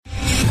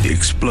the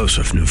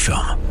explosive new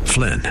film,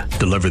 Flynn,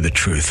 Deliver the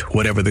Truth,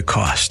 Whatever the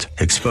Cost,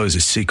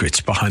 exposes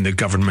secrets behind the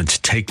government's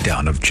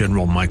takedown of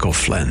General Michael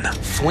Flynn.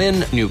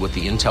 Flynn knew what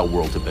the intel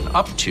world had been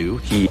up to.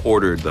 He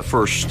ordered the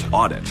first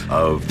audit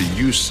of the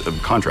use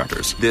of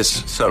contractors.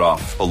 This set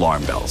off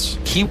alarm bells.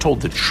 He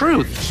told the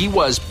truth. He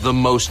was the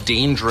most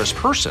dangerous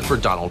person for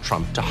Donald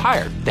Trump to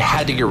hire. They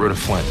had to get rid of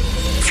Flynn.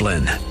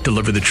 Flynn,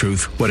 Deliver the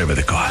Truth, Whatever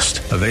the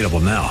Cost. Available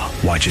now.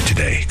 Watch it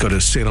today. Go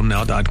to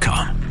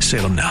salemnow.com.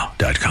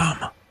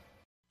 salemnow.com.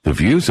 The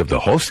views of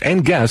the host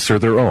and guests are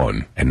their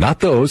own, and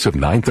not those of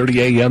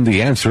 930 AM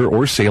The Answer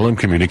or Salem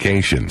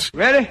Communications.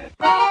 Ready?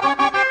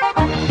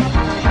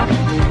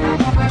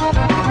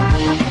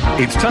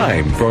 It's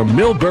time for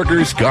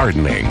Milberger's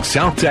Gardening,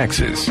 South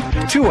Texas.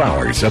 2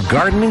 hours of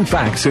gardening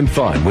facts and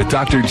fun with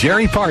Dr.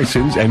 Jerry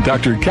Parsons and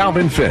Dr.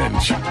 Calvin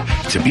Finch.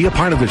 To be a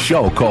part of the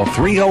show, call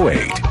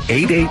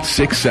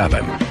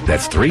 308-8867.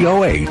 That's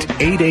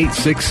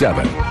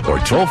 308-8867. Or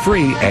toll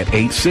free at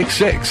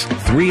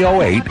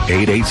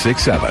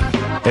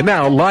 866-308-8867. And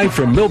now, live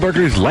from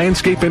Milberger's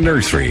Landscape and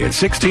Nursery at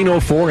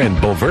 1604 and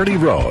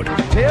Bulverde Road.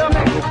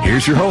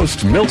 Here's your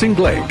host, Milton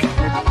Blake.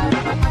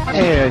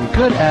 And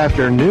good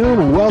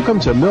afternoon. Welcome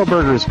to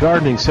Milberger's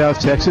Gardening, South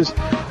Texas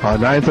on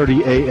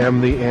 930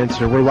 AM The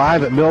Answer. We're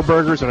live at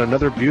Milberger's on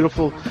another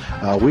beautiful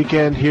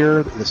weekend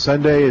here. The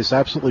Sunday is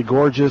absolutely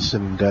gorgeous,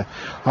 and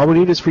all we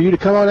need is for you to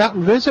come on out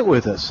and visit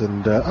with us.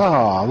 And, look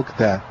at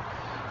that.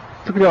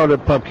 Look at all the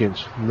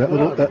pumpkins.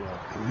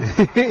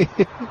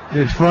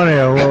 It's funny,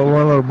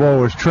 one little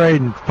boy was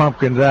trading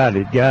pumpkins out.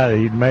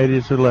 He'd made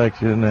his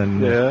selection,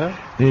 and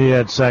he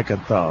had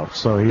second thoughts,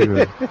 so he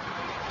was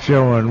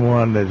showing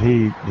one that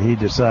he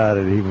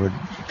decided he would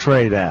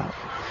trade out.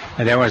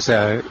 And there was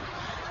a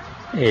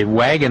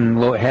wagon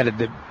had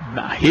a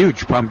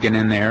huge pumpkin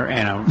in there,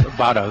 and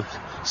about a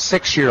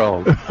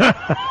 6-year-old,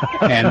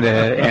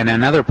 and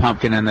another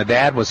pumpkin, and the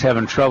dad was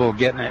having trouble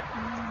getting it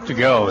to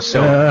go.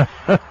 So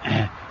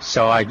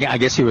I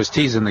guess he was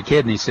teasing the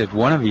kid, and he said,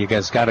 "One of you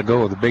guys got to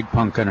go with the big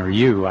pumpkin, or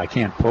you. I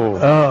can't pull."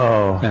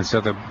 Oh. And so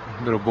the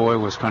little boy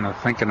was kind of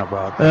thinking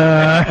about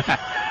that.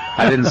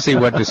 I didn't see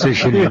what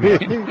decision he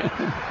made.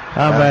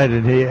 I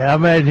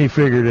imagine he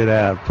figured it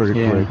out pretty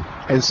quick.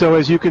 And so,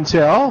 as you can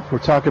tell, we're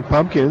talking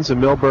pumpkins,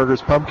 and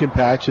Milberger's Pumpkin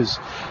Patch is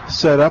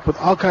set up with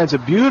all kinds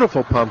of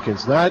beautiful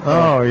pumpkins. Not they're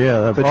all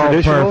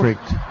traditional,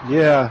 perfect.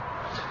 Yeah,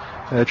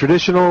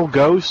 traditional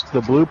Ghost,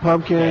 the blue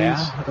pumpkins.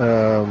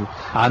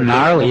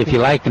 Gnarly, if you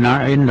like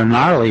into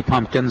gnarly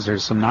pumpkins,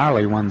 there's some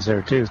gnarly ones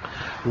there too.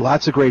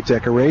 Lots of great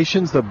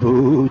decorations. The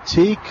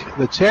boutique,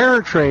 the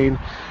Terror Train,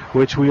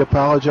 which we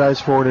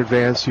apologize for in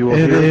advance. You will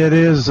hear. It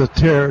is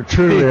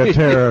truly a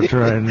terror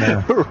train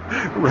now.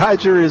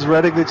 Roger is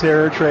running the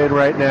Terror Train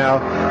right now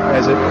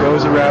as it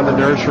goes around the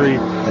nursery.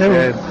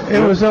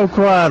 It was so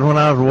quiet when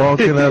I was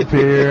walking up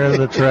here,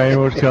 and the train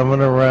was coming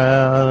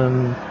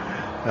around,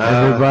 and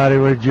everybody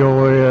was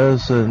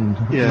joyous and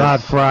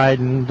not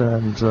frightened,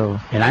 and so.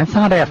 And I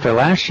thought after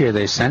last year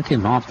they sent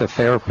him off to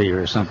therapy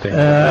or something.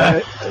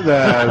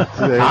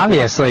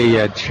 Obviously,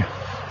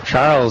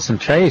 Charles and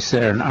Trace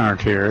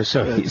aren't here,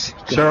 so he's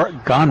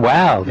gone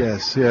wild.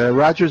 Yes,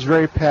 Roger's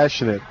very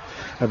passionate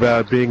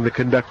about being the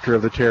conductor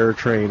of the Terror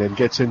Train and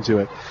gets into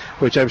it,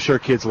 which I'm sure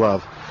kids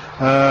love.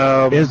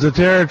 Is the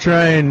Terror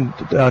Train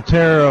a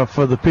terror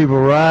for the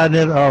people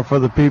riding it or for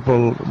the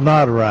people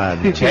not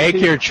riding it? Take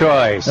your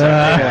choice.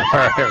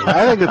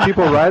 I think the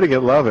people riding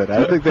it love it.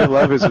 I think they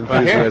love his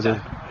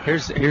enthusiasm.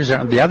 Here's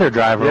the other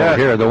driver over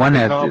here, the one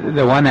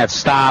that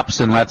stops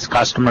and lets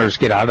customers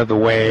get out of the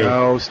way.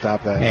 Oh,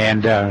 stop that!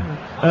 And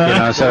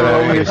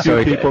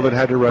so people that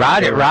had to run.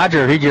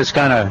 Roger, he just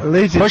kind of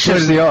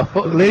pushes the.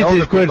 At least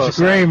he quit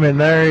screaming.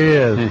 There he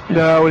is.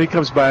 No, when he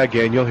comes by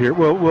again, you'll hear.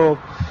 We'll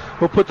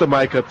put the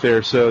mic up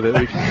there so that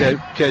we can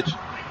catch.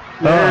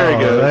 There he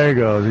goes. There he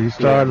goes. He's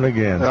starting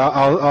again.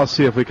 I'll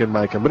see if we can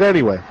mic him. But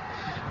anyway.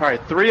 All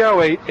right,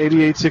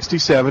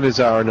 308-8867 is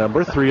our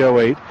number,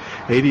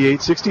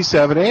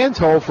 308-8867, and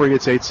toll-free,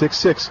 it's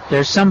 866.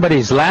 There's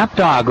somebody's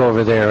lapdog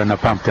over there in the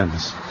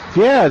pumpkins.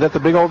 Yeah, is that the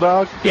big old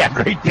dog? Yeah,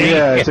 Great Dane.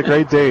 Yeah, it's a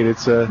Great Dane.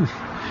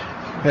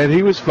 And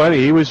he was funny.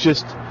 He was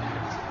just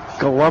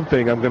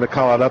glumping, I'm going to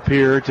call it, up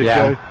here.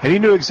 Go, and he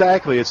knew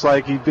exactly. It's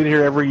like he'd been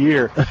here every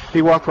year.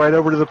 He walked right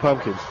over to the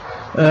pumpkins.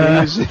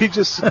 He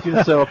just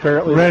so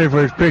apparently. Ready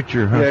for his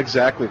picture, huh? Yeah,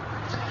 exactly.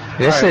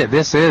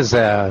 This is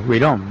we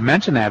don't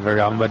mention that very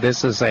often, but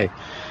this is a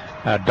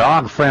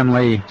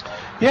dog-friendly.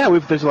 Yeah,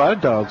 there's a lot of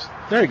dogs.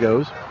 There he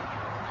goes.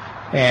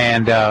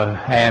 And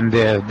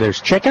there's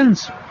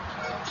chickens.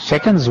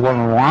 Chickens were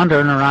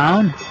wandering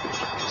around.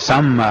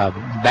 Some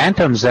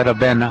bantams that have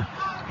been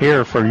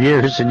here for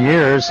years and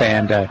years,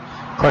 and of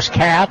course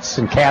cats.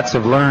 And cats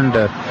have learned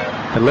to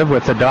live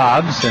with the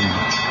dogs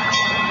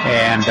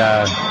and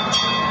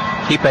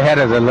keep ahead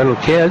of the little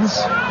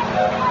kids.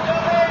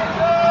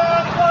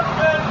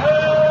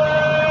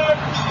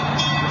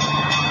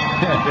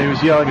 He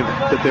was yelling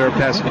that they were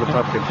passing the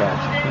pumpkin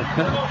patch.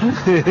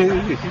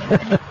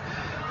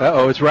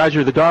 Uh-oh, it's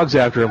Roger. The dog's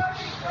after him.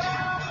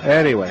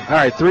 Anyway, all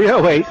right,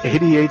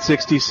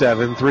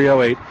 308-8867,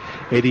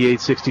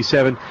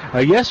 8867.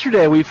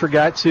 Yesterday we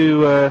forgot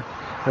to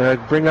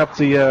bring up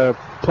the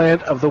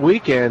plant of the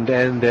weekend,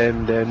 and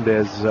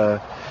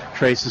as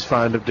Trace is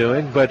fond of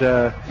doing, but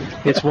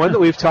it's one that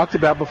we've talked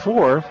about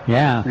before.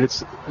 Yeah.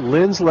 It's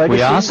Lynn's Legacy.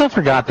 We also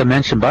forgot to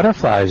mention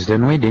butterflies,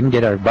 didn't we? Didn't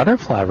get our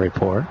butterfly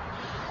report.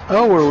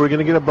 Oh, were we going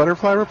to get a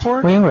butterfly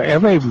report? We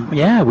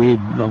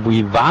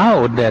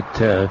vowed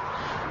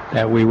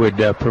that we would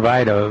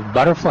provide a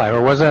butterfly,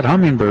 or was that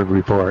hummingbird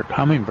report?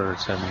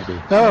 Hummingbirds,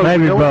 maybe. Oh,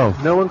 maybe both.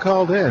 No one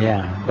called in.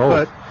 Yeah,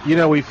 both. But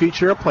we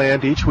feature a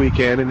plant each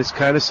weekend, and it's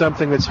kind of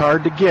something that's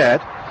hard to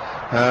get.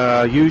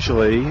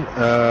 Usually,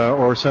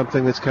 or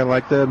something that's kind of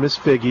like the Miss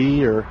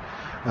Figgy or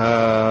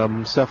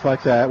stuff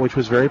like that, which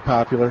was very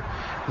popular.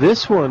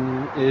 This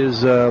one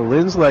is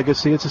Lynn's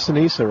Legacy. It's a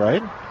Sinisa,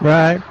 right?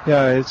 Right.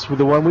 Yeah, it's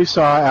the one we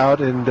saw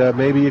out, and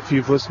maybe if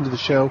you've listened to the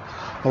show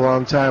a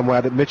long time,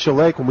 out at Mitchell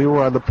Lake, when we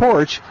were on the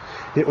porch,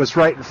 it was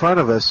right in front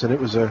of us, and it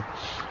was a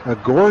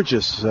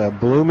gorgeous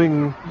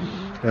blooming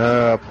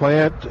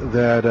plant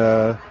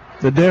that...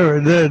 The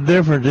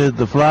difference is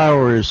the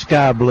flower is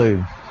sky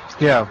blue.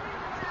 Yeah.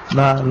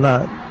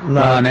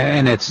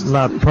 And it's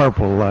not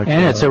purple like.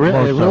 And it's a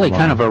really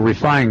kind of a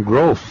refined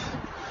growth,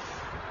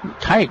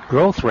 tight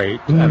growth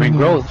rate. I mean,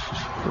 growth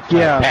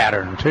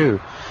pattern too.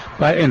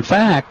 But in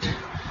fact,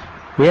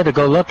 we had to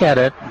go look at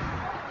it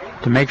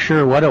to make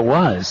sure what it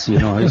was.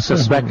 I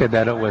suspected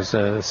that it was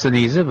a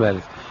Sinisa,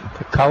 but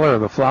the color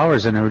of the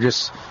flowers, and they were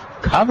just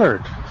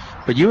covered.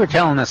 But you were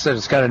telling us that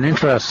it's got an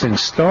interesting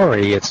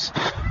story. It's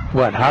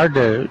hard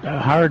to.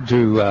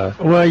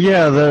 Well,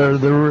 yeah,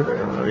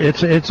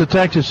 it's a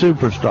Texas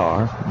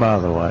superstar, by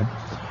the way,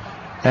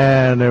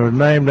 and it was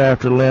named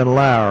after Lynn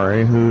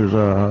Lowry, who's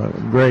a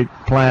great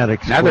plant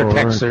explorer. Another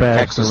Texas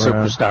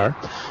superstar.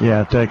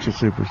 Yeah, Texas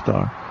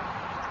superstar,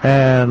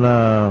 and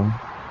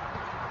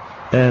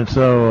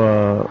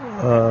so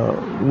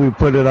we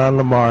put it on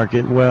the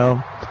market.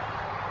 Well,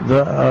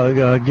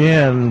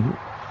 again.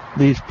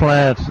 These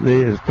plants,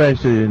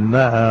 especially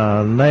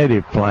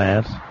native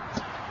plants,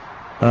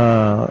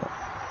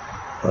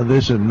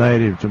 this is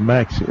native in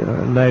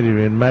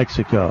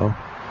Mexico.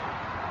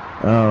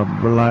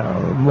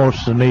 But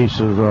most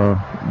Sinisas are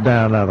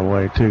down that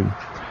way too.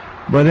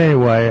 But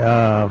anyway,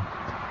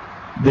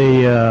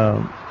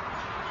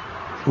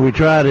 we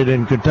tried it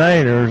in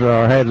containers,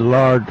 or had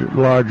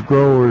large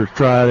growers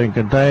try it in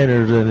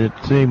containers, and it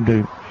seemed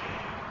to.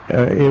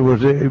 It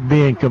was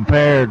being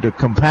compared to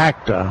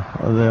Compacta,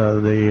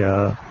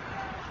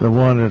 the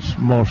one that's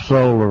most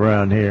sold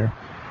around here,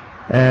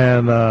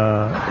 and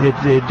it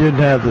didn't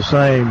have the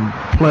same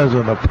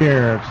pleasant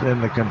appearance in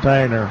the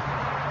container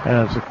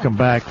as the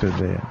Compacta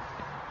did,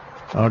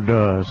 or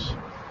does.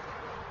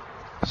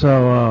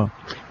 So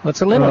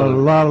it's a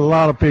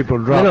lot of people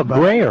drop back.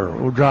 A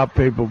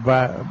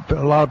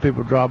lot of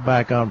people drop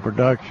back on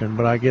production,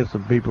 but I guess the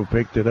people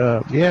picked it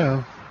up.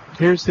 Yeah.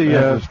 Here's the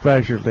a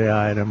specialty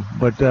item,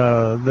 but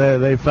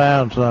they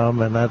found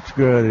some, and that's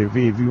good. If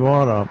you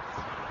want a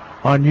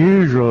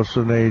unusual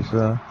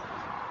Sinisa,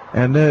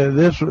 and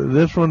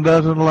this one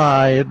doesn't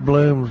lie; it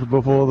blooms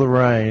before the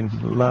rain,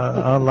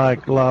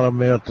 unlike a lot of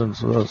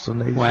Milton's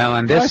Sinisa. Well,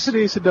 and this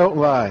Sinisa don't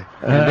lie.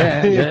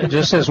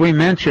 Just as we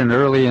mentioned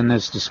early in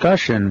this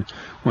discussion,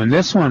 when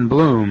this one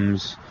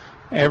blooms,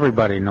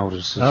 everybody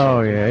notices.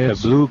 Oh yeah, the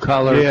blue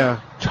color,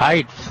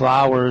 tight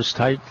flowers,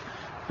 tight.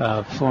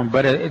 Form,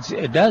 but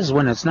it does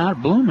when it's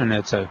not blooming.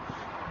 It's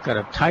got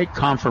a tight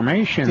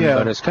conformation,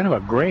 but it's kind of a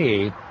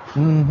gray.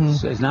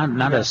 Mm-hmm. It's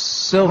not a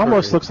silver.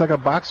 Almost looks like a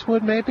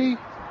boxwood, maybe,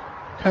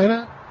 kind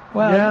of.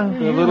 Well,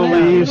 the little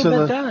leaves and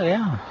the.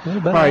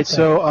 All right,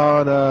 so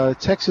on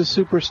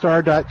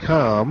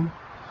TexasSuperstar.com,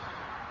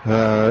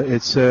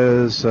 it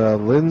says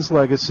Lynn's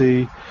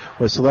Legacy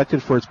was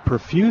selected for its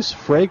profuse,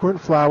 fragrant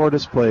flower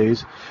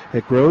displays.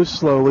 It grows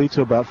slowly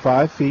to about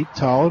 5 feet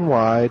tall and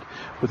wide,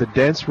 with a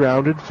dense,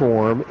 rounded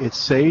form. Its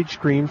sage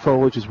green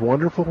foliage was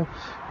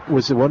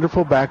a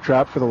wonderful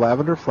backdrop for the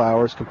lavender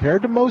flowers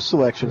compared to most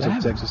selections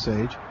of Texas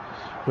sage.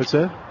 What's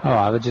that? Oh,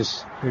 I was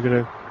just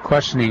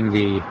questioning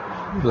the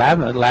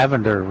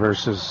lavender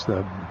versus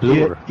the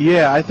blue.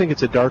 Yeah, I think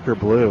it's a darker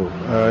blue.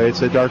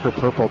 It's a darker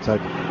purple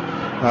type.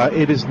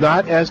 It is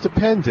not as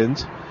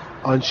dependent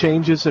on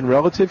changes in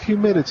relative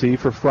humidity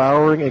for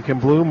flowering and can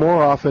bloom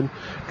more often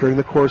during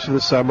the course of the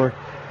summer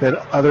than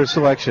other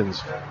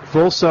selections.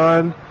 Full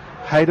sun,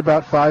 height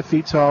about 5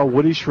 feet tall,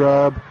 woody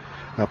shrub,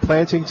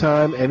 planting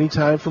time, any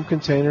time from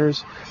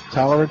containers,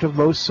 tolerant of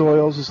most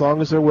soils as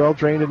long as they're well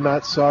drained and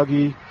not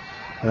soggy.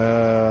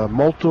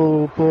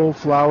 Multiple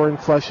flowering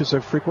flushes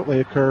frequently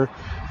occur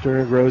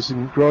during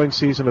growing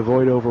season.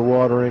 Avoid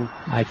overwatering.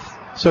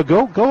 So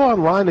go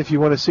online if you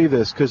want to see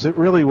this, because it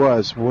really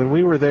was. When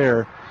we were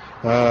there,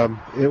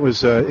 it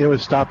was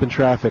stopping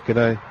traffic,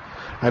 and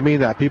I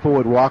mean that. People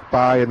would walk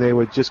by and they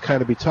would just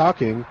kind of be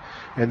talking,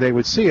 and they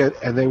would see it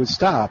and they would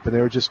stop, and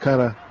they were just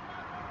kind of,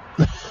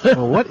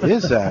 well, what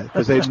is that?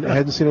 Because they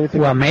hadn't seen anything.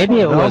 Well,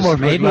 maybe it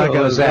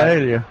was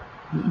that.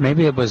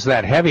 maybe it was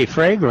that heavy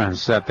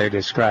fragrance that they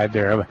described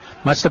there. It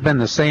must have been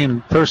the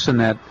same person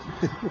that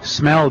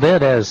smelled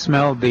it as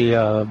smelled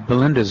the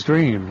Belinda's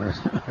Dream.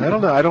 I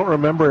don't know. I don't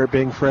remember it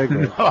being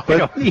fragrant. No, I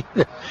don't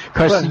either.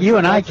 Because you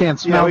and I can't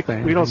smell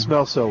things. We don't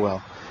smell so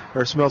well.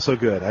 Or smell so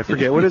good. I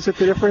forget. What is it,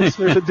 the difference?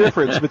 There's a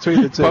difference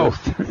between the two.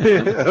 Both.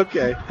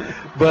 Okay.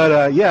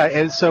 But, yeah,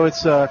 and so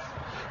it's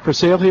for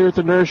sale here at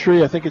the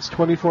nursery. I think it's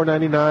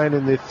 $24.99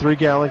 in the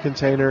 3-gallon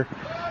container.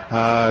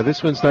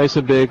 This one's nice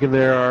and big, and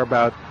there are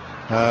about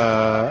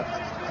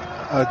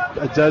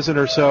a dozen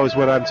or so is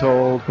what I'm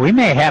told. We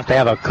may have to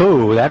have a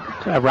coup. That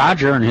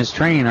Roger and his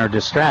train are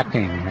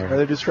distracting here. Are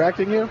they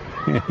distracting you?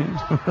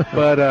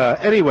 But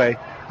anyway,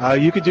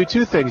 you can do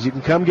two things. You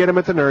can come get them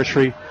at the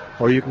nursery,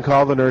 or you can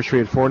call the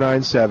nursery at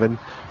 497-3760,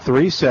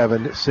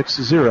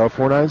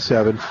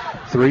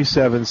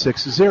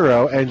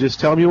 497-3760, and just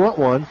tell them you want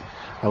one,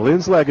 a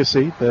Lynn's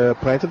Legacy, the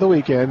plant of the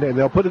weekend, and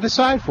they'll put it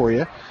aside for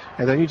you,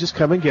 and then you just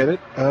come and get it.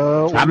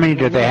 How many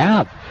do they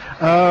have?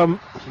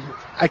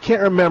 I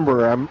can't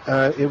remember.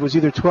 It was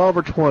either 12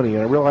 or 20,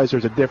 and I realize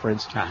there's a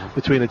difference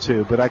between the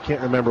two, but I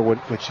can't remember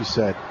what she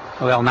said.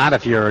 Well, not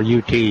if you're a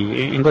UT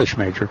English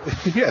major.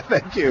 Yeah,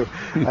 thank you.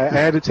 I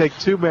had to take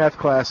 2 math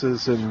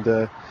classes,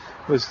 and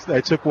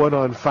I took one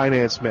on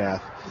finance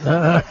math,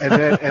 and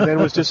then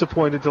was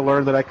disappointed to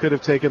learn that I could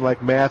have taken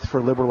like math for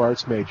liberal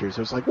arts majors.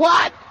 I was like,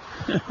 what?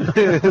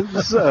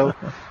 So,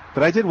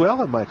 but I did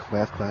well in my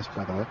math class,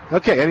 by the way.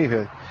 Okay,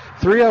 anyway,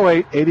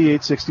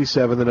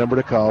 308-8867, the number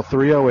to call.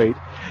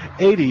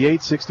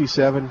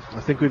 308-8867.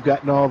 I think we've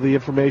gotten all the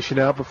information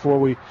out before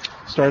we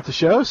start the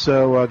show.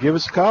 So give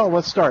us a call and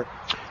let's start.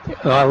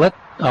 Okay.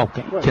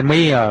 Can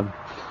we? I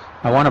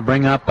want to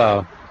bring up.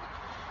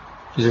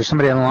 Is there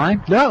somebody on the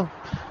line? No.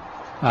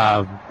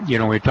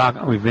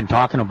 We've been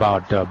talking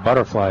about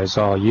butterflies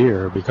all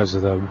year because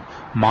of the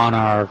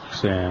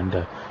monarchs,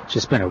 and it's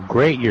just been a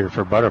great year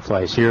for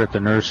butterflies here at the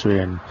nursery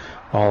and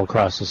all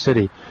across the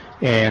city.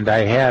 And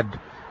I've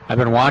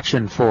been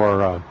watching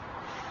for, of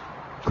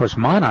course,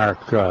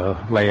 monarch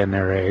laying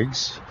their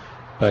eggs,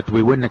 but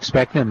we wouldn't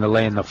expect them to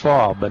lay in the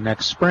fall. But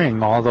next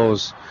spring, all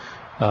those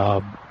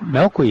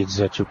milkweeds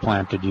that you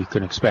planted, you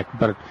can expect.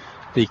 But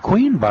the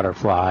queen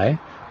butterfly,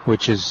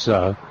 which is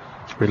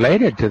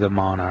related to the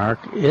monarch,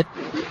 it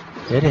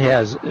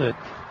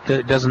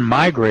doesn't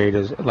migrate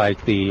as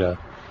like the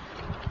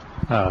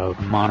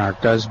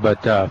monarch does.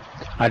 But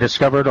I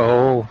discovered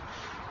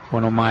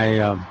one of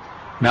my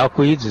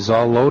milkweeds is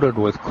all loaded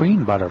with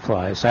queen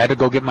butterflies. I had to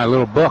go get my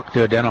little book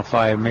to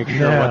identify and make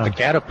sure what the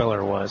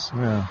caterpillar was.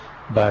 Yeah.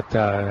 But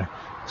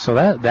so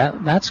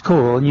that's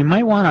cool. And you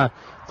might want to,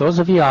 those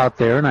of you out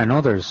there, and I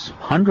know there's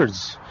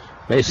hundreds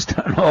based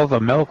on all the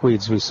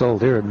milkweeds we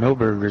sold here at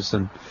Milberger's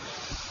and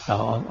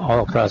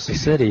all across the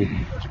city.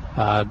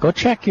 Go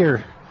check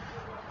your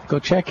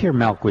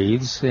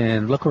milkweeds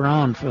and look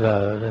around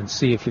and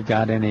see if you've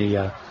got any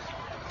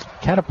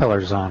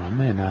caterpillars on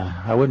them. And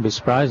I wouldn't be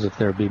surprised if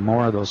there'd be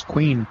more of those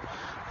queen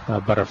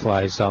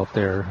butterflies out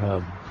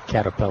there,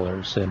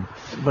 caterpillars.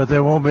 But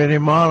there won't be any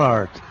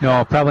monarchs.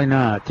 No, probably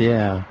not.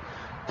 Yeah,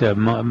 the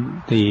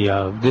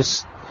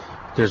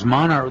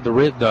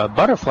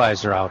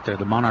butterflies are out there.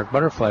 The monarch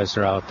butterflies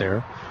are out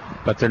there,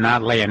 but they're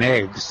not laying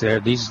eggs. They're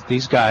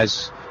these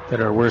guys that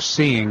we're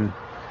seeing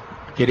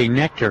getting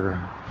nectar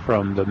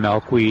from the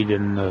milkweed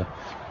and the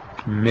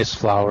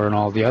mistflower and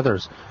all the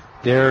others.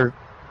 They're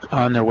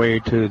on their way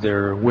to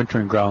their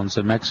wintering grounds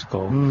in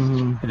Mexico.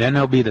 Mm-hmm. And then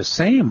there'll be the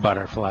same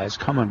butterflies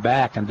coming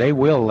back, and they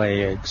will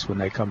lay eggs when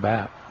they come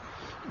back.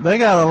 They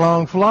got a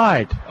long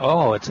flight.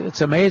 Oh,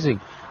 it's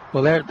amazing.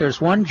 Well, there's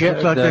one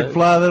looks like they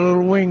fly their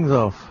little wings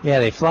off. Yeah,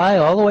 they fly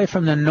all the way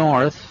from the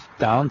north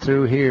down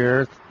through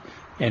here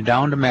and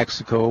down to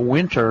Mexico,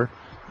 winter,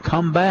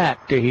 come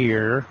back to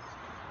here,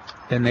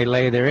 then they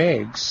lay their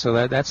eggs.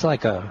 So that's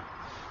like I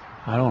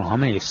don't know how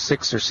many,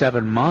 6 or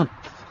 7 months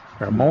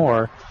or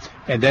more.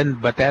 And then,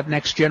 but that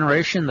next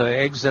generation, the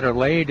eggs that are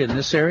laid in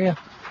this area,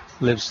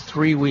 lives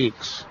 3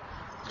 weeks,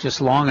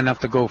 just long enough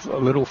to go a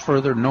little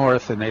further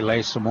north, and they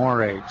lay some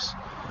more eggs.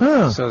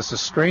 Huh. So it's the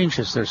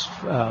strangest. There's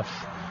 4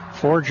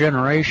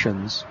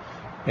 generations,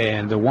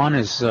 and the one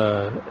is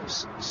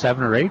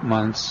 7 or 8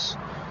 months.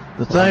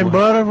 The same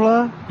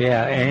butterfly?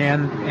 Yeah,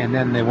 and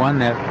then the one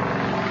that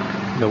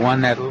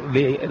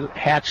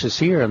hatches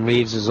here and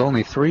leaves is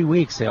only 3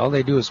 weeks. All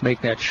they do is make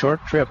that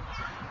short trip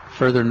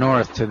further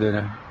north to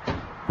the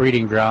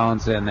breeding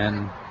grounds, and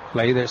then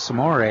lay there some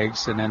more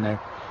eggs, and then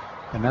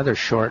another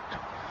short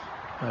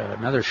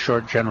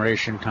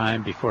generation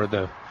time before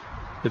the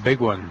big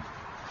one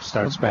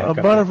starts back up.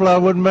 A butterfly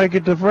wouldn't make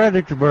it to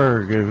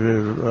Fredericksburg if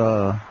it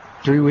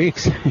 3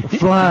 weeks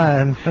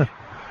flying.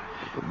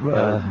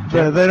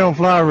 They don't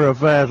fly real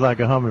fast like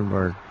a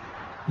hummingbird.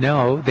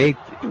 No,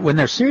 when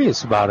they're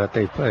serious about it,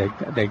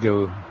 they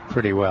go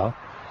pretty well.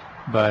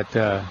 But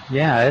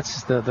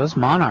those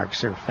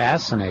monarchs are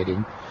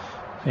fascinating.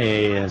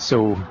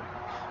 So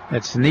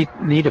it's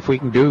neat if we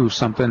can do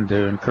something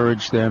to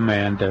encourage them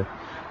and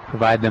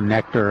provide them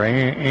nectar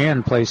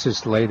and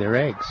places to lay their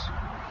eggs.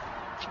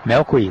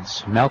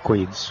 Milkweeds.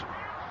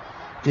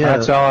 Yeah.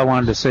 That's all I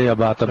wanted to say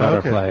about the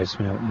butterflies,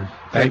 Milton.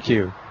 Thank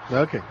you.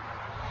 Okay.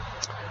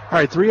 All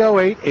right,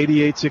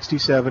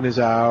 308-8867 is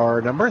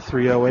our number,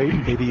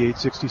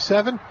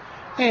 308-8867.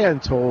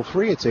 And toll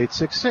free, it's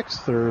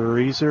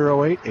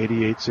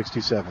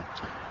 866-308-8867.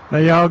 Now,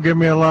 y'all give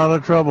me a lot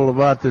of trouble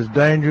about this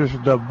dangerous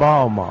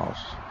ball moss.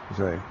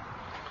 See?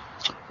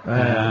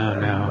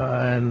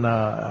 And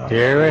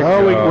here it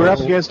goes. We're up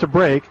against a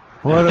break.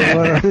 What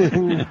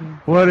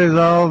is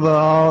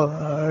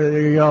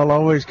y'all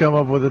always come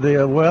up with a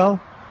deal?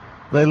 Well,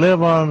 they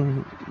live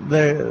on,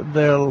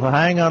 they'll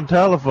hang on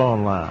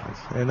telephone lines.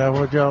 Isn't that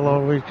what y'all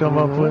always come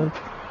up with?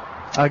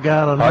 I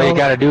got a note. All you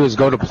got to do is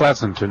go to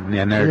Pleasanton,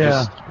 and they're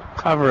just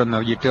covering the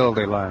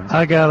utility lines.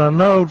 I got a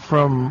note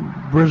from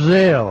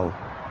Brazil.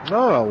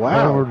 Oh,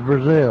 wow. Over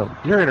Brazil.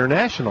 You're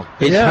international.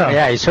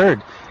 He's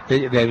heard.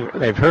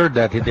 They've heard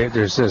that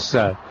there's this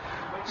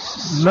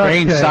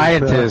strange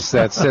scientist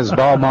that says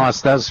ball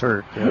moss does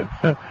hurt.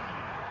 Yeah.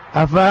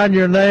 I found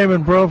your name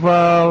and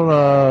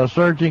profile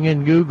searching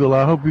in Google.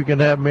 I hope you can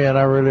help me, and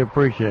I really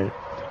appreciate it.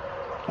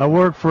 I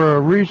work for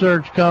a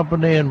research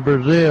company in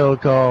Brazil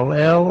called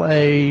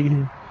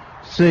LACTEC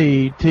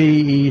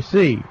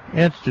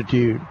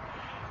Institute,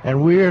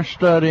 and we are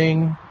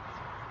studying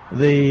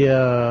the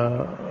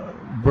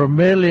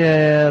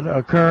bromeliad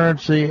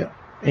occurrence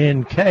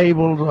in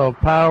cables of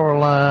power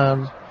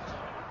lines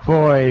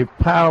for a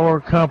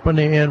power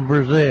company in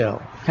Brazil.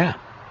 Yeah.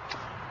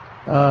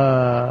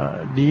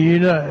 Do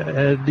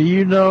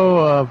you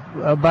know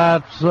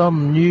about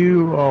some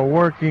new or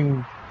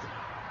working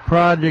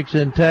projects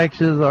in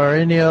Texas or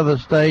any other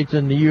states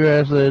in the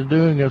U.S. that are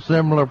doing a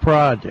similar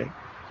project?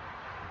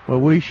 Well,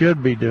 we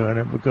should be doing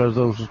it because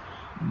those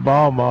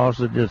ball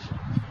moss are just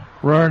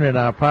running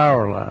our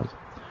power lines.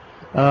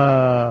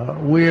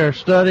 We are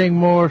studying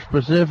more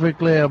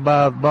specifically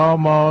about ball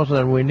moss,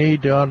 and we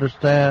need to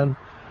understand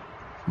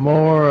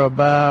more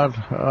about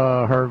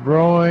her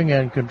growing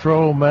and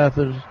control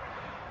methods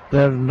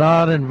that have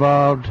not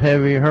involved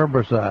heavy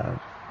herbicides.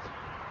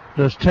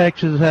 Does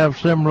Texas have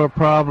similar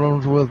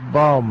problems with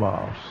ball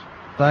moss?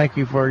 Thank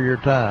you for your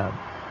time.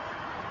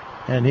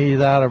 And he's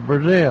out of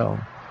Brazil.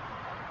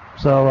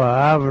 So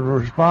I haven't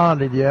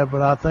responded yet,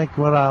 but I think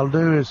what I'll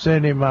do is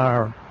send him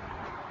our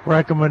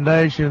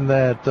recommendation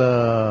that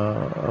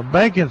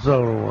baking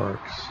soda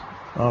works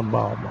on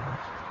ball moss.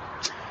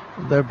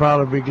 They'll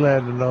probably be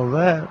glad to know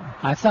that.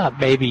 I thought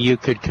maybe you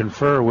could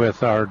confer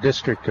with our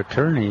district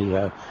attorney.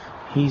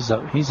 He's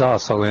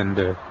also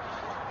into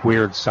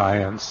weird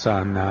science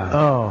on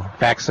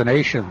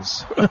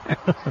vaccinations.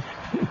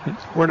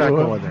 We're not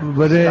going there.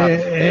 But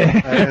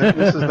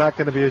this is not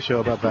going to be a show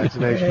about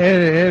vaccinations.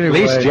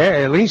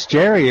 Anyway. At least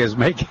Jerry is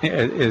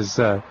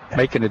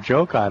making a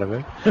joke out of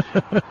it.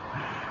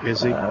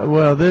 Is he?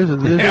 Well, this is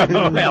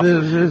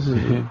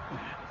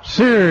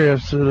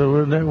serious.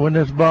 When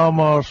this ball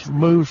moss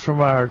moves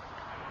from our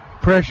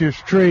precious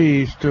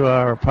trees to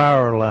our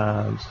power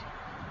lines.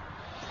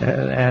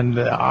 And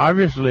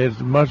obviously it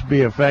must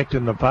be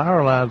affecting the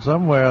power line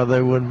somewhere, or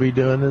they wouldn't be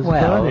doing this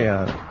study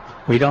on it.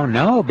 We don't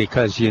know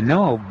because,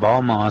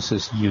 ball moss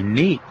is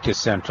unique to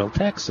Central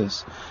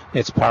Texas.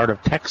 It's part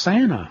of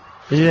Texana.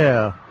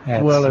 Yeah.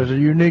 Well, it's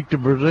unique to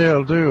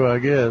Brazil, too, I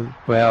guess.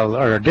 Well,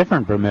 or a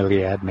different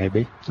bromeliad,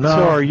 maybe. No,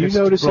 so are you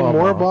noticing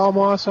more ball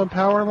moss on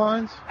power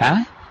lines?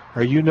 Huh?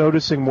 Are you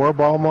noticing more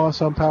ball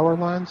moss on power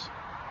lines?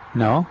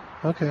 No.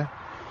 Okay.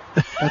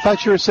 I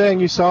thought you were saying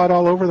you saw it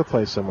all over the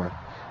place somewhere.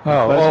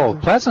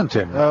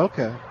 Pleasanton. Oh,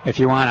 okay. If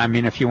you want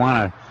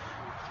to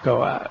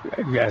go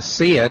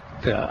see it,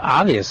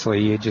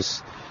 obviously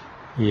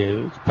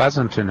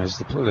Pleasanton is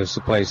the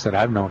place that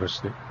I've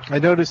noticed it. I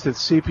noticed that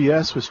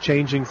CPS was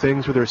changing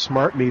things with their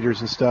smart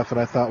meters and stuff,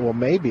 and I thought, well,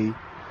 maybe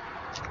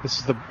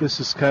this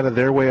is kind of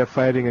their way of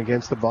fighting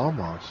against the ball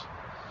moss.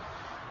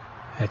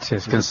 It's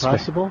just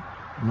possible.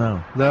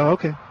 No.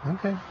 Okay.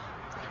 But,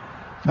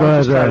 I'm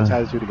just trying to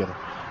tie the two together.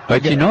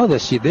 But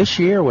this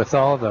year with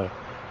all the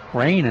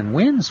rain and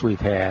winds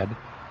we've had,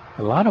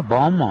 a lot of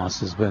ball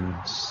moss has been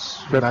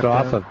stripped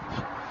off of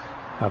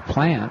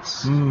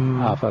plants,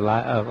 off of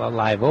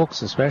live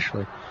oaks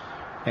especially.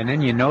 And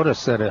then you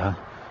notice that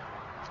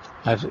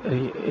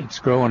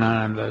it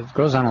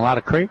grows on a lot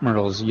of crepe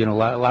myrtles. A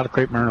lot of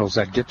crepe myrtles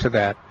that get to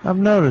that. I've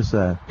noticed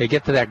that. They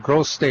get to that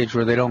growth stage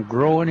where they don't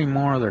grow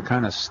anymore. They're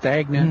kind of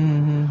stagnant.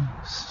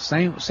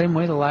 Mm-hmm. Same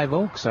way the live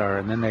oaks are.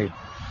 And then the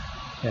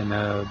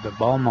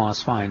ball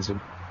moss finds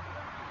them.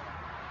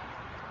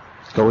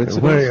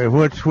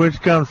 Which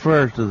comes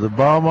first? Does the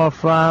ball moss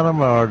find them,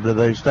 or do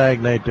they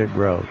stagnate their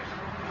growth?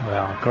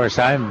 Well, of course,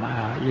 I'm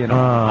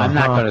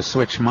not going to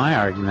switch my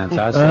arguments.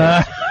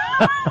 I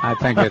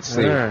think it's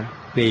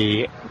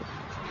they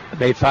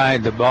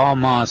find the ball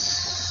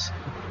moss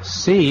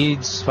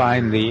seeds,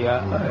 find the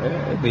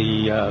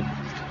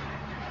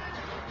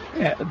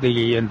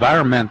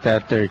environment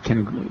that they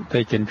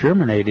can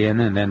germinate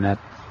in, and then that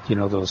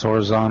those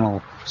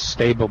horizontal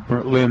stable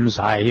limbs,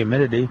 high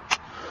humidity.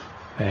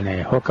 And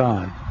they hook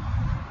on.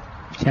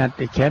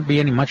 It can't be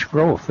any much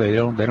growth. They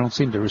don't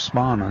seem to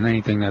respond on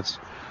anything that's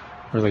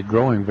really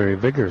growing very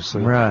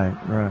vigorously. Right.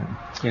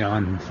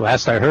 And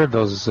last I heard,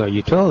 those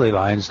utility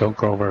lines don't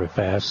grow very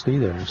fast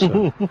either.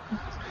 So.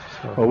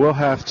 Well, we'll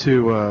have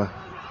to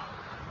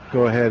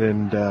go ahead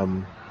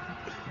and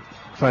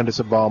find us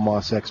a ball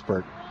moss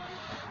expert.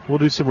 We'll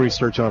do some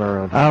research on our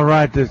own. I'll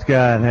write this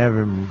guy and have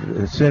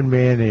him send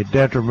me any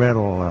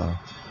detrimental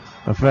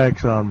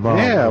effects on ball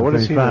moss. Yeah, what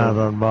does he found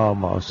know? on ball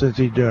moss, since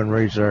he's doing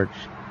research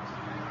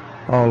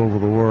all over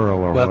the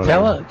world.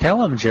 Well,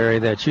 tell him, Jerry,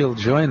 that you'll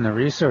join the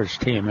research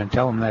team, and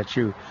tell him that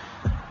you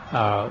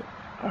are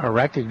a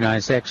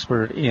recognized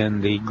expert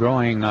in the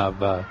growing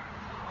of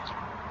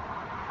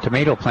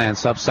tomato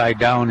plants upside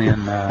down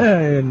in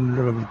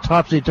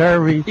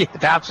topsy-turvy. Yeah,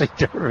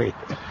 topsy-turvy.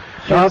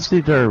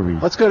 Topsy-turvy.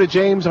 Let's go to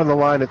James on the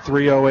line at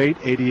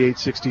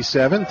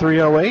 308-8867.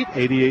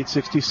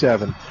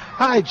 308-8867.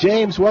 Hi,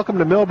 James. Welcome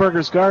to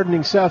Milberger's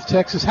Gardening, South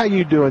Texas. How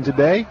you doing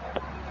today?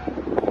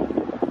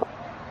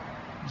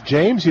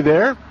 James, you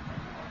there?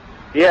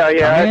 Yeah.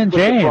 Come in,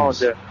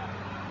 James.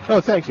 Oh,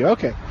 thank you.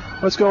 Okay.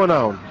 What's going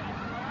on?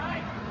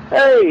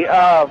 Hey,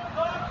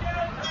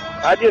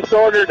 I just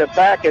ordered a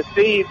pack of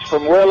seeds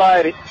from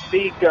Willite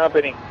Seed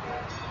Company,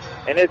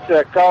 and it's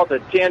called the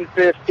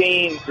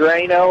 1015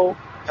 Grano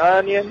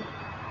onion.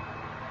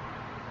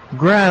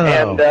 Grano.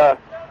 And,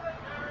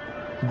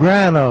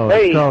 Grano.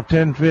 Hey. It's called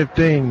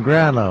 1015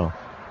 Grano.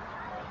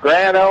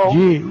 Grano?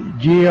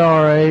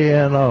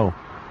 Grano.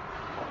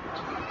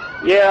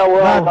 Yeah,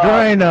 well... Not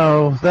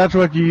Drano. That's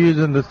what you're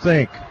using to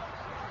think.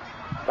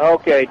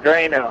 Okay,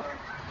 Drano.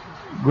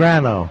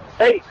 Grano.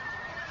 Hey,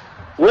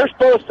 we're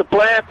supposed to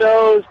plant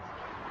those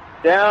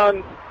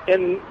down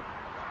in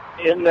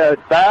the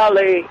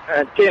valley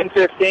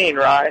 1015,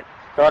 right?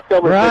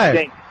 October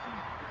 15th.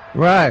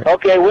 Right.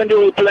 Okay, when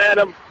do we plant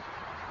them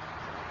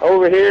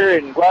over here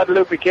in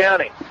Guadalupe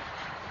County?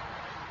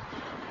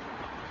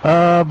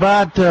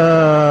 About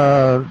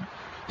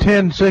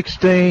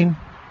 1016.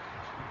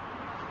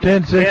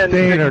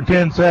 1016 or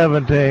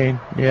 1017,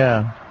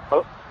 yeah.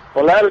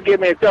 Well, that'll give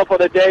me a couple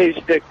of days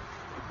to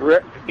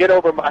get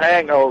over my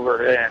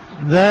hangover. And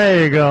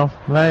There you go.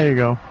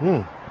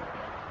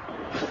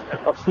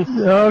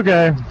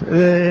 Okay.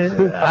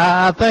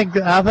 I think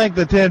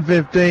the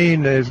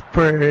 1015 is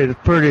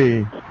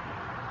pretty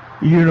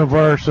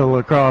universal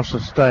across the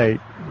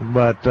state,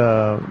 but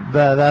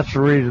that's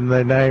the reason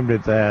they named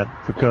it that,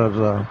 because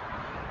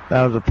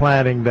that was a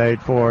planting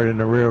date for it in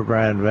the Rio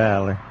Grande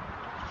Valley.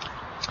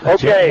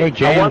 okay, Hey,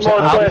 James, one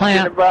more I'll question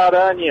plant- about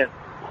onions.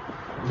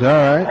 All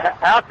right.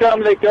 How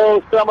come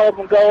some of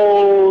them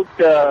go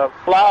to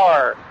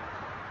flower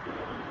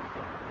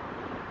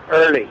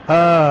early?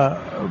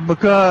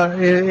 Because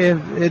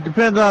it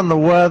depends on the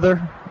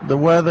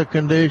weather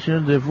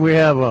conditions. If we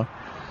have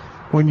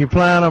when you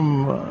plant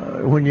them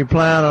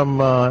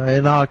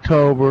in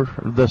October,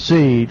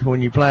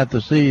 when you plant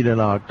the seed in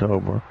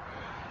October,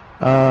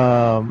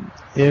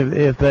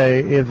 if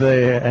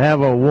they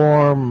have a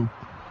warm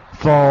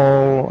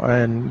fall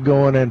and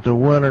going into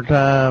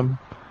wintertime,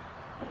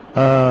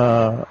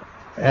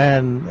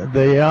 and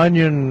the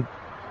onion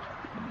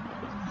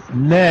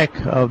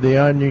neck of the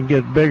onion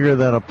gets bigger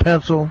than a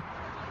pencil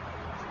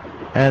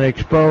and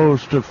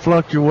exposed to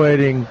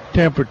fluctuating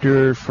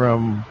temperatures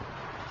from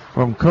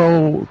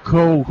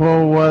cold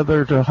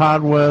weather to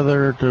hot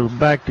weather to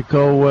back to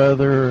cold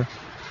weather.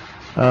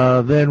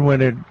 Then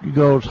when it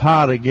goes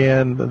hot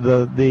again,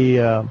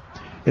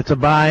 it's a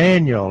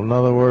biennial. In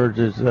other words,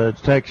 it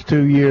takes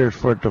 2 years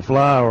for it to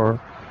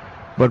flower,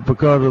 but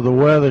because of the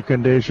weather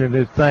condition,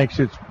 it thinks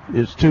it's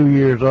 2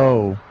 years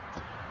old,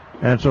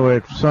 and so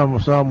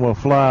some will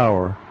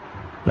flower.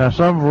 Now,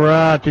 some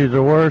varieties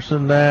are worse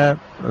than that.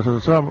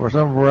 Some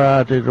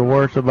varieties are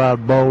worse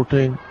about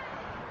bolting,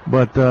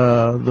 but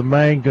the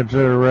main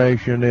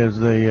consideration is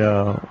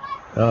the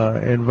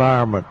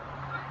environment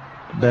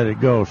that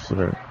it goes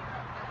through.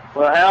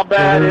 Well, how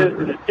bad is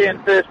the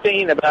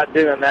 1015 about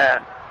doing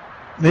that?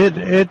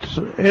 It's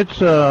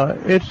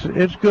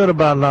good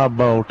about not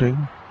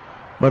bolting,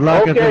 but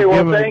like I said,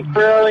 thanks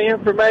for all the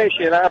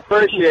information. I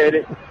appreciate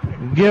it.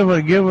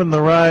 Given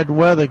the right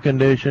weather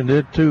conditions,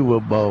 it too will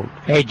bolt.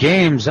 Hey,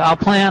 James, I'll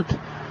plant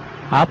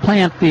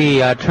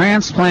the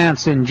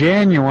transplants in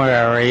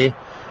January,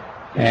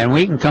 and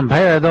we can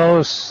compare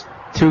those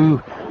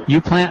to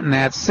you planting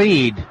that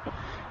seed.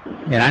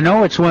 And I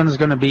know which one's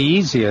going to be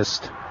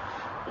easiest.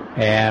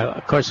 And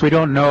of course, we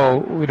don't know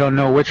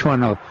which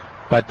one will,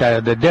 but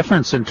the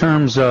difference in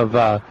terms of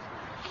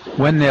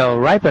when they'll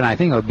ripen, I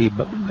think it'll be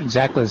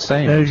exactly the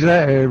same.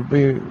 Exactly. It'll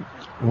be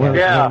well,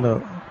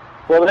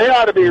 they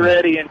ought to be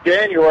ready in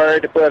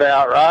January to put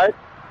out, right?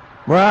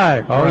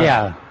 Right. Oh, right,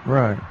 yeah.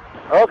 Right.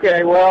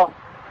 Okay, well,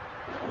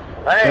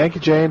 thanks. Thank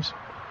you, James.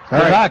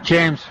 Good luck,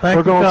 James.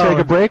 We're going to take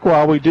a break.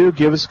 While we do,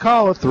 give us a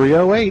call at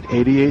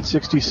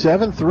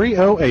 308-8867,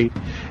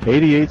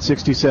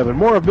 308-8867.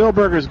 More of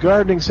Milberger's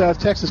Gardening South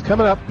Texas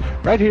coming up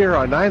right here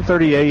on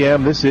 9:30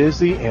 a.m. This is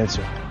The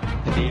Answer.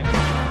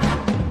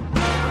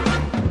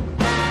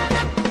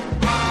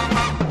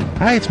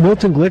 Hi, it's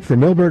Milton Glick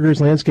from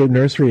Milberger's Landscape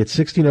Nursery at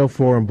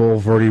 1604 on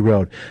Boulevardy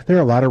Road. There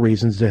are a lot of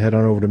reasons to head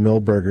on over to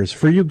Milberger's.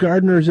 For you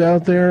gardeners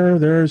out there,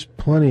 there's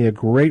plenty of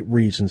great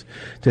reasons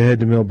to head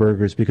to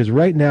Milberger's because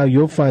right now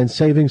you'll find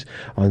savings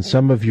on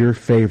some of your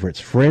favorites.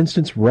 For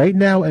instance, right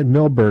now at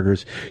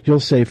Milberger's, you'll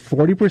save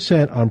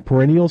 40% on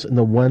perennials in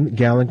the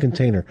 1-gallon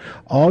container.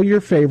 All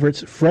your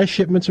favorites, fresh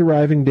shipments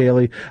arriving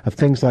daily of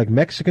things like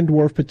Mexican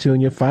dwarf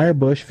petunia,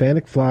 firebush,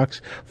 fennec phlox,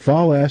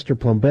 fall aster,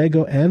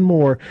 plumbago, and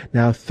more.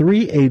 Now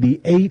 $3.88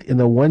 in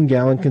the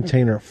 1-gallon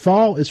container.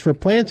 Fall is for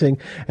planting,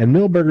 and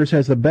Milberger's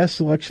has the best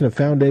selection of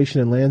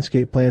foundation and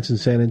landscape plants in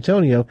San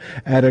Antonio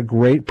at a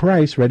great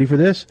price. Ready for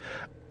this?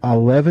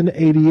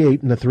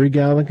 $11.88 in the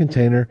 3-gallon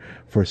container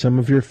for some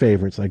of your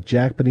favorites like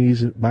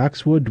Japanese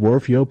boxwood,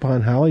 dwarf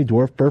Yopon holly,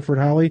 dwarf Burford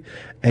holly,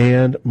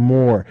 and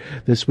more.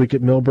 This week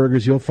at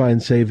Milberger's, you'll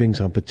find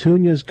savings on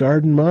petunias,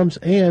 garden mums,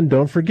 and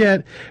don't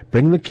forget,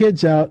 bring the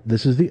kids out.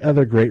 This is the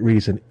other great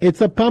reason. It's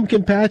the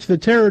pumpkin patch, the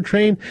terror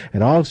train,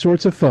 and all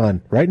sorts of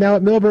fun. Right now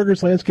at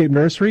Milberger's Landscape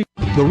Nursery.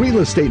 The real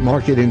estate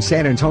market in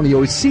San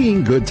Antonio is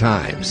seeing good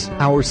times.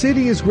 Our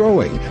city is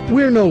growing.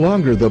 We're no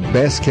longer the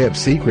best-kept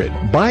secret.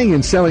 Buying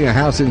and selling a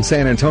house in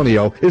San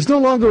Antonio is no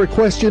longer a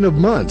question of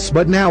months,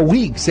 but now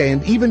weeks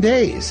and even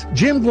days.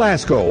 Jim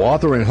Glasgow,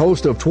 author and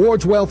host of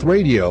Towards Wealth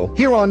Radio,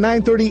 here on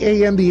 9:30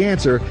 a.m. The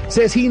Answer,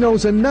 says he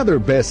knows another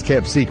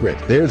best-kept secret.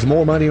 There's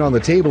more money on the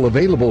table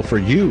available for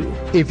you.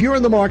 If you're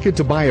in the market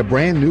to buy a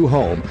brand new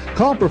home,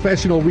 call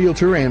professional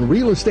realtor and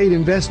real estate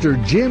investor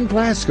Jim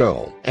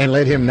Glasgow and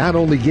let him not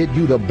only get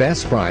you the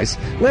best price,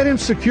 let him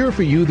secure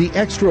for you the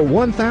extra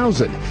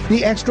 $1,000,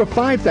 the extra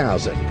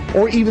 $5,000,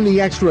 or even the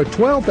extra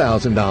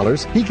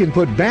 $12,000 he can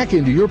put back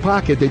into your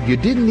pocket that you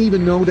didn't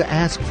even know to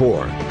ask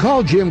for.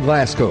 Call Jim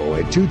Glasgow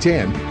at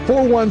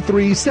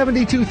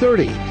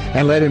 210-413-7230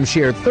 and let him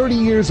share 30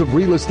 years of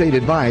real estate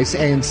advice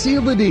and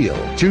seal the deal.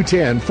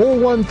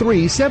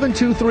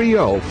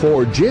 210-413-7230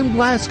 for Jim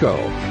Glasgow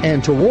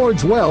and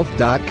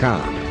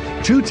towardswealth.com.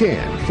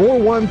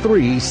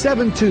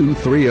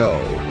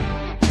 210-413-7230.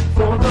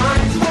 For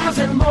blinds, doors,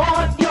 and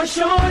more, you're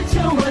sure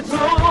to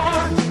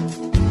adore.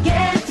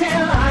 Get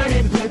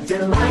delighted with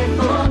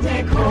Delightful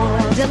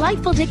Decors.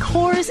 Delightful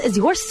Decors is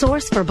your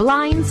source for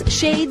blinds,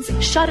 shades,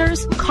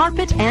 shutters,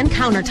 carpet, and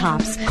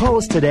countertops. Call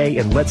us today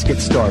and let's get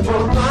started.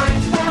 For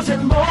blinds, doors,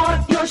 and more,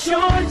 you're sure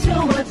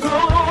to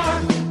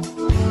adore.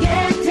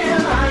 Get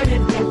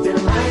delighted with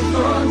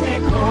Delightful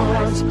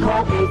Decors.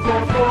 Call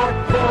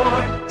 844-4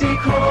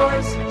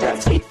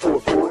 That's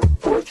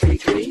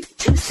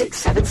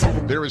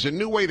 844-433-2677. There is a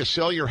new way to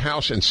sell your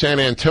house in San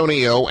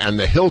Antonio and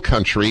the Hill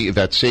Country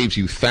that saves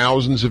you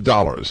thousands of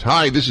dollars.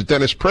 Hi, this is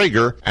Dennis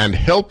Prager, and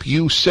Help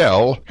You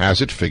Sell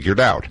has it figured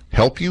out.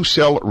 Help You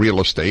Sell Real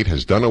Estate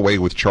has done away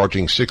with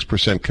charging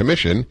 6%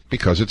 commission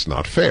because it's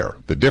not fair.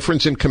 The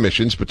difference in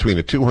commissions between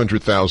a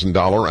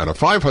 $200,000 and a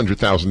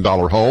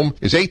 $500,000 home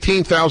is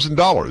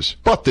 $18,000.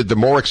 But did the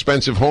more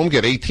expensive home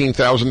get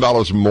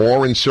 $18,000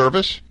 more in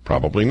service?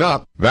 Probably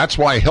not. That's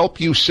why Help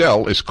You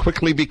Sell is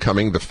quickly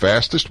becoming the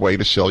fastest way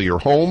to sell your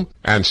home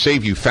and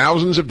save you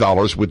thousands of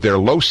dollars with their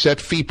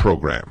low-set fee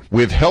program.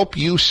 With Help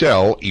You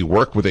Sell, you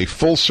work with a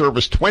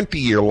full-service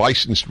 20-year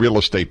licensed real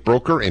estate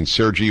broker in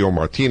Sergio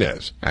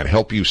Martinez. And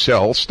Help You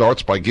Sell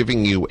starts by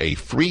giving you a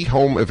free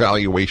home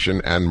evaluation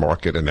and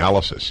market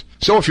analysis.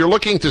 So if you're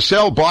looking to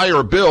sell, buy,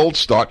 or build,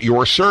 start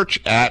your search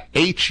at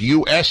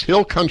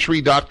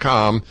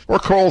hushillcountry.com or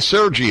call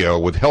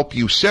Sergio with Help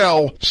You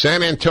Sell,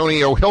 San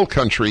Antonio Hill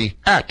Country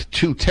at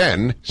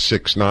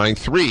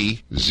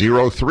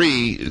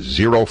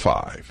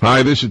 210-693-0305.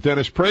 Hi, this is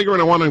Dennis Prager,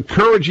 and I want to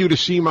encourage you to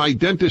see my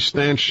dentist,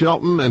 Stan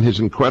Shelton, and his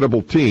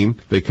incredible team.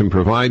 They can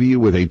provide you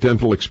with a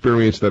dental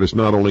experience that is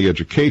not only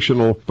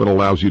educational, but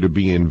allows you to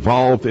be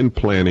involved in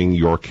planning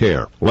your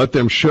care. Let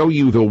them show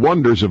you the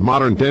wonders of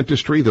modern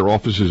dentistry. Their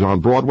office is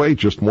on Broadway,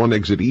 just one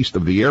exit east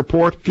of the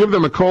airport. Give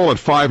them a call at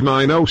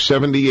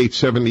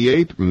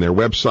 590-7878, and their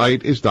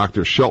website is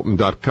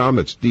drshelton.com.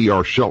 That's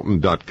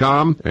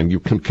drshelton.com, and you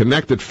can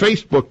connect at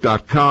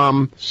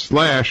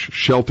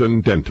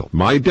facebook.com/Shelton Dental.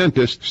 My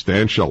dentist,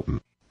 Stan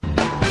Shelton.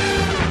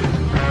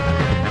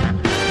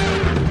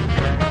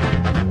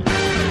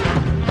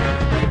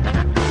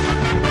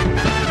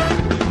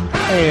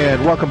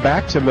 And welcome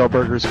back to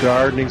Milberger's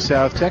Gardening,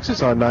 South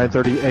Texas on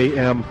 9:30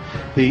 a.m.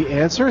 The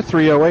Answer,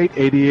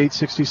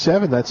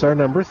 308-8867. That's our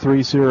number,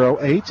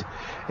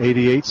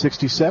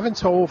 308-8867.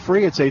 Toll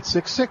free, it's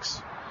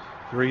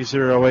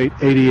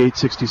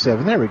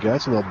 866-308-8867. There we go.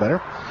 That's a little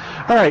better.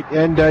 All right,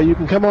 and you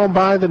can come on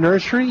by the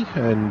nursery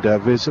and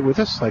visit with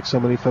us like so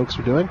many folks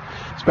are doing.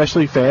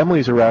 Especially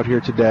families are out here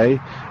today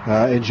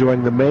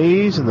enjoying the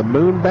maze and the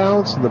moon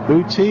bounce and the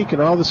boutique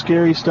and all the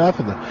scary stuff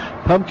and the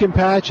pumpkin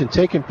patch and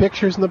taking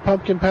pictures in the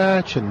pumpkin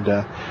patch. And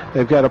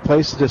they've got a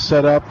place to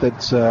set up that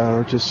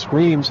just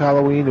screams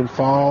Halloween and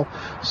fall.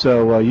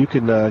 So you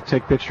can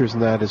take pictures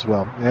in that as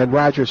well. And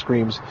Roger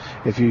screams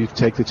if you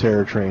take the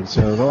terror train.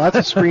 So lots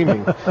of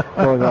screaming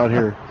going on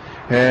here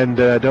And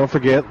don't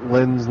forget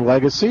Lynn's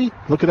Legacy.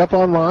 Look it up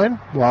online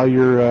while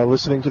you're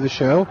listening to the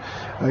show.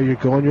 You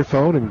go on your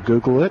phone and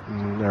Google it,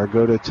 or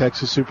go to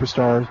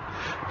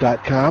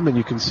TexasSuperstars.com, and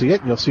you can see it.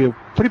 And you'll see a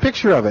pretty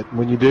picture of it.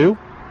 When you do,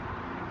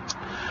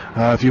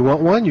 if you want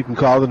one, you can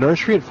call the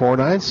nursery at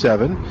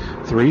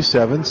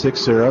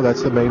 497-3760.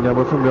 That's the main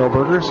number for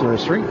Milberger's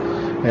Nursery.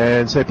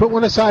 And say, put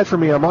one aside for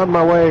me. I'm on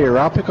my way, or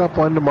I'll pick up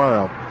one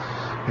tomorrow.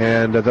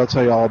 And they'll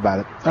tell you all about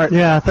it. All right.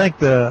 Yeah, I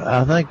think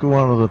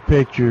one of the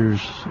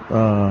pictures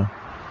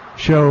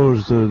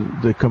shows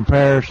the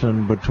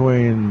comparison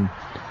between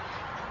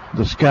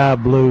the sky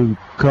blue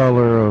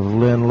color of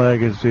Lynn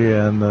Legacy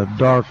and the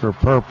darker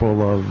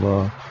purple of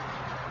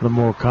the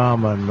more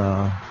common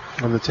on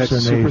the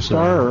Texas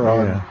Superstar. Or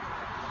on, yeah.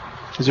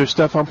 Is there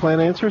stuff on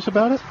Plant Answers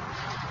about it?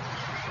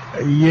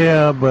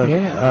 Yeah, but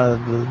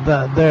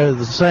they're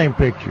the same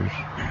pictures.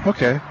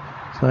 Okay.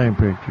 Same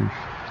pictures.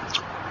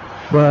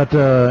 But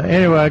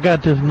anyway, I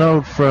got this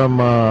note from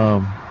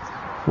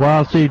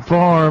Wild Seed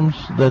Farms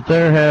that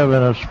they're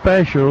having a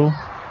special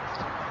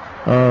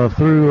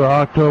through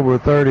October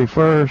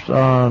 31st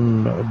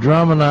on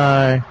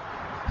Drummond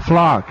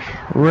Phlox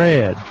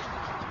Red.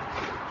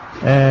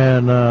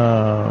 And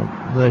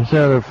they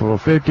sell it for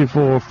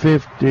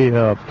 $54.50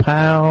 a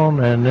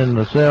pound, and then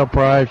the sale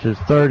price is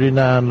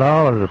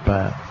 $39 a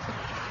pound.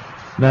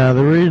 Now,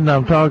 the reason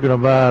I'm talking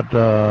about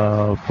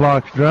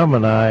Phlox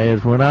Drummond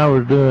is when I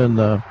was doing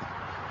the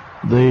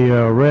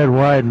red,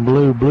 white, and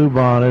blue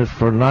bluebonnets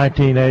for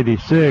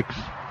 1986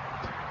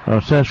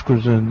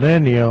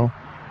 sesquicentennial,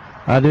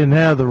 I didn't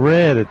have the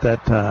red at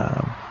that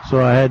time,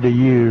 so I had to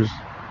use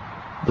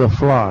the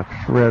phlox,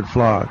 red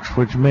phlox,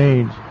 which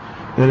means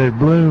that it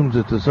blooms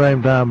at the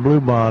same time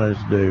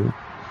bluebonnets do,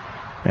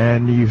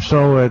 and you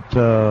sow it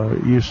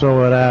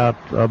out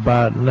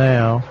about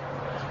now,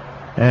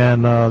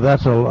 and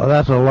that's a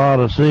lot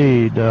of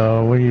seed.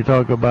 When you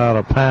talk about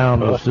a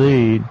pound of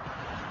seed,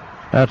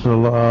 that's a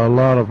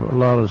lot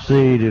of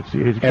seed. It's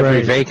every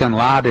great. vacant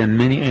lot in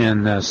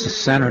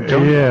center.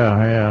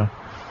 Yeah.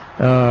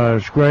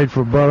 It's great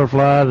for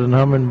butterflies and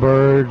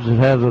hummingbirds. It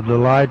has a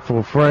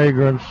delightful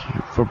fragrance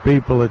for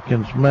people that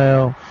can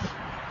smell,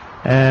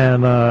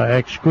 and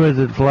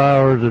exquisite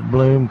flowers that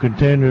bloom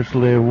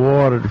continuously,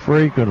 watered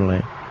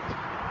frequently.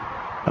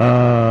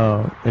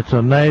 It's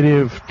a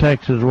native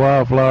Texas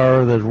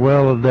wildflower that's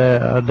well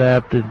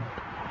adapted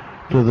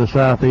to the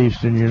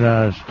southeastern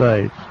United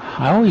States.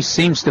 It always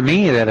seems to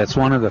me that it's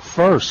one of the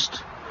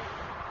first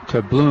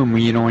to bloom,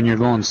 when you're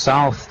going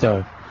south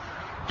to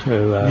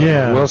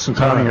Wilson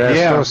County.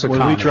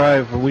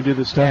 When we do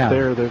the stuff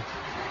there.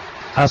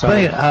 I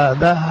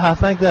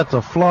think that's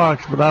a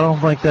phlox, but I don't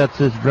think that's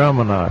this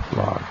Drummond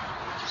phlox.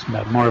 It's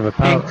more of a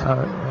pink.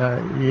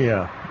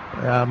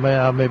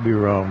 I may be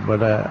wrong,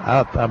 but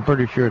I'm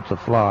pretty sure it's a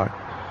phlox.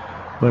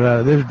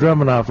 But this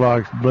Drummond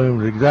phlox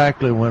blooms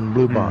exactly when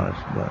bluebonnets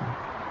bloom.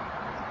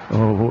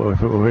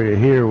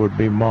 Here would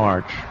be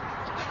March.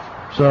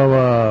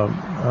 So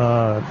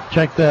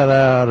check that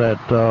out at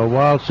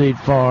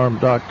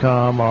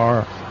wildseedfarm.com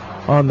or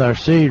on their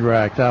seed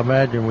racks. I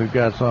imagine we've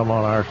got some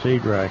on our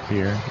seed rack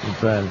here. In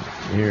fact,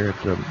 here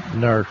at the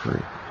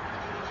nursery,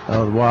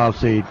 the Wild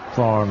Seed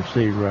Farm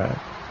seed rack.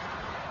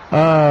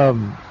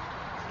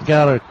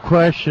 Got a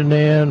question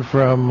in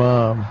from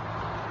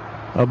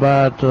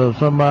about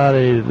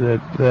somebody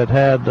that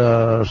had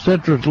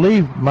citrus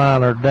leaf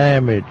miner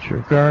damage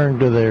occurring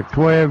to their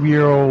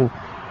 12-year-old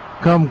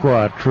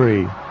kumquat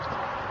tree.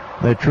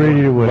 They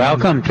treated it with...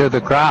 Welcome to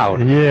the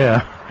crowd.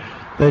 Yeah.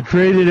 They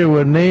treated it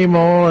with neem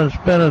oil and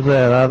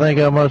spinosad. I think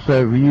I must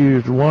have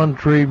used one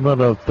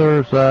treatment of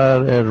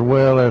thuricide as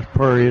well as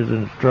per his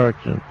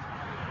instructions.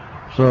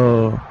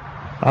 So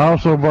I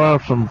also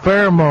bought some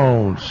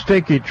pheromones,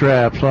 sticky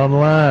traps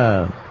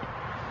online,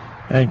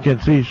 and can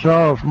see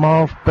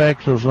small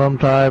specks of some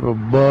type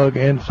of bug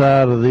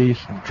inside of these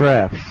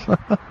traps.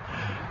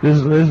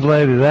 This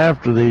lady's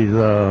after these,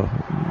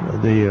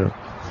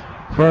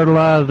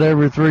 fertilized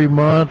every 3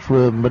 months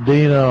with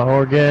Medina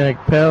organic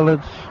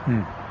pellets.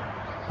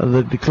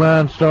 The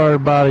decline started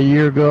about a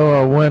year ago.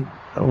 I went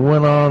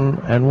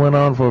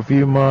on for a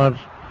few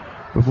months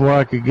before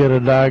I could get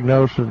a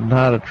diagnosis and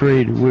how to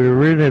treat it. We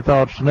originally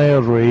thought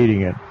snails were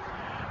eating it.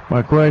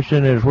 My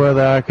question is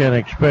whether I can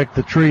expect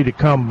the tree to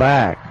come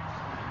back.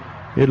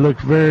 It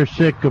looks very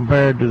sick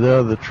compared to the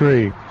other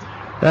tree.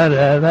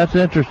 That's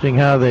interesting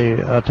how they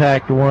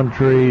attacked one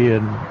tree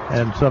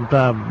and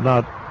sometimes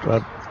not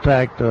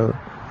attacked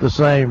the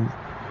same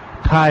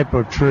type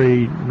of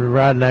tree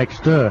right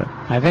next to it.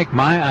 I think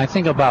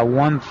about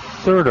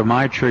 1/3 of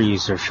my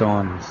trees are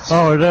showing.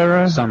 Oh, is that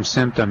right? Some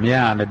symptom,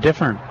 yeah, and a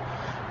different.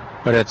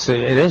 But it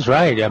is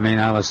right. I mean,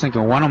 I was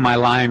thinking one of my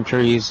lime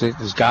trees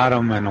has got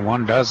them and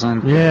one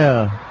doesn't.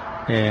 Yeah.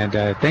 And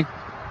I think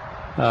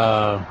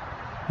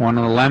one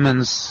of the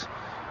lemons,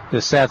 the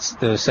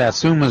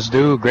satsumas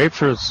do,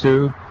 grapefruits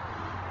do.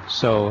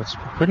 So it's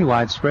pretty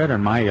widespread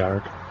in my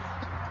yard.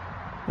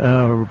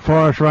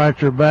 Forrest writes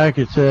her back.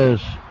 It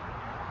says,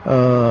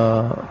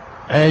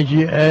 as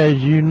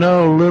you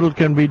know, little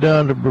can be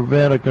done to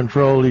prevent or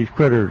control these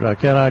critters. I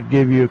cannot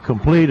give you a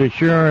complete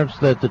assurance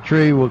that the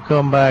tree will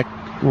come back.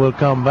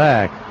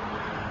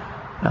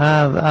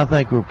 I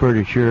think we're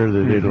pretty sure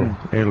that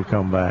it'll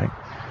come back.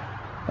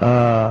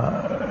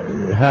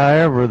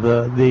 However,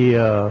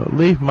 the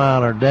leaf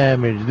miner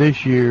damage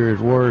this year is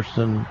worse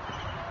than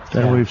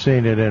we've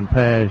seen it in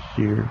past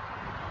years.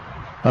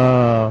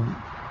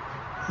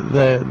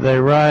 They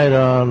write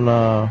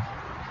on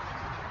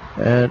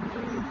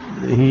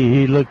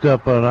he looked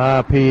up an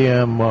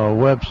IPM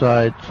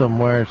website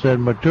somewhere and said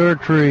mature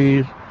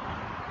trees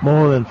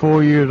more than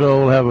 4 years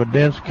old have a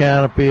dense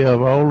canopy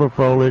of older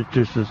foliage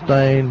to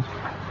sustain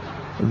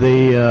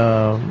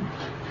the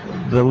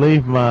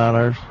leaf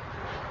miners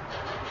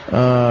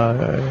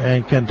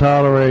and can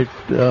tolerate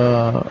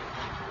the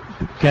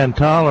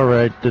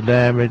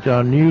damage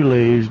on new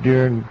leaves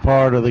during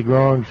part of the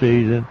growing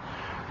season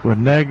with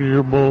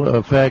negligible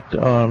effect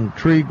on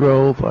tree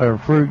growth or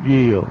fruit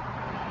yield.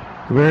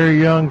 Very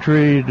young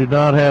trees do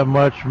not have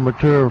much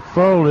mature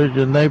foliage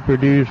and they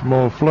produce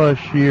more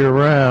flush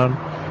year-round,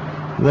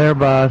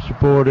 thereby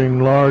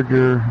supporting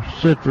larger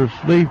citrus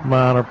leaf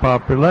miner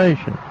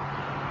population.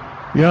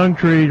 Young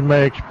trees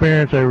may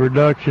experience a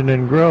reduction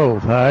in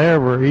growth.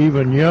 However,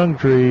 even young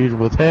trees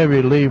with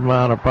heavy leaf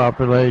miner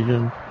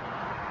populations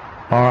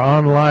are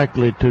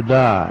unlikely to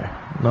die.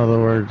 In other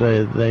words,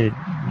 they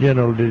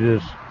generally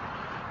just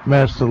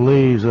mess the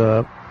leaves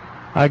up.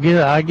 I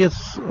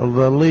guess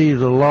the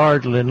leaves are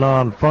largely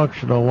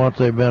non-functional once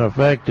they've been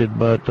affected,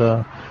 but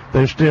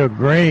they're still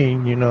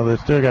green. They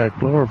still got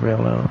chlorophyll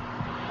in them.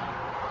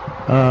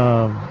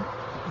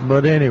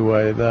 But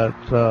anyway,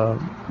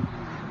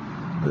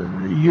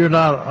 you're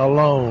not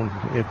alone.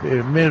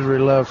 If misery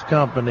loves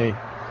company,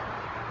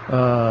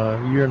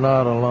 you're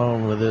not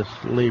alone with this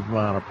leaf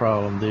miner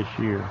problem this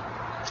year.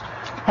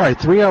 All right,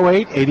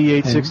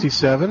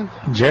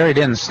 308-8867. Jerry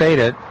didn't state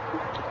it.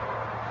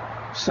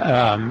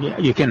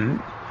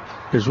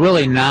 There's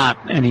really not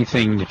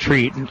anything to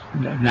treat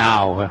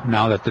now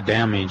that the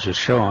damage is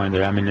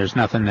showing. I mean, there's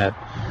nothing that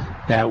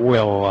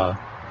will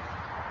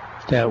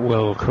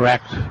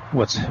correct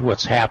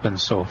what's happened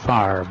so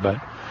far.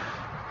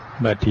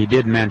 But he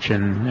did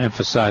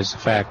emphasize the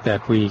fact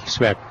that we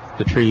expect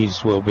the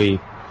trees will be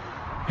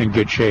in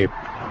good shape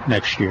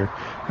next year.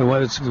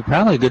 It's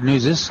probably good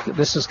news.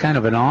 This is kind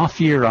of an off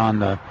year on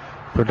the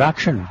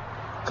production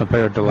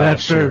compared to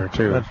last year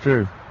too. That's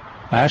true.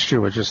 Last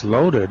year was just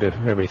loaded, if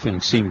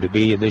everything seemed to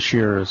be. This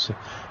year is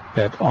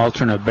that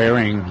alternate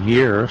bearing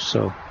year,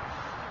 so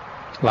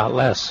a lot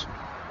less.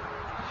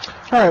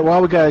 All right,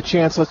 while we got a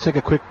chance, let's take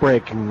a quick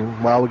break.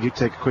 And while we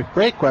take a quick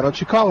break, why don't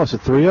you call us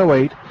at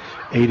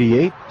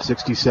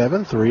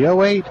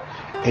 308-8867,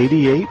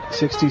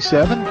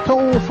 308-8867.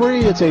 Toll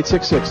free, it's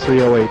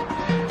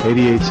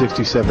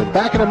 866-308-8867.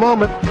 Back in a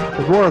moment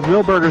with more of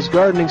Milberger's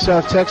Gardening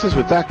South Texas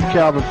with Dr.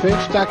 Calvin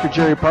Finch, Dr.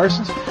 Jerry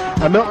Parsons.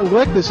 I'm Milton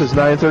Glick. This is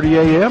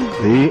 9:30 a.m.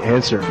 The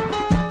Answer.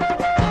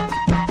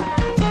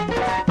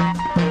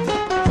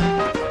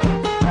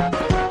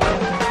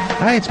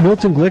 Hi, it's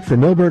Milton Glick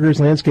from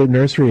Milberger's Landscape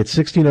Nursery at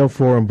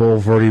 1604 on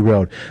Boulevardy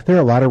Road. There are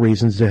a lot of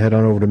reasons to head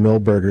on over to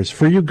Milberger's.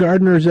 For you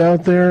gardeners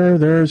out there,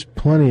 there's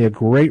plenty of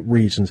great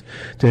reasons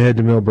to head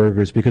to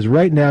Milberger's because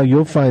right now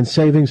you'll find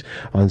savings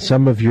on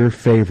some of your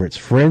favorites.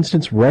 For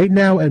instance, right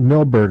now at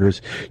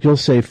Milberger's, you'll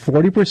save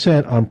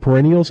 40% on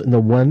perennials in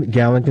the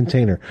 1-gallon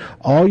container.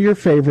 All your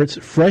favorites,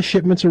 fresh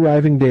shipments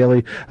arriving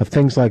daily of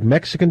things like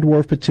Mexican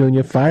dwarf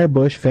petunia,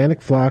 firebush,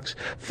 fennec phlox,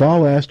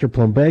 fall aster,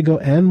 plumbago,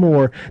 and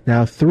more,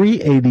 now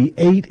 $3.88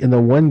 in the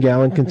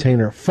 1-gallon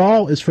container.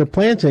 Fall is for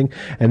planting,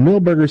 and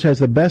Milberger's has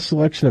the best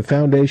selection of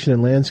foundation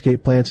and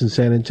landscape plants in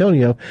San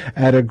Antonio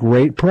at a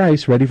great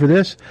price. Ready for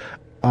this?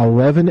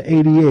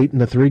 $11.88 in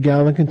the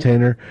 3-gallon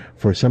container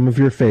for some of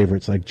your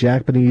favorites like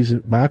Japanese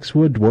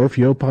boxwood, dwarf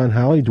Yopon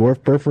holly,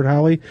 dwarf Burford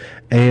holly,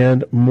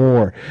 and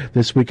more.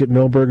 This week at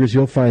Milberger's,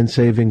 you'll find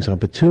savings on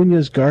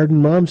petunias,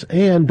 garden mums,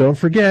 and don't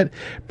forget,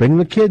 bring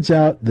the kids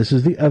out. This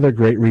is the other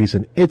great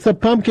reason. It's the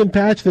pumpkin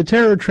patch, the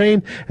terror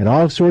train, and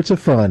all sorts of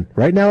fun.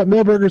 Right now at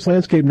Milberger's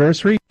Landscape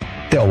Nursery.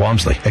 Dale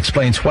Walmsley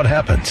explains what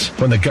happens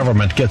when the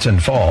government gets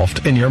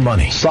involved in your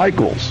money.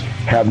 Cycles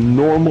have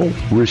normal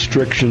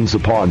restrictions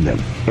upon them.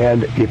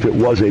 And if it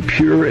was a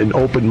pure and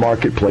open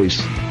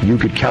marketplace, you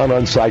could count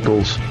on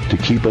Cycles to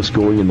keep us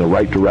going in the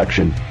right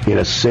direction in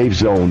a safe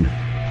zone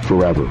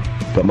forever.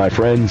 But my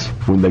friends,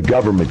 when the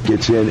government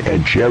gets in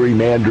and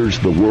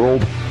gerrymanders the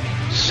world,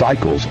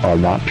 Cycles are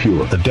not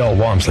pure. The Dale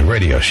Walmsley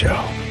Radio Show,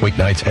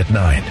 weeknights at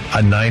 9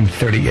 on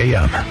 9:30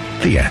 a.m.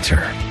 The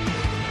Answer.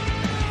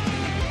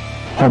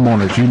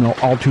 Homeowners, you know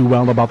all too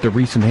well about the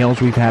recent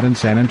hails we've had in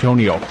San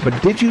Antonio. But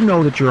did you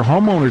know that your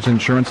homeowner's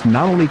insurance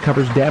not only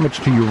covers damage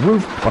to your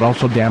roof, but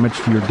also damage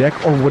to your deck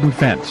or wooden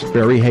fence?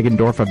 Barry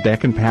Hagendorf of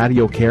Deck and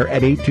Patio Care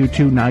at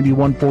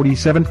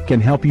 822-9147 can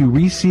help you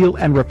reseal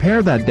and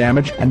repair that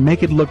damage and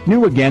make it look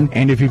new again.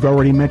 And if you've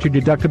already met your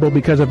deductible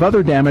because of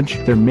other damage,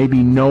 there may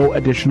be no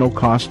additional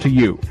cost to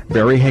you.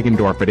 Barry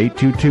Hagendorf at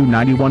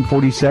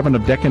 822-9147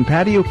 of Deck and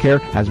Patio Care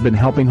has been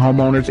helping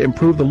homeowners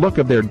improve the look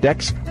of their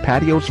decks,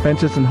 patios,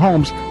 fences, and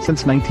homes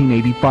since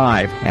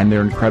 1985, and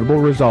their incredible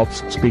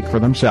results speak for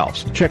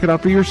themselves. Check it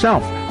out for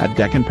yourself at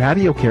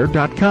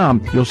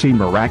deckandpatiocare.com. You'll see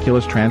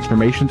miraculous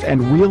transformations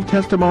and real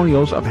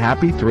testimonials of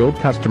happy, thrilled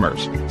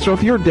customers. So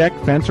if your deck,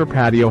 fence, or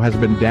patio has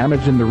been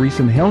damaged in the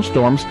recent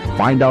hailstorms,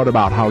 find out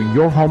about how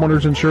your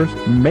homeowner's insurance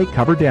may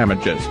cover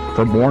damages.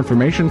 For more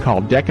information,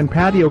 call Deck and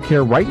Patio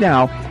Care right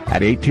now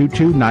at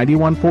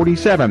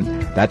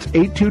 822-9147. That's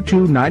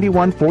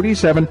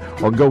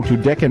 822-9147, or go to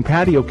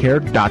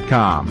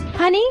deckandpatiocare.com.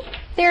 Honey,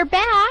 they're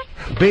back.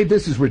 Babe,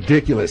 this is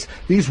ridiculous.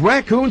 These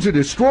raccoons are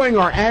destroying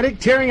our attic,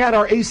 tearing out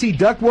our AC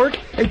ductwork,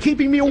 and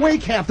keeping me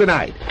awake half the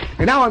night.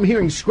 And now I'm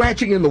hearing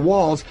scratching in the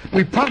walls.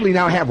 We probably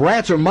now have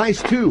rats or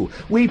mice, too.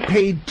 We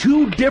paid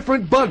 2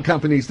 different bug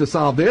companies to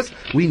solve this.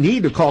 We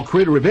need to call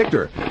Critter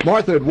Evictor.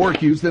 Martha at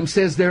work used them,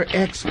 says they're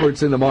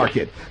experts in the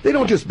market. They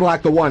don't just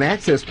block the one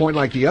access point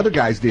like the other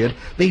guys did.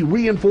 They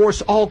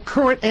reinforce all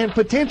current and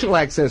potential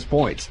access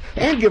points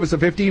and give us a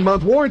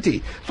 15-month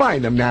warranty.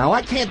 Find them now.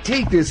 I can't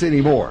take this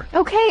anymore.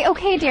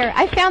 Okay, dear.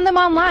 I found them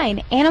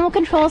online.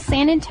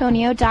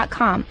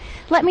 AnimalControlSanAntonio.com.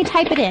 Let me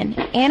type it in.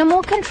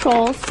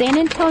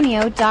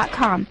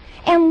 AnimalControlSanAntonio.com.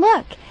 And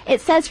look, it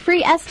says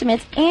free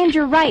estimates, and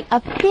you're right, a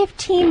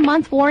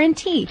 15-month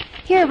warranty.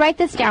 Here, write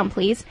this down,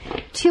 please.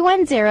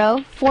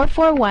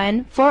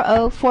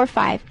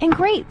 210-441-4045. And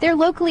great, they're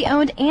locally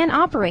owned and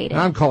operated.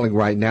 I'm calling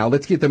right now.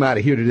 Let's get them out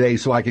of here today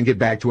so I can get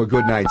back to a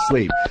good night's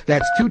sleep.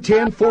 That's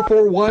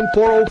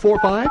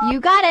 210-441-4045. You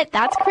got it.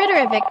 That's Critter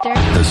Evictor.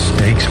 The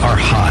stakes are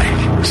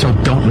high, so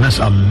don't miss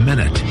a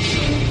minute.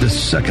 The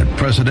second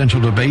presidential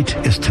debate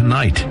is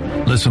tonight.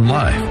 Listen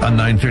live on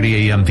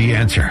 9:30 a.m. The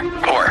Answer.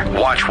 Or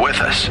watch with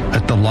us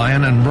at the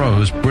Lion and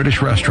Rose British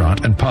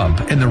Restaurant and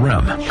Pub in the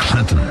Rim,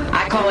 Clinton.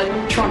 I call it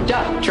trumped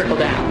up, trickle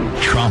down.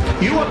 Trump.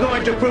 You are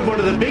going to approve one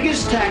of the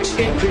biggest tax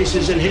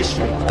increases in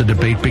history. The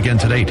debate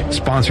begins at 8,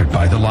 sponsored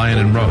by the Lion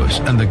and Rose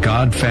and the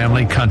God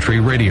Family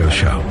Country radio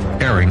show,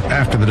 airing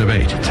after the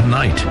debate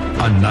tonight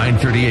on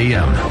 9:30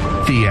 a.m.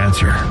 The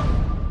Answer.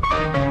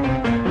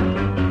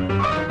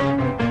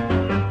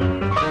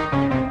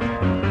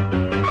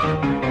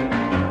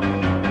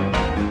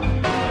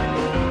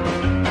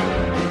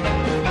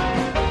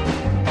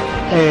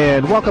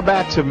 And welcome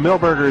back to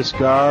Milberger's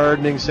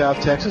Gardening, South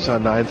Texas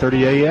on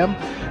 9:30 a.m.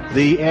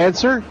 The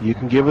Answer. You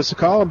can give us a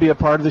call and be a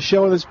part of the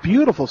show on this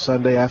beautiful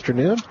Sunday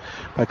afternoon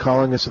by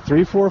calling us at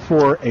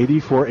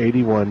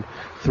 344-8481.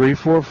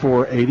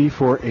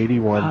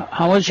 344-8481.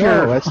 How was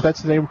your... Oh,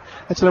 that's the name.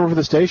 That's the number for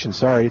the station.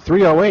 Sorry,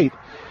 308.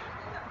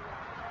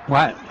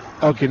 What?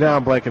 Okay, now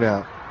I'm blanking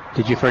out.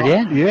 Did you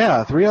forget?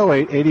 Yeah,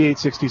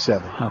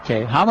 308-8867.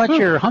 Okay. How about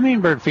your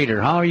hummingbird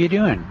feeder? How are you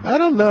doing? I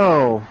don't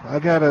know. I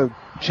gotta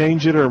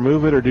change it or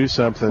move it or do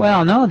something.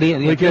 Well, no.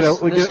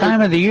 This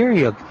time of the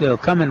year, they'll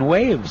come in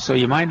waves, so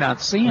you might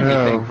not see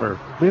anything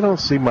we don't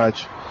see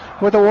much.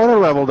 But the water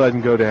level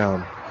doesn't go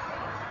down.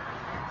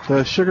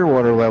 The sugar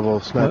water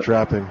level's not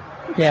dropping.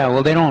 Yeah,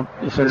 well, they don't.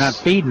 If they're not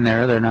feeding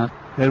there, they're not.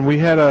 And we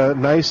had a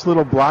nice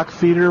little block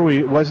feeder.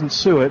 It wasn't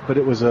suet, but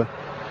it was a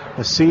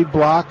seed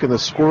block, and the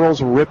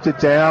squirrels ripped it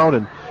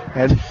down, and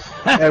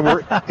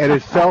it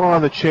fell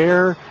on the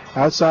chair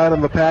outside on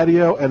the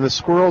patio, and the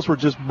squirrels were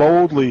just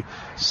boldly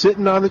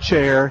sitting on the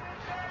chair,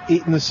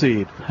 eating the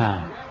seed.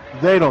 Huh.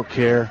 They don't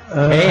care.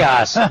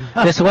 Chaos.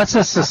 What's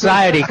this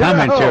society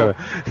coming to?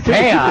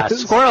 Chaos.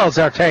 Squirrels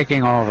are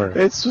taking over.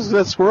 It's just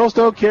that squirrels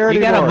don't care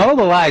anymore. You got to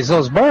mobilize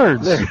those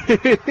birds.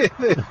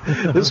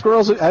 The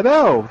squirrels. I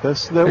know.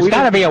 There's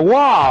got to be a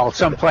wall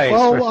someplace.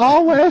 Well,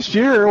 all last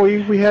year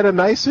we had a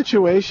nice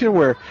situation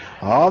where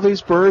all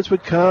these birds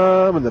would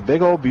come, and the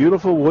big old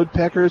beautiful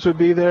woodpeckers would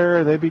be there,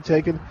 and they'd be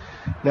taken.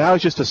 Now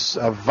it's just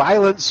a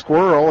violent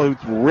squirrel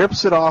who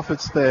rips it off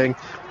its thing,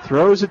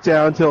 throws it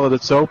down until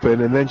it's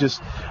open, and then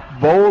just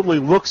boldly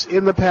looks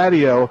in the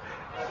patio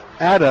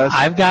at us.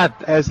 I've got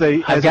a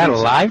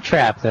live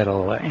trap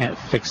that'll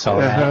fix all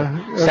that.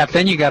 Except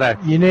then you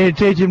need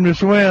to teach him to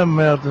swim,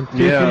 Milton. Teach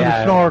him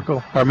to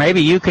snorkel. Or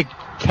maybe you could.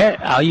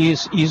 I'll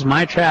use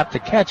my trap to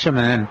catch him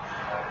and then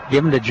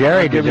give him to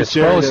Jerry to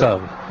dispose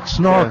of.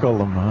 Snorkel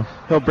them, huh?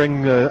 He'll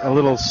bring a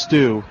little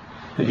stew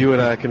that you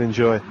and I can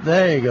enjoy.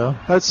 There you go.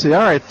 Let's see.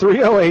 All right,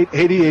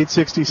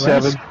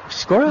 308-8867.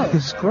 Well,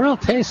 squirrel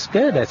tastes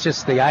good. That's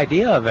just the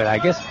idea of it, I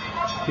guess.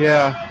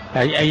 Yeah.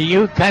 Are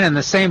you kind of in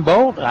the same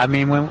boat? I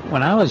mean,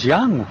 when I was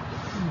young,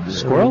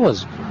 squirrel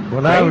was.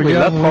 When I was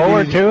young, look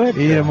forward to it.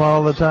 Eat them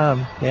all the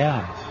time.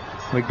 Yeah,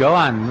 we'd go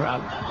on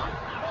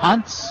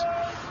hunts.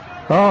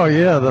 Oh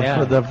yeah,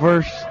 the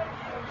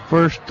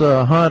first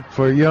hunt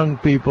for young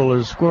people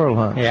is squirrel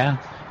hunt. Yeah.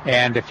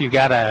 And if you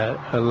got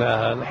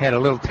had a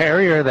little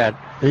terrier that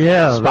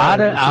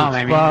spotted,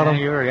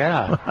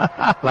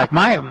 like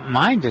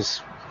mine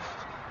just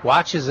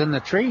watches in the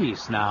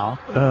trees now.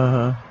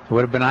 It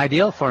would have been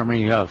ideal for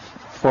me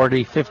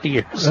 40, 50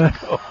 years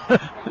ago.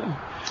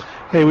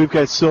 Hey, we've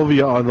got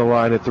Sylvia on the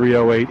line at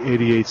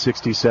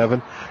 308-8867.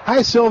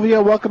 Hi,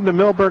 Sylvia. Welcome to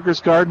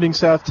Millburgers Gardening,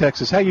 South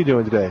Texas. How you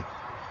doing today?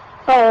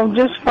 Oh,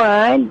 just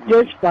fine.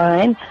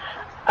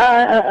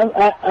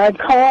 I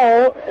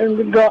call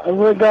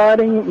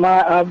regarding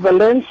my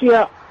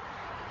Valencia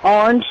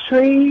orange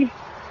tree.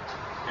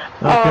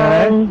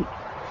 Okay.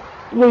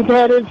 We've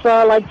had it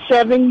for like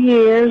 7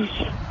 years,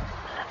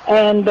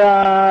 and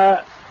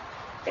now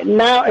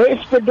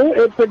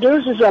it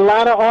produces a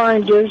lot of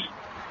oranges.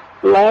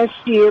 Last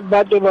year,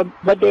 but they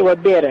were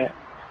bitter.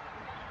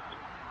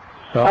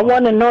 Oh. I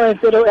want to know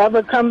if it'll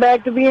ever come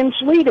back to being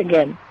sweet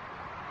again.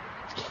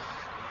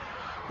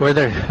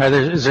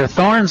 Is there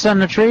thorns on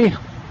the tree?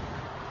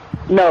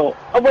 No.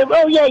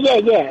 Oh, yeah.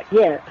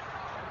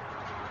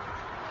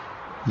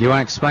 You want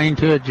to explain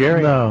to it,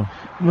 Jerry? No.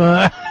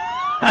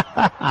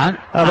 I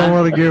don't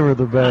want to give her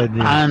the bad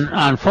news.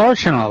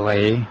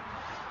 Unfortunately,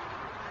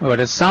 what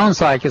it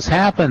sounds like has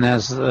happened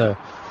is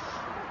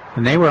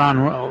when they were on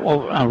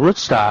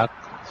rootstock,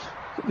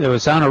 it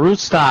was on a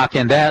rootstock,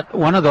 and that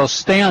one of those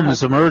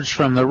stems emerged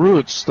from the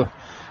roots.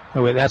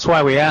 That's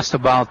why we asked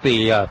about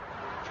the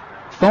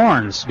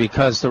thorns,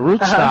 because the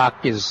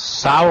rootstock is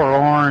sour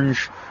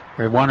orange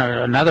or one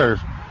or another,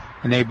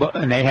 and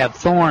they have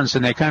thorns,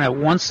 and they kind of,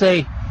 once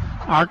they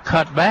aren't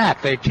cut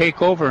back, they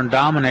take over and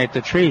dominate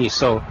the tree.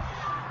 So,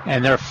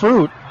 and their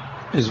fruit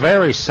is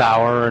very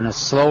sour and it's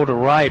slow to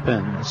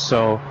ripen.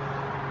 So,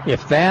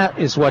 if that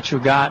is what you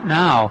got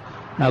now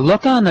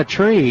look on the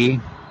tree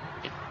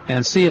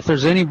and see if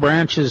there's any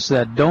branches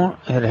that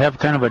have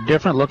kind of a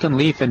different looking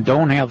leaf and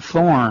don't have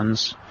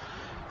thorns.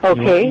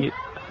 Okay.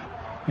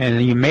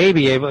 And you may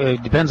be able.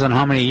 It depends on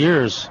how many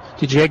years.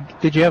 Did you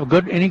have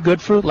any good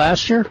fruit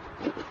last year?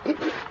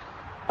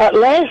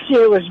 Last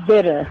year was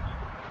bitter.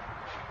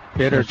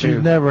 Bitter But too.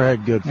 you've never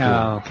had good fruit.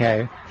 Oh,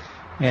 okay.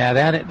 Yeah,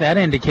 that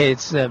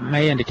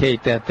may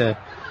indicate that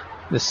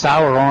the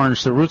sour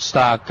orange, the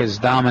rootstock, has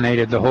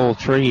dominated the whole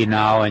tree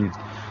now, and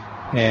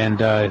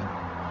the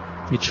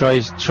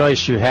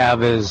choice you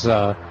have is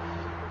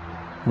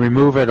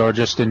remove it or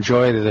just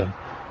enjoy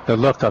the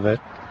look of it.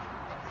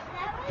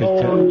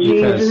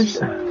 Jesus.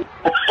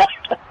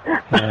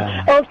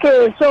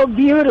 Okay, it's so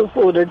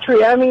beautiful, the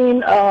tree. I mean,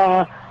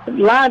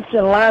 lots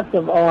and lots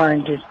of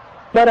oranges.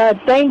 But I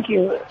thank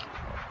you.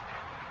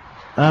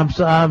 I'm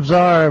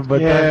sorry,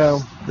 but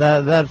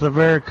that's a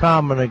very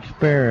common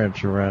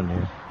experience around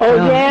here. Oh,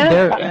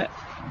 yeah?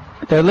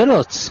 They're a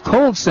little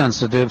cold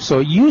sensitive, so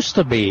it used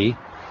to be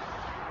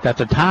that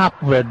the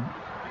top would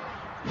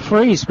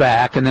freeze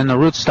back and then the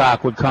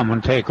rootstock would come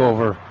and take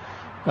over.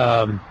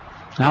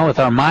 Now with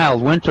our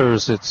mild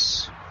winters,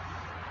 it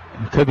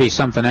could be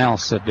something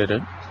else that did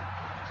it.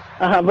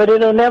 But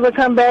it'll never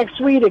come back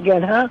sweet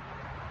again, huh?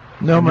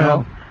 No,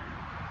 ma'am.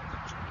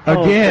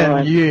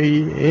 Again,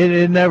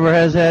 it never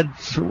has had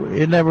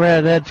sweet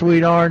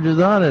oranges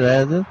on it,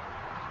 has it?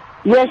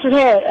 Yes, it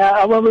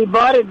had. When we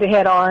bought it, they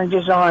had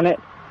oranges on it,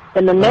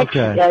 and the next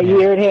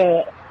year it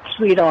had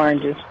sweet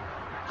oranges.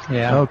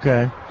 Yeah.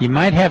 Okay. You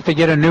might have to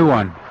get a new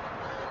one,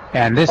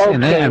 and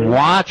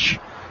watch.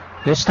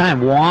 This time,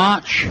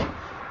 watch,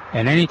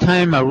 and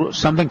anytime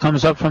something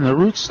comes up from the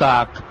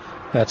rootstock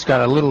that's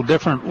got a little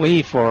different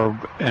leaf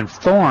and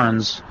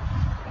thorns,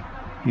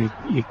 you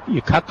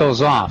cut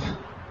those off.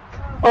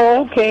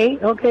 Oh, okay.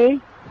 All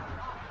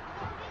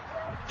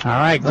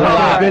right, good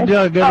luck.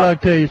 Good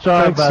luck to you.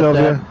 Sorry Thanks, about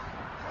Sylvia.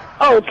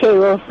 that. Okay,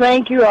 well,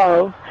 thank you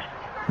all.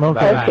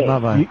 Okay.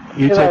 Bye-bye.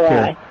 You take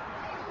care.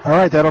 All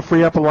right, that'll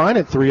free up a line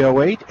at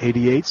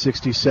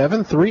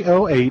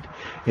 308-8867,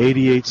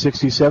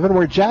 308-8867,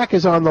 where Jack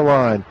is on the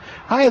line.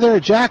 Hi there,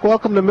 Jack.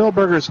 Welcome to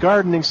Millburgers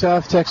Gardening,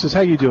 South Texas.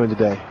 How you doing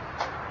today?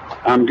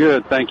 I'm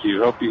good, thank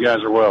you. Hope you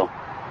guys are well.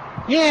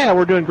 Yeah,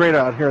 we're doing great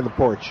out here on the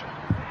porch.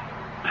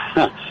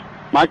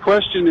 My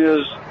question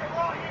is,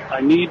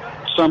 I need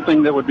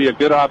something that would be a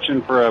good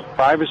option for a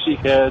privacy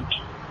hedge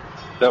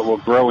that will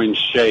grow in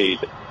shade.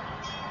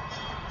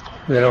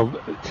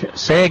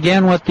 Say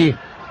again what the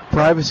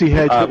privacy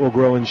hedge that will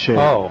grow in shade.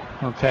 Oh,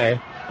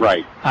 okay.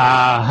 Right.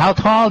 How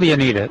tall do you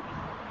need it?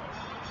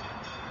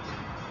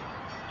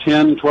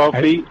 10, 12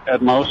 feet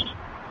at most.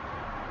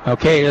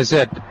 Okay, is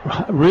it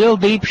real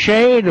deep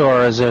shade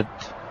or is it?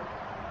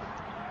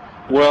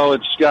 Well,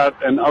 it's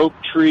got an oak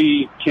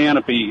tree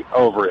canopy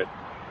over it.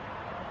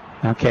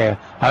 Okay,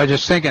 I was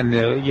just thinking,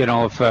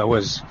 if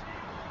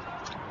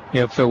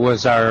it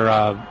was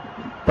our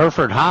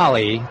Burford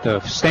holly, the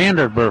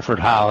standard Burford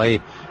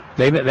holly,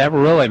 that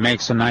really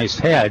makes a nice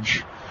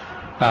hedge.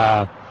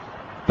 But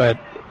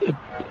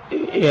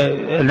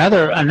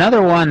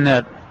another one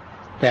that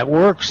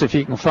works, if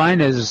you can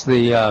find, is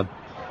the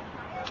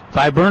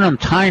Viburnum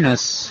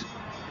tinus.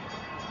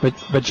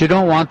 But you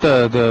don't want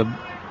the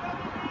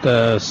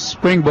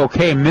spring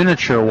bouquet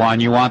miniature one.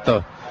 You want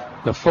the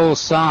full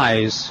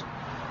size.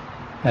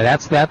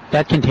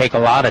 That can take a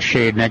lot of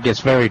shade, and that gets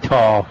very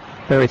tall,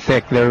 very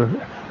thick. They're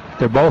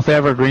both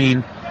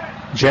evergreen.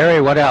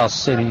 Jerry, what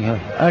else?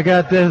 I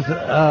got this.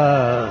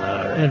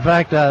 In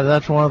fact,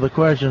 that's one of the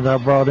questions I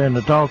brought in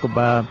to talk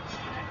about.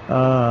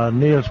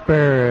 Neil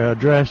Sperry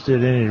addressed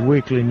it in his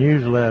weekly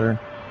newsletter.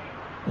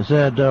 He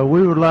said,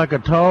 we would like a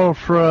tall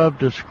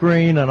shrub to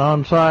screen an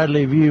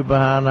unsightly view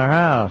behind our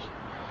house.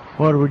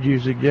 What would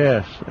you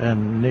suggest?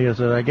 And Neil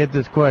said, I get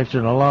this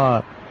question a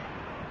lot.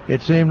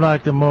 It seemed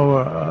like the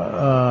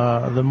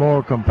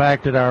more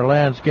compacted our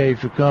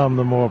landscapes become,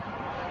 the more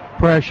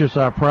precious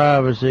our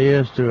privacy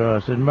is to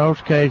us. In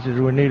most cases,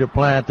 we need a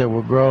plant that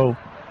will grow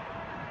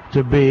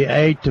to be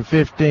 8 to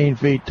 15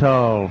 feet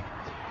tall.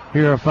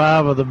 Here are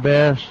 5 of the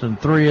best and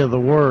 3 of the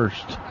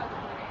worst.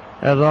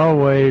 As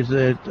always,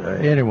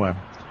 anyway.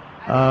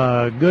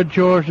 Good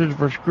choices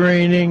for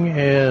screening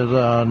is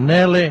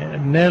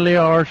Nellie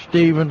R.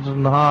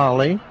 Stevenson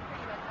holly,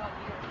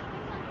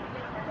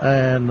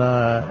 and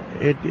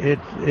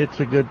it's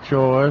a good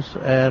choice.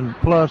 And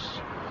plus,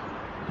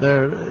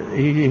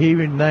 he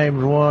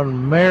names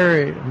one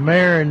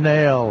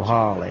Marinelle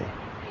holly.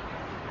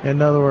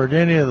 In other words,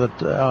 any of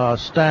the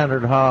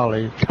standard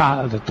hollies,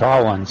 the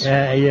tall ones.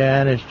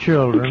 And his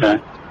children.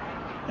 Okay.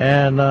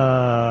 And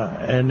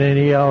then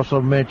he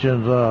also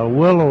mentions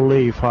willow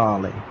leaf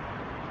holly,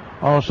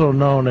 also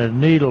known as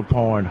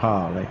needlepoint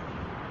holly.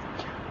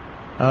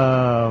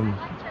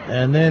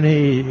 And then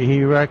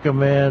he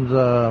recommends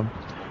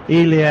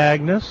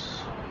Elaeagnus.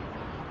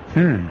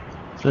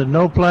 Said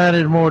no plant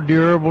is more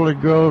durable. It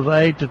grows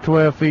 8 to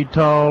 12 feet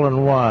tall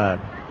and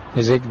wide.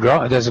 Does it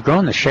grow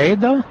in the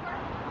shade though?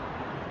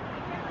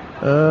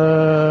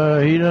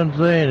 He doesn't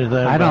say anything.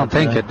 I don't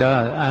think it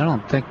does. I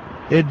don't think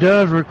it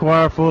does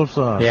require full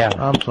sun. Yeah.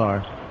 I'm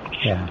sorry.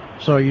 Yeah.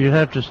 So you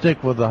have to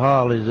stick with the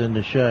hollies in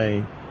the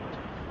shade.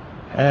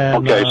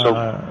 And, okay, so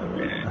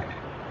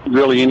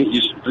really,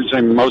 you're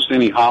saying most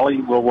any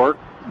holly will work?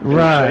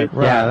 Right.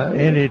 Yeah.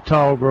 Any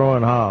tall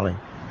growing holly.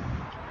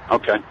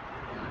 Okay.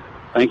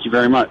 Thank you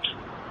very much.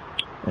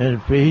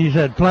 And he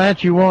said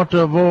plants you want to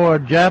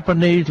avoid: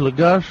 Japanese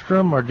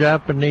ligustrum or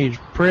Japanese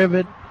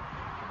privet,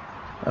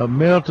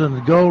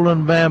 Milton's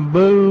golden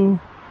bamboo,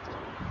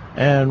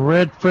 and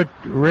red tip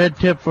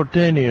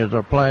photinias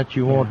are plants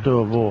you want to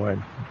avoid.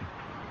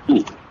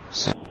 Okay.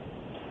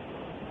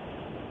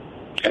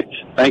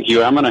 Thank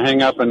you. I'm going to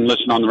hang up and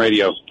listen on the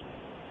radio.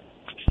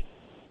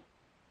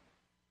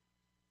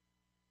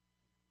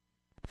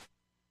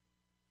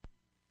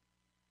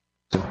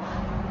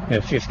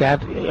 If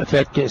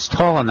that gets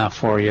tall enough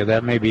for you,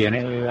 that may be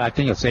I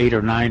think it's 8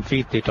 or 9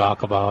 feet they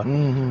talk about.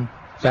 Mm-hmm.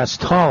 If that's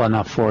tall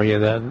enough for you,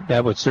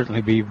 that would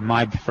certainly be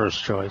my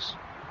first choice.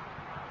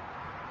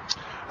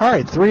 All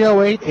right,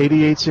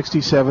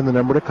 308-8867, the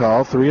number to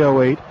call,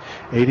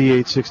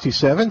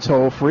 308-8867,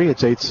 toll free,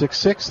 it's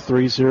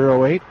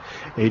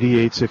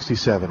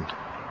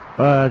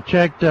 866-308-8867.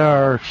 Checked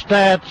our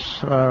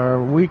stats,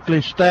 our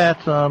weekly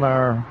stats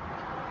on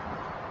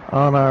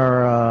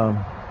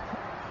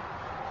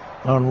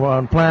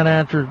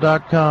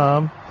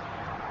plantanswers.com,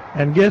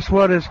 and guess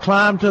what has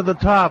climbed to the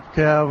top,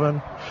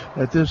 Calvin,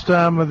 at this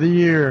time of the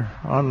year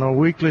on the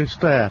weekly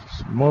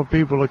stats? More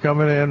people are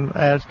coming in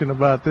asking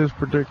about this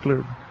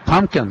particular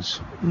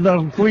pumpkins.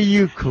 No, will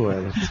you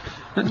quit?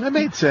 That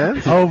made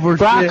sense.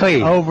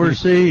 Broccoli.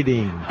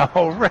 Overseeding.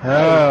 Oh, right.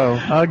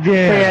 Oh,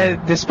 again.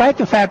 Yeah, despite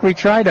the fact we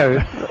try to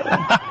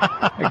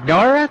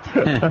ignore it.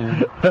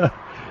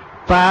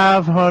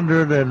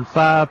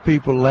 505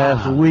 people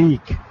last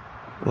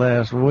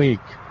week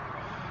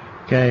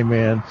came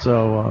in.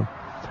 So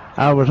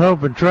I was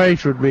hoping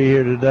Trace would be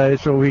here today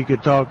so we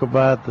could talk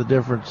about the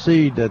different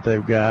seed that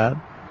they've got.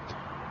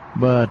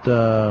 But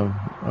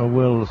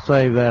we'll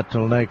save that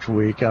till next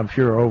week. I'm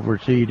sure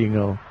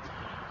overseeding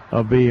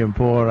will be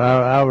important.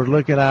 I was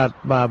looking out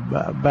my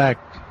back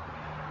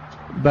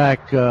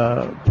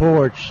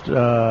porch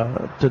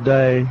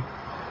today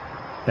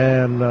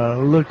and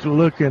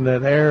looking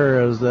at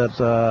areas that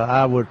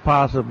I would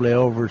possibly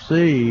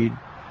overseed,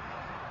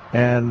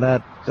 and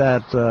that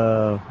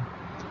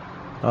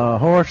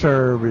horse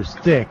herb is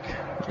thick.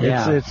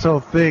 Yeah. It's so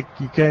thick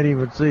you can't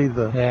even see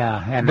the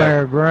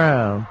bare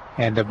ground.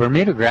 And the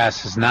Bermuda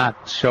grass has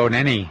not shown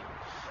any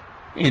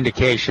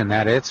indication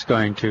that it's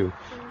going to.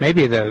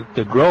 Maybe the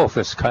growth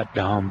is cut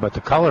down, but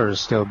the color is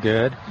still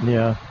good.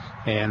 Yeah.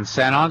 And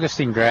San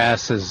Augustine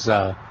grass is,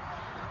 if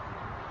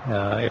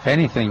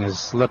anything,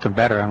 is looking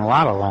better on a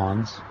lot of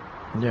lawns.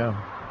 Yeah.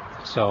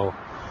 So,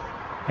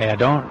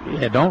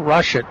 don't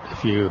rush it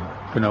if you're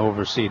going to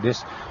overseed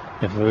this.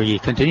 If we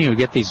continue to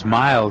get these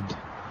mild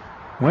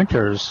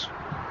winters,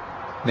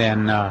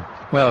 then,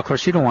 well, of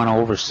course, you don't want to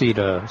overseed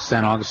a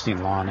San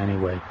Augustine lawn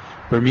anyway.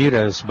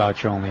 Bermuda is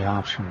about your only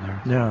option there.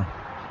 Yeah.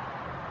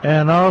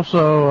 And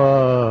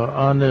also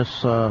on this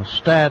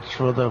stats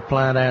for the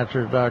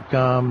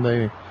plantanswers.com,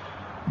 the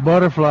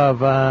butterfly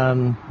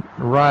vine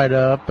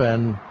write-up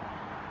and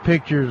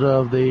pictures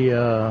of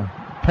the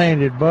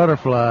painted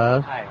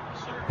butterflies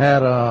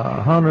had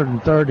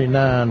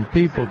 139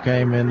 people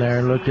came in there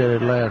and looked at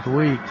it last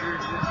week.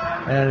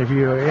 And if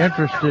you're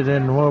interested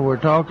in what we're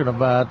talking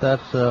about,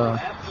 that's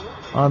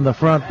on the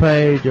front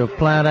page of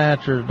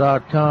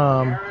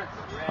plantanswers.com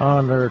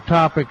under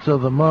Topics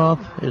of the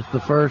Month. It's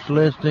the first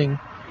listing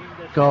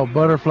called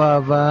Butterfly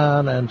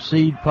Vine and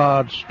Seed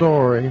Pod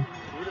Story.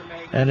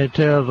 And it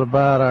tells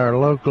about our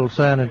local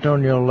San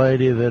Antonio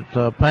lady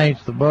that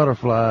paints the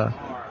butterfly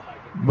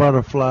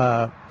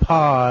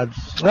pods.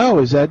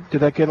 Oh, did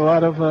that get a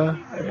lot of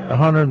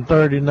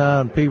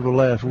 139 people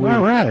last week.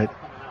 All right.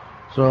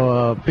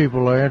 So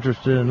people are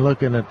interested in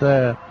looking at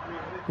that.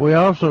 We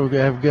also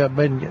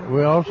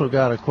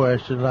got a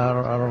question.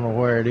 I don't know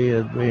where it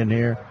is being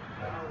here,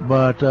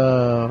 but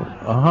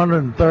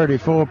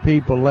 134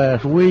 people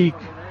last week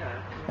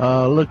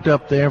looked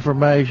up the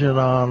information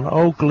on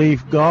oak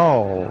leaf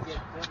galls.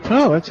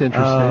 Oh, that's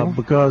interesting.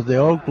 Because the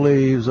oak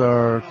leaves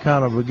are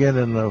kind of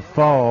beginning to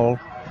fall,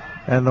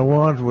 and the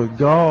ones with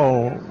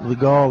the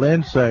gall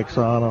insects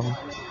on them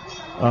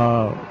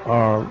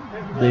are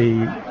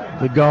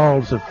the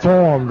galls that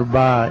formed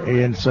by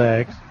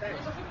insects.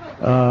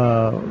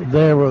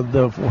 They were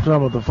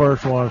some of the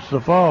first ones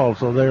to fall,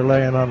 so they're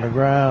laying on the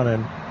ground,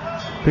 and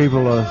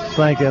people are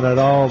thinking that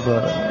all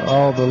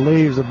the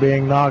leaves are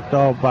being knocked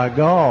off by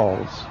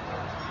galls.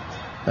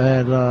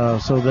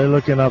 And so they're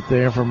looking up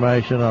the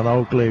information on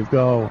oak leaf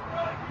gall.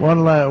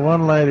 One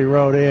lady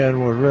wrote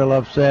in, was real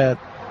upset,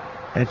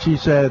 and she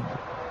said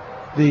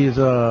these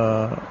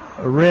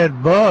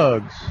red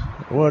bugs,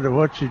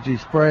 what should you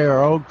spray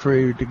our oak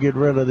tree to get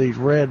rid of these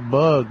red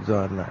bugs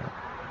on there?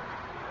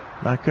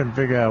 And I couldn't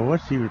figure out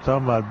what she was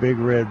talking about, big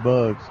red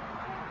bugs.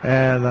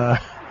 And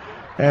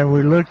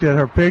we looked at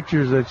her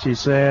pictures that she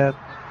sent,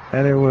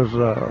 and it was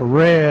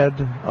red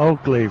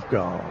oak leaf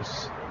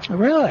galls.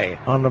 Really?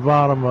 On the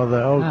bottom of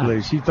the oak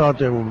leaf. She thought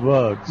they were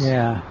bugs.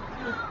 Yeah.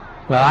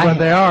 Well,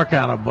 they are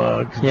kind of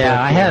bugs.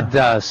 Yeah, I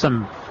had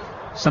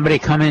somebody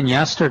come in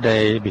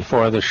yesterday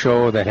before the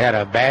show that had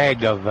a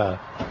bag of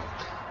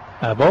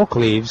oak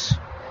leaves,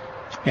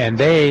 and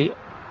they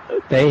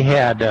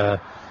had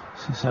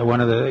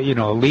one of the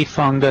leaf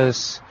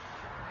fungus,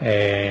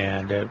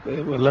 and it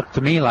looked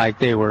to me like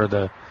they were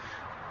the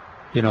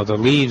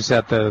leaves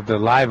that the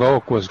live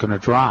oak was going to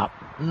drop.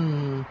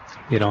 Mm.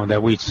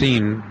 That we've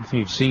seen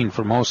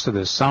for most of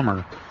this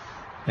summer.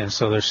 And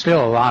so there's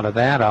still a lot of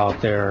that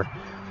out there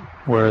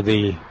where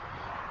the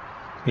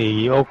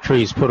oak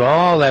trees put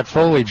all that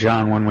foliage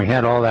on when we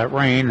had all that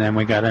rain, then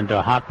we got into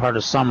a hot part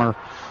of summer,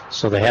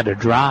 so they had to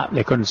drop.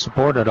 They couldn't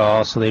support it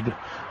all, so they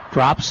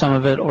dropped some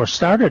of it or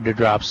started to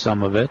drop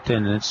some of it,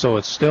 and so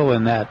it's still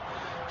in that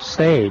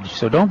stage.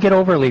 So don't get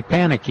overly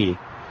panicky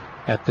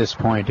at this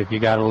point if you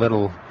got a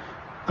little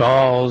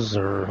galls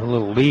or a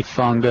little leaf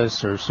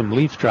fungus or some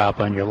leaf drop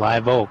on your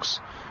live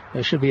oaks.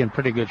 They should be in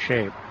pretty good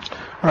shape.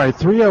 All right,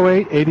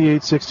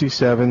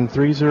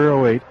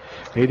 308-8867,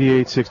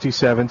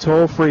 308-8867.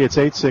 Toll free, it's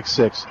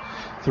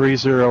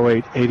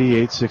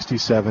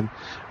 866-308-8867.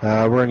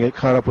 We're going to get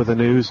caught up with the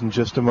news in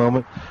just a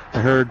moment.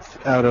 I heard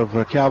out of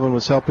Calvin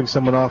was helping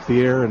someone off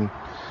the air, and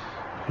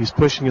he's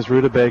pushing his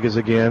rutabagas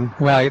again.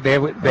 Well, he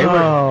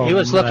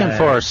was looking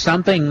for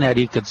something that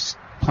he could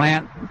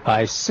plant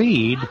by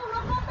seed.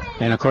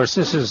 And, of course,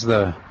 this is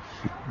the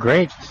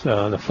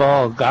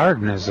fall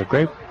garden is a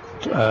great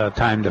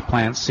time to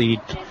plant seed.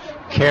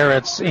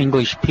 Carrots,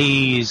 English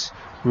peas,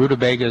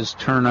 rutabagas,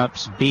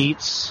 turnips,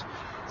 beets,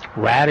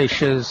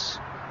 radishes.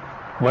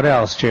 What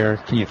else,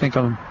 Jared? Can you think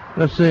of them?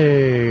 Let's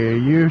see.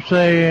 You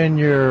say in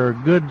your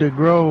Good to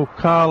Grow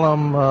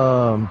column,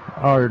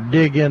 or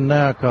Dig In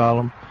Now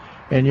column,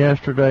 in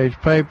yesterday's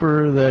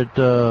paper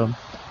that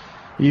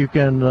you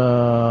can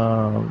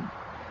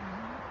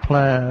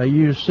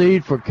use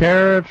seed for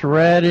carrots,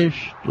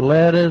 radish,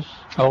 lettuce.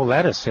 Oh,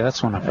 lettuce. Yeah,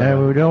 that's one of them.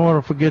 And we don't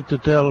want to forget to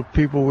tell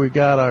people we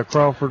got our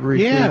Crawford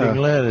Reseeding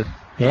lettuce.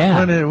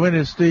 Yeah. When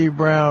is Steve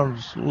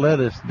Brown's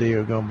lettuce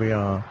deal going to be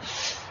on?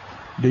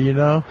 Do you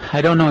know?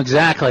 I don't know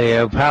exactly.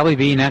 It'll probably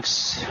be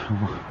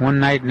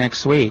one night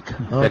next week.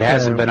 Okay. It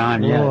hasn't been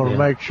on yet. We want to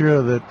make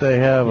sure that they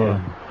have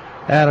an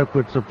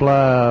adequate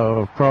supply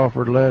of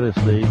Crawford lettuce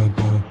seed.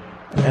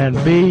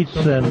 And beets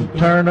and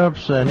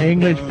turnips and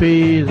English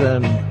peas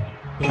and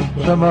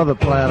some other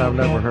plant I've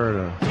never heard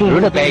of.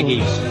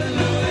 Rutabagas.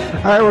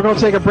 All right, we're going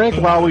to take a break.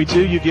 While we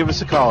do, you give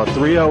us a call at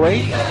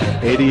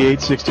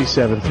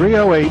 308-8867,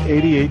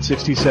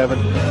 308-8867,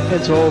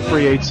 and toll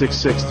free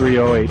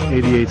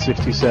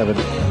 866-308-8867.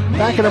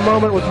 Back in a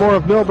moment with more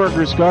of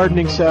Milberger's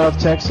Gardening South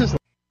Texas.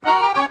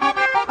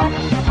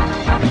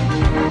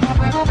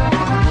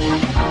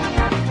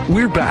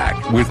 We're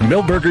back with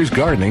Milberger's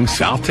Gardening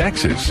South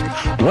Texas.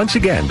 Once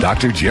again,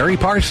 Dr. Jerry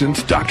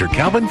Parsons, Dr.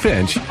 Calvin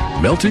Finch,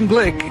 Milton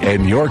Glick,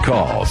 and your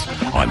calls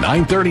on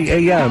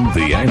 9:30 a.m.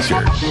 The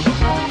Answer.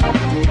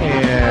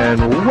 And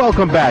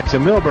welcome back to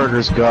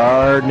Milberger's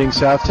Gardening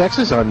South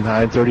Texas on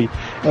 9:30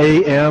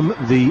 a.m.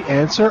 The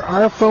Answer.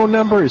 Our phone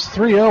number is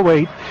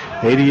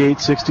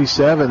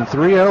 308-8867,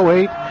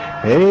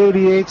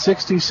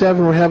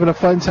 308-8867. We're having a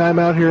fun time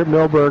out here at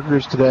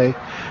Milberger's today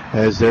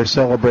as they're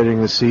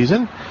celebrating the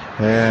season.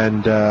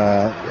 And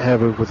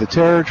have it with the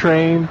Terror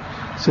Train.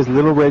 It says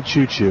Little Red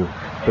Choo Choo.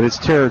 but it's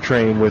Terror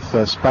Train with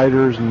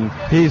spiders and.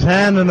 He's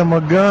handing them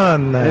a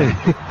gun.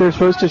 They're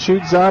supposed to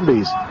shoot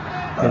zombies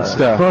and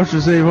stuff. Supposed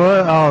to see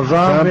what? Oh,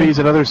 zombies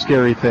and other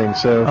scary things.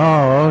 So.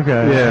 Oh,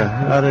 okay.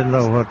 Yeah, I didn't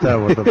know what that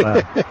was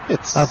about.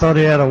 I thought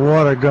he had a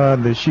water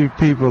gun to shoot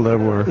people that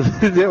were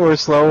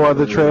slow on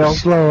the trail.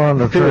 Slow on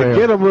the trail.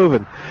 Get them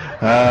moving.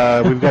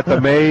 We've got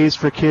the maze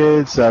for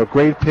kids.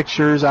 Great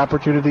picture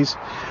opportunities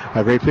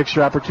here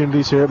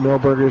at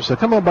Millburgers. So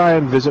come on by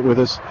and visit with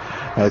us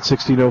at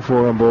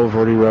 1604 on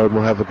Boulevardy Road, and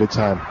we'll have a good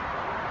time.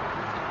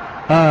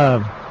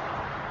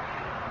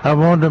 I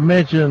wanted to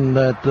mention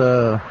that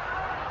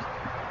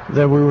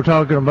we were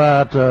talking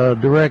about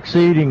direct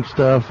seeding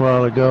stuff a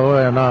while ago,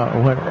 and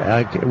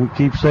we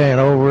keep saying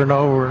over and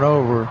over and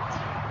over,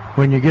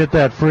 when you get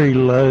that free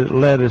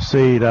lettuce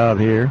seed out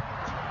here,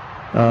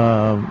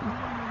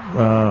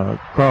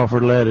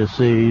 Crawford lettuce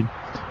seed,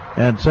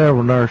 and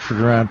several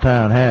nurseries around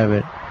town have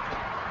it,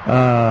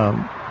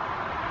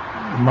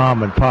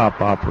 mom and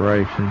pop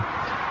operation.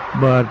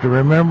 But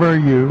remember,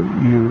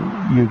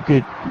 you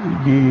get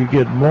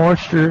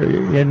moisture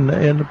in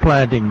the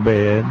planting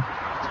bed.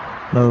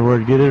 In other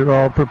words, get it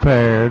all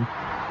prepared.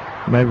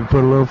 Maybe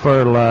put a little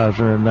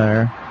fertilizer in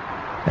there,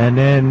 and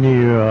then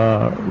you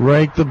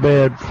rake the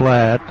bed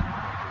flat,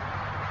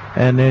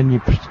 and then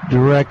you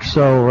direct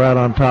sow right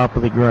on top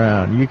of the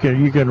ground. You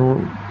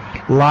can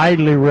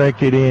lightly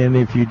rake it in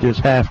if you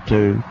just have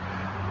to,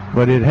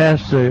 but it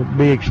has to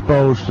be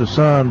exposed to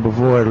sun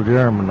before it'll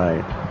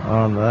germinate.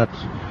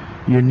 That's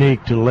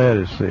unique to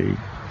lettuce seed.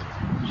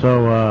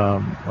 So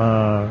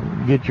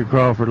get your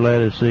Crawford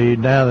lettuce seed.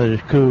 Now that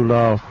it's cooled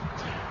off,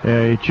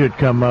 it should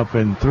come up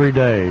in 3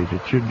 days.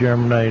 It should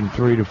germinate in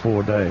 3 to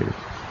 4 days.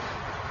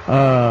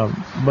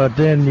 But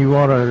then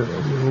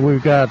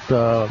we've got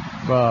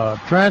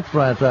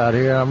transplants out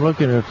here. I'm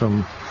looking at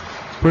some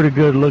pretty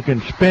good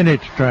looking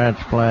spinach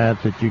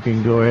transplants that you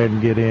can go ahead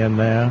and get in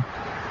now.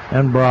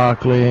 And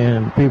broccoli,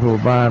 and people are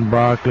buying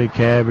broccoli,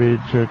 cabbage,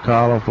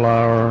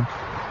 cauliflower.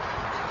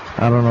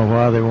 I don't know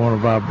why they want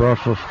to buy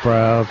Brussels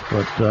sprouts,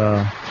 but,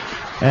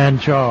 and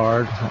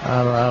chard.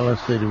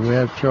 Let's see, do we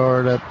have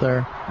chard up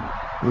there?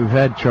 We've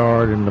had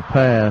chard in the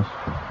past,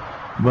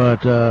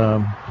 but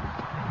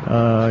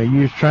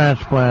use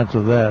transplants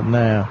of that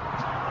now.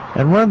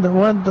 And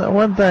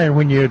one thing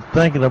when you're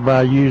thinking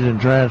about using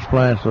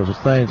transplants of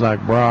things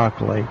like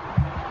broccoli,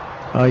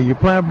 you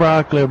plant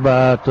broccoli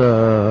about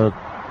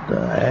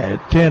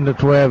 10 to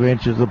 12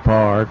 inches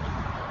apart,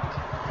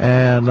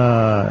 and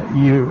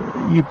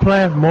you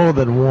plant more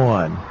than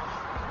one.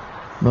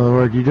 In other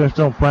words, you just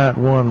don't plant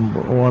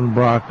one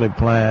broccoli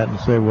plant and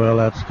say, well,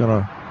 that's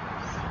going to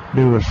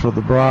do us for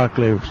the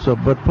broccoli. So,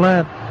 but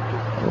plant,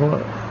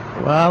 well,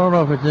 I don't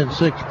know if it's in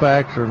 6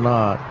 packs or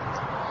not,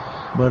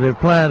 but it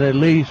plant at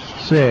least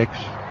 6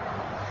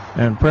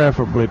 and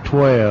preferably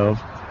 12.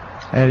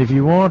 And if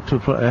you want to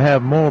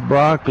have more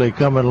broccoli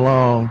coming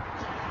along,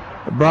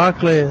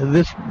 broccoli,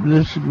 this.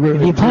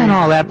 If you plant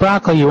all that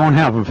broccoli, you won't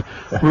have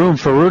room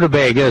for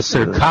rutabagas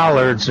or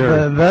collards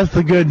or. That's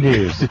the good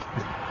news.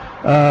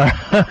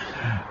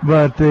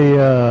 But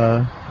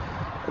the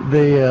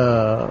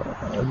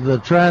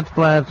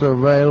transplants are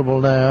available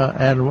now,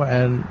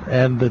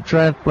 and the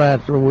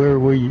transplants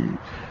on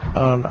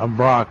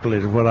broccoli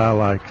is what I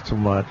like so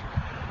much.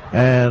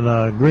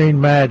 And Green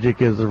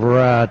Magic is the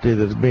variety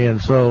that's being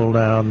sold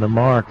now in the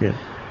market.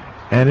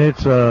 And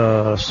it's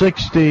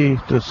 60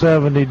 to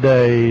 70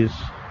 days.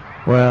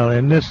 Well,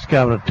 in this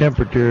kind of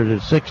temperature,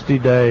 it's 60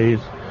 days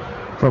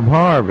from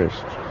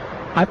harvest.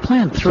 I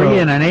plant 3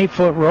 in an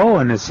 8-foot row,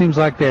 and it seems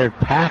like they're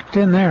packed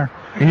in there.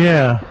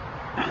 Yeah.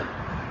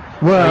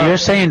 Well, so you're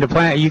saying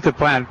you could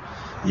plant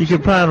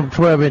them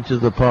 12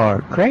 inches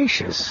apart.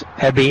 Gracious,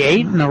 that'd be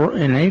 8 in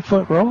an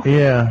 8-foot row.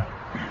 Yeah.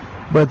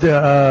 But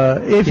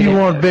if you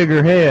want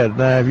bigger heads,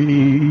 now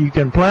you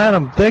can plant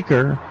them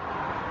thicker,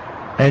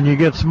 and you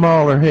get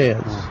smaller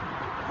heads.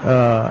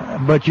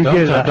 But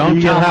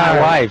don't tell my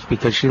wife,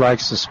 because she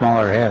likes the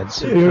smaller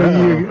heads.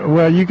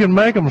 Well, you can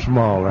make them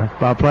smaller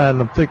by planting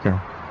them thicker,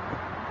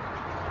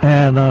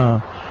 and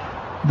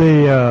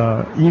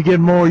you get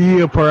more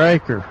yield per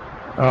acre.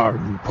 Yeah,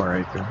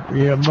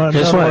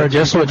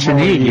 just what you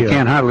need. You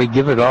can't hardly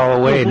give it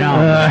all away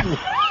now.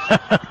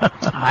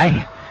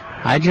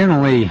 I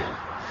generally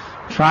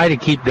try to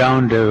keep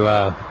down to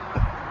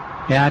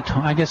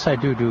I guess I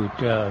do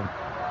 12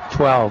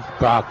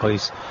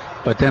 broccolis,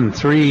 but then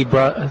 6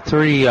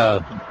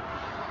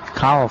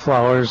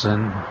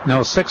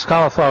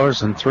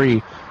 cauliflowers and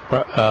 3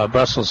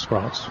 Brussels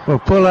sprouts. Well,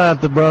 pull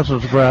out the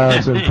Brussels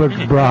sprouts and put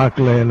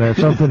broccoli in there,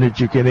 something that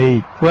you can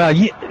eat. Well,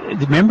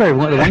 remember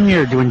one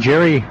year when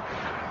Jerry,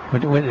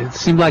 it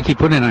seemed like he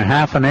put in a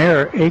half an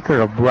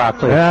acre of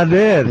broccoli. Yeah, I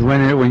did.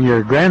 When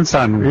your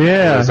grandson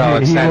was all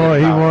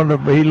excited.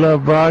 He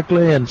loved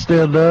broccoli and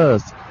still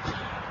does.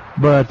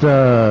 But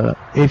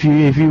if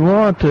you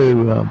want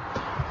to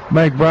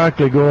make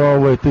broccoli go all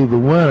the way through the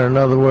winter, in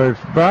other words,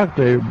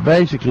 broccoli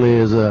basically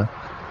is a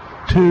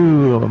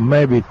 2 or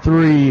maybe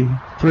 3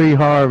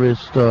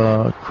 harvest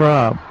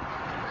crop,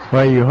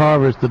 where you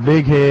harvest the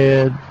big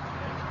head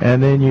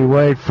and then you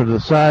wait for the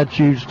side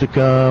shoots to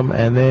come,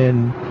 and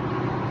then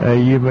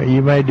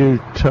you may do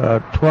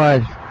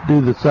twice,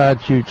 do the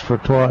side shoots for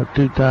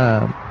 2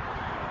 times.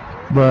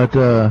 But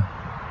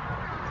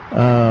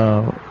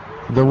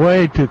the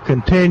way to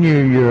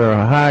continue your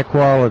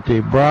high-quality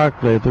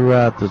broccoli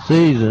throughout the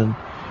season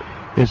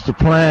is to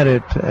plant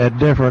it at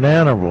different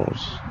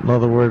intervals. In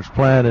other words,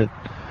 plant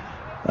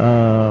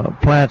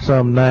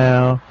some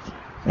now,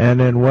 and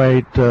then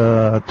wait 2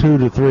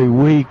 to 3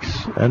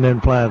 weeks, and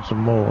then plant some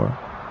more.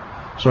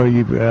 So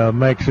you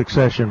make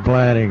succession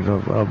plantings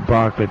of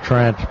broccoli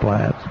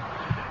transplants,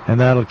 and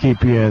that'll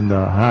keep you in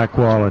the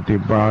high-quality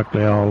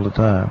broccoli all the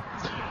time.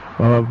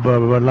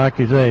 But like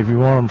you say, if you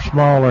want them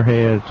smaller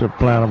heads, to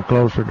plant them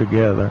closer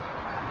together.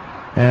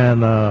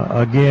 And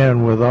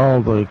again, with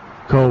all the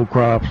cold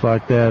crops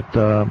like that,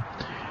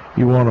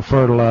 you want to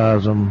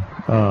fertilize them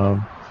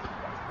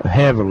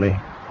heavily,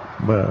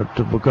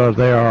 because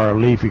they are a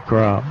leafy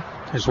crop.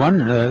 There's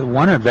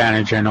one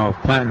advantage I know of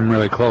planting them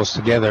really close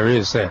together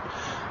is that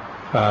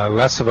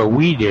less of a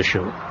weed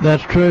issue.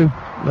 That's true.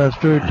 That's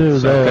true too.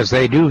 Because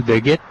they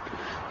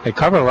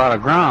cover a lot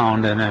of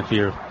ground, and if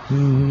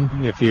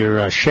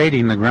you're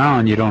shading the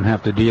ground, you don't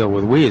have to deal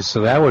with weeds,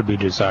 so that would be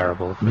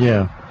desirable.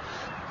 Yeah.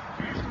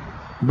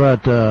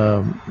 But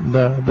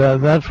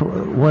that's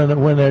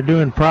when they're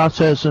doing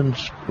processing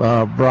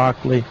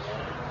broccoli,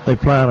 they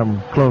plant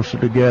them closer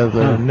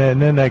together, and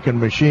then they can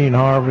machine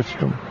harvest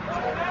them.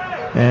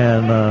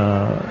 And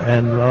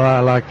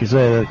like you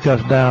say, it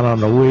cuts down on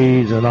the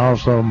weeds, and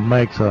also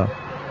makes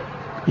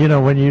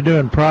when you're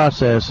doing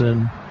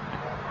processing,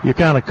 you're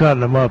kind of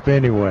cutting them up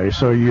anyway,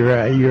 so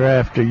you're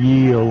after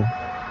yield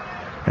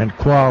and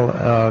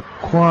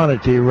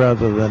quantity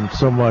rather than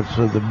so much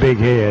of the big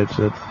heads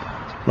that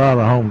a lot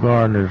of home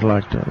gardeners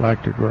like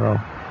to grow.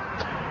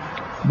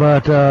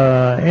 But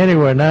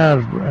anyway, now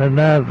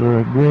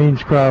the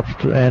greens crops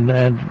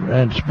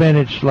and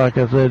spinach, like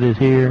I said, is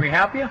here. Can we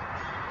help you?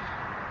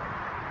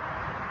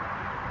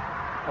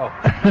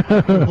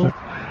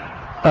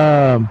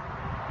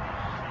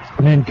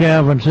 And then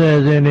Calvin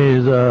says in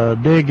his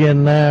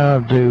dig-in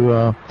now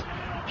to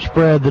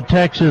spread the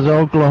Texas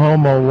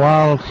Oklahoma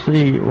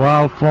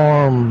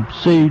wildflower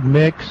seed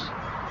mix.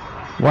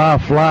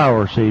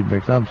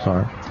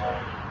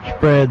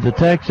 Spread the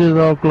Texas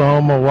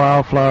Oklahoma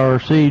wildflower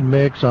seed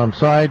mix on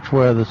sites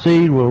where the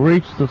seed will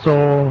reach the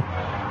soil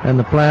and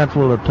the plants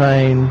will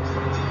attain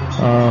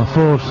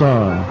full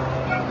sun.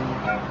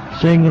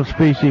 Single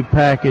species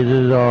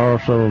packages are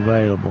also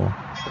available.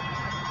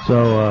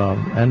 So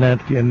and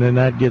then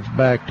that gets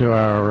back to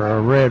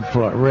our red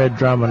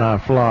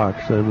Drummond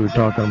phlox that we were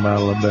talking about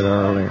a little bit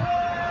earlier.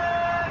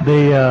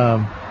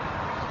 The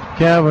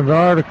Calvin's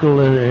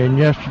article in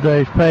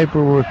yesterday's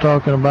paper was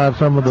talking about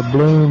some of the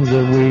blooms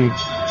that we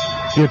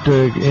get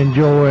to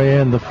enjoy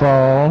in the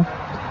fall.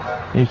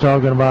 He's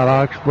talking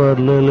about oxblood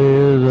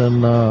lilies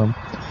and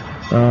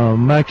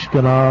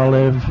Mexican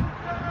olive.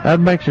 That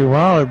Mexican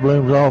olive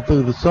blooms all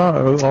through the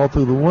summer, all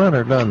through the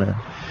winter, doesn't it?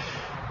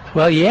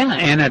 Well, yeah,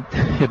 and it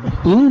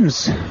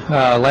blooms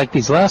like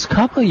these last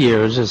couple of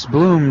years. It's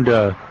bloomed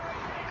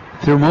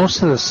through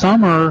most of the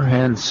summer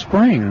and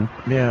spring.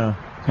 Yeah.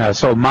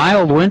 So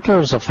mild winter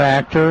is a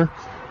factor,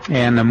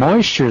 and the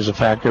moisture is a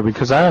factor,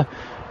 because I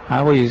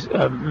always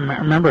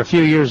remember a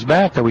few years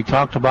back that we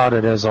talked about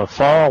it as a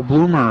fall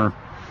bloomer.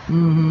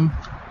 Mm-hmm.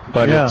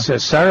 But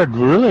it started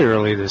really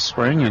early this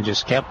spring and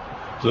just kept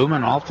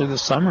blooming all through the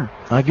summer.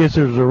 I guess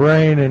it was the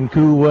rain and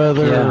cool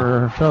weather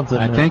or something.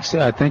 I think so.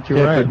 I think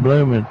you're right. Kept it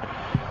blooming.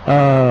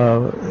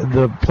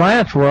 The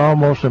plants were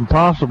almost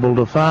impossible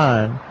to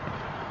find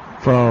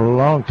for a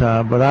long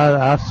time, but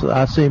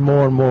I see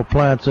more and more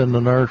plants in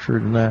the nursery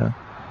now.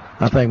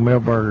 I think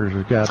Milberger's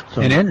has got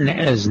some. And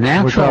it is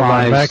naturalized. We're talking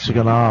about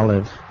Mexican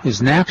olive.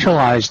 Is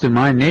naturalized in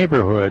my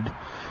neighborhood,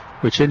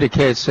 which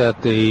indicates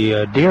that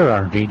the deer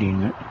aren't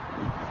eating it.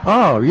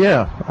 Oh,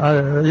 yeah.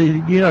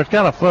 It's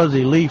got a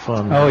fuzzy leaf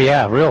on it. Oh,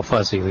 yeah, real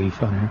fuzzy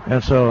leaf on it.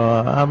 And so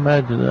I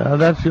imagine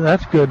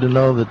that's good to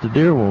know that the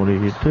deer won't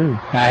eat it, too.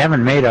 I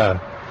haven't made a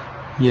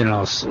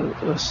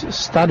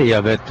study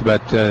of it,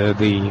 but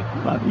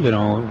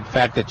the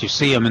fact that you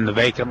see them in the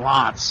vacant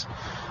lots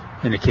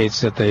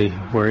indicates that they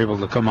were able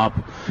to come up,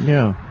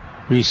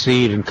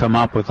 reseed and come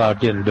up without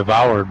getting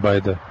devoured by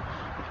the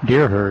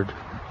deer herd.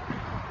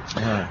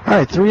 All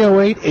right,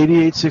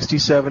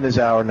 308-8867 is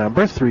our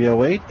number,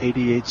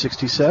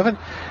 308-8867.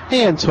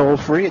 And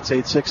toll-free, it's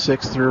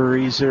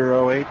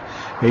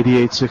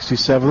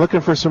 866-308-8867. Looking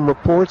for some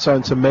reports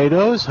on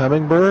tomatoes,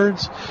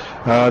 hummingbirds.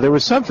 There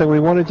was something, we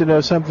wanted to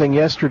know something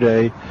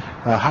yesterday.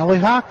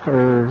 Hollyhock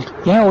or?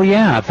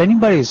 Yeah. If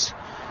anybody's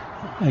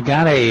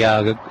got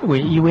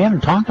we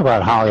haven't talked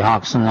about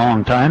hollyhocks in a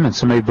long time, and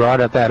somebody brought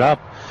that up.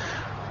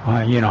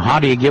 How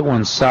do you get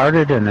one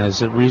started, and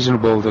is it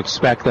reasonable to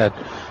expect that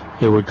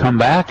it would come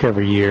back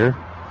every year,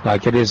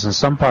 like it is in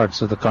some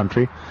parts of the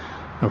country,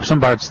 or some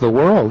parts of the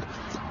world?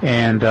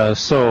 And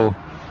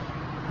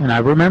and I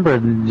remember,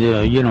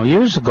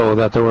 years ago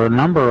that there were a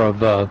number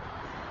of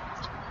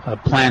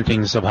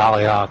plantings of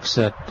hollyhocks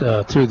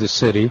through the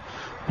city.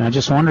 And I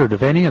just wondered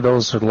if any of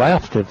those are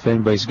left, if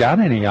anybody's got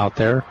any out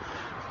there,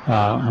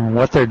 and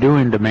what they're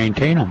doing to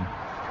maintain them.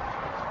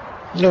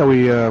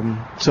 Yeah,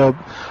 so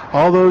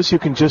all those you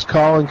can just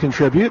call and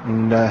contribute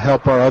and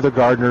help our other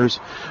gardeners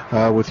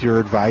with your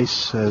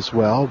advice as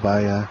well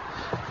by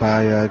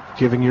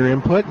giving your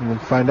input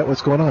and find out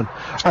what's going on.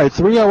 All right,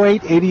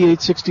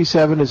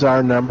 308-8867 is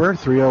our number,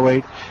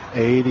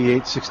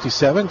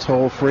 308-8867,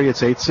 toll free,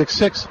 it's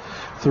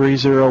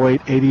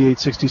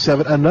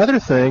 866-308-8867. Another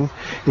thing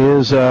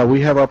is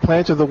we have our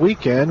plant of the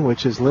weekend,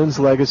 which is Lynn's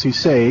Legacy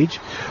Sage,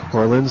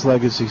 or Lynn's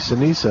Legacy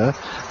Sinisa.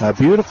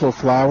 Beautiful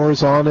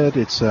flowers on it.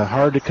 It's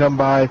hard to come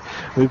by.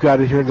 We've got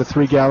it here in the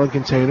 3-gallon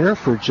container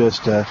for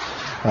just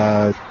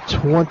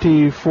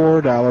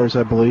 $24,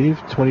 I believe,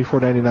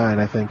 $24.99,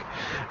 I think.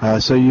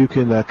 So you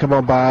can come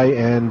on by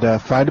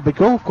and find it, but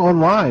go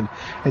online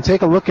and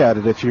take a look at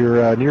it. If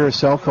you're near a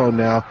cell phone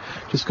now,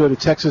 just go to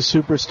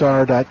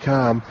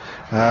TexasSuperstar.com,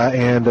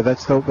 and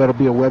that'll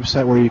be a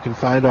website where you can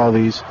find all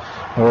these,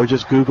 or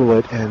just Google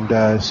it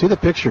and see the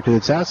picture because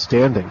it's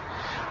outstanding.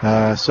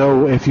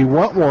 So if you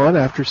want one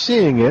after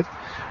seeing it,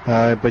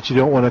 but you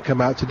don't want to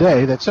come out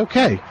today, that's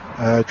okay.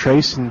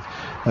 Trace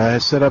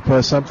has set up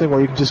something where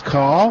you can just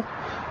call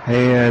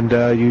and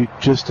you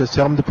just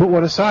tell them to put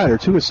one aside or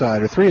two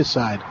aside or three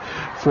aside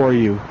for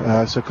you.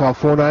 So call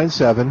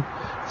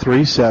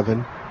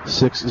 497-3760,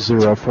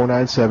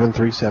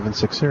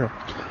 497-3760.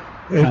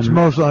 It's the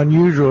most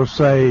unusual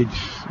sage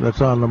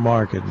that's on the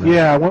market now.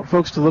 Yeah, I want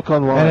folks to look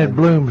online. And it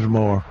blooms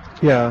more.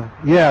 Yeah,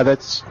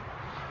 that's...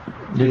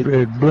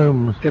 It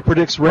blooms. It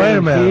predicts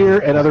rain here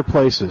and other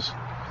places.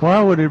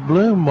 Why would it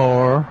bloom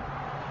more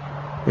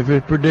if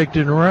it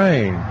predicted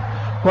rain?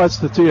 Well, that's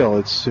the deal.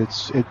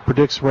 It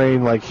predicts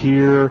rain like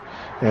here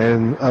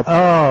and up.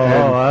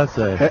 I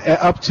see.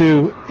 Up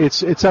to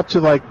it's up to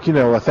like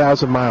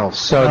 1,000 miles.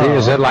 So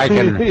is it like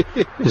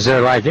is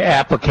there like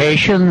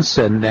applications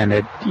and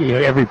it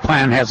every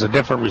plant has a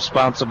different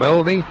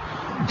responsibility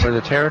for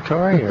the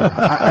territory? Or?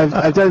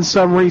 I've done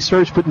some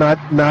research, but not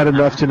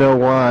enough to know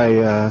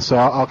why. So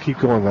I'll keep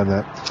going on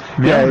that.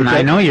 Yeah,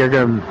 I know you're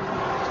going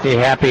to be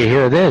happy to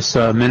hear this.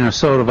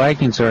 Minnesota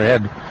Vikings are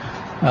ahead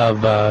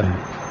of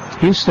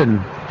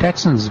Houston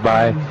Texans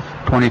by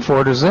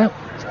 24-0.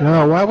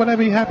 No, why would I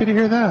be happy to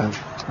hear that?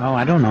 Oh,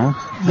 I don't know.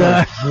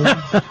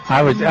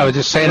 I was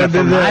just saying it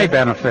for my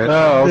benefit.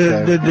 Oh,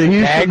 okay. Did the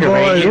Houston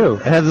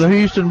boys? Have the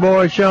Houston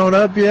boys shown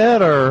up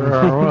yet,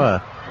 or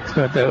what?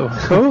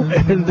 Who?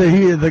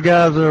 the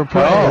guys that are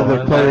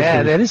playing.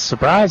 Yeah, that is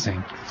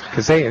surprising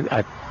because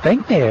I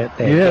think they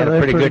had a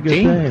pretty good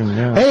team.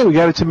 Yeah. Hey, we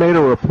got a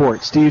tomato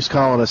report. Steve's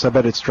calling us. I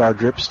bet it's Star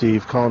Drip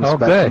Steve calling us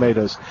about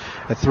tomatoes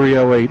at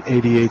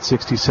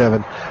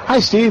 308-8867. Hi,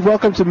 Steve.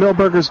 Welcome to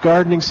Milberger's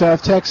Gardening,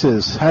 South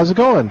Texas. How's it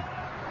going?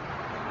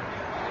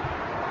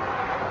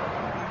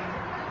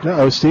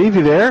 Uh-oh, Steve,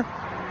 you there?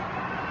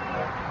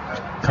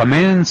 Come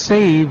in,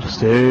 Steve.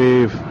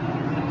 Steve.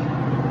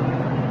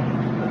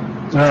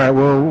 All right,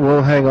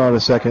 we'll hang on a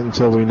second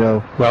until we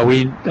know. Well,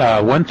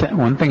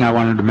 one thing I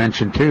wanted to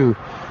mention too.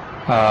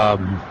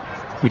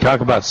 We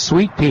talk about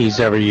sweet peas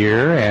every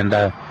year, and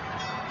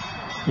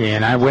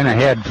I went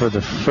ahead for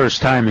the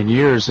first time in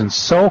years and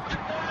soaked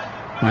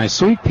my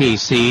sweet pea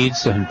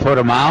seeds and put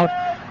them out,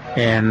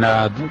 and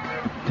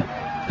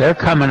they're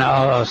coming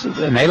out,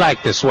 and they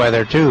like this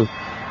weather too.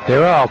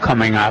 They're all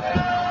coming up.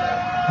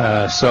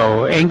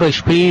 So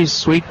English peas,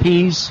 sweet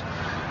peas,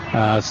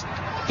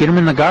 get them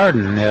in the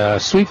garden.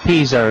 Sweet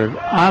peas are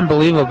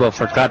unbelievable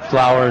for cut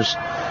flowers,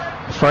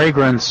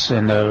 fragrance,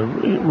 and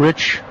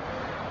rich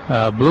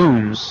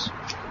blooms.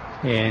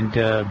 And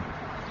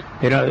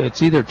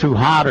it's either too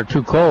hot or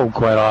too cold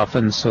quite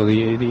often. So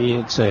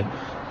they're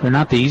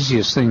not the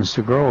easiest things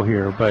to grow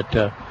here, but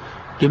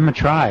give them a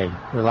try.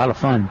 They're a lot of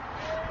fun.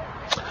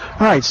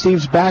 All right,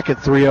 Steve's back at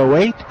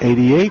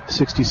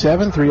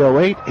 308-8867,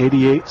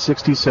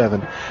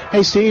 308-8867.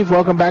 Hey, Steve,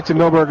 welcome back to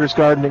Milberger's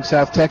Gardening,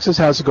 South Texas.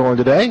 How's it going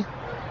today?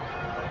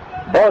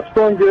 Oh, it's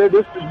going good.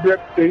 This is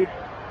Rick, Steve.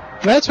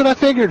 That's what I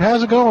figured.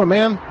 How's it going,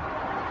 man?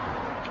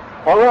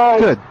 All right.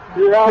 Good.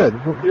 You're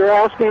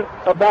asking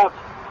about...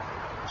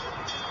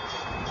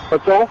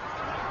 What's that?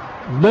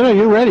 No,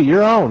 you're ready.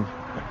 You're on.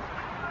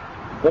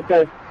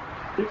 Okay.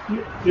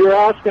 You're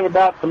asking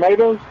about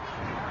tomatoes?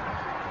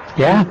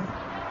 Yeah.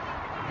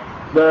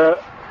 The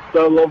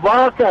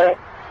Lavaca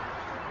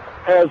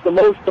has the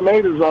most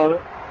tomatoes on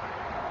it.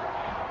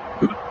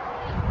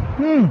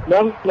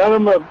 None of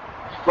them have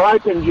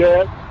ripened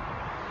yet.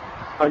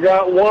 I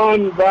got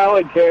one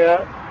Valley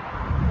Cat,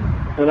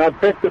 and I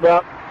picked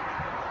about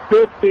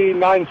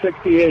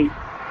 968.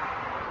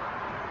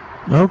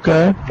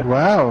 Okay.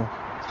 Wow.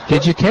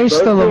 Did you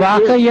taste the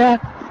Lavaca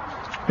yet?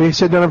 He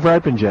said none have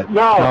ripened yet.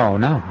 No. Oh,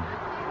 no.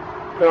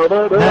 No,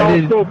 they're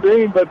all still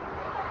green, but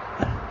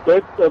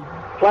the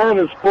plant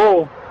is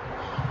full.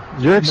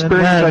 Your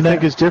experience, I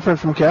think, is different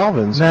from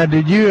Calvin's. Now,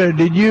 did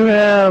you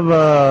have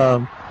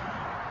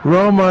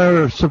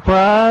Roma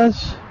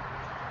Surprise?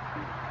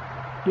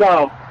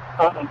 No.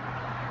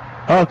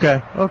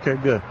 Okay,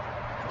 good.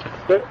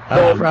 The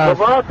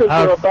Lavacas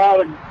are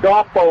about a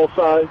golf ball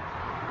size.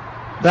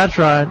 That's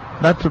right.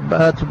 That's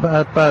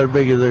about as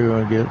big as they're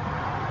going to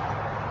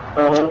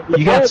get.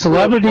 You got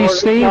celebrities,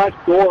 Steve?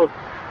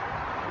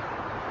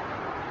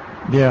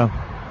 Yeah.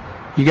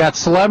 You got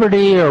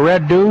Celebrity or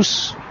Red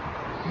Deuce?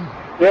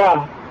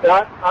 Yeah,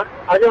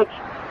 I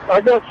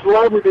got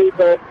Celebrity,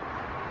 but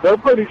they're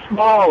pretty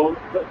small.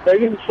 They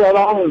didn't shut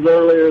on as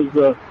early as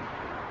the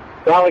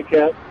Valley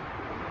Cat.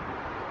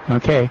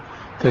 Okay.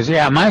 Because,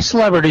 my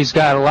Celebrity's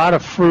got a lot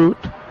of fruit,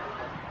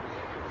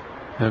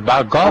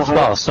 about golf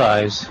ball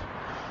size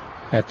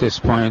at this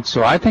point.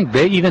 So I think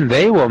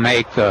they will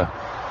make the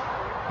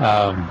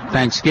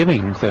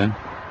Thanksgiving thing.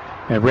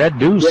 And Red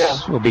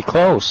Deuce will be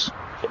close.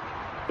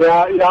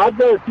 Yeah, I've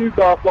got a few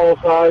golf ball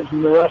size,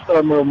 and the rest of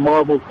them are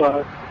marble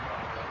size.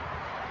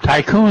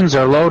 Tycoons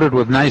are loaded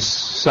with nice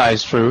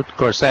sized fruit. Of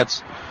course,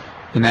 that's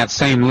in that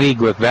same league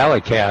with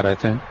Valley Cat, I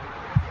think,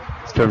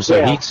 in terms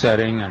of heat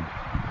setting. And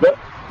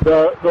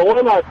the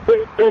one I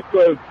picked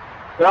with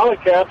Valley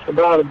Cat's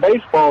about a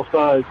baseball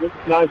size. It's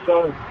a nice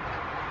size.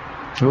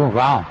 Oh,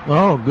 wow.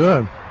 Oh,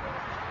 good.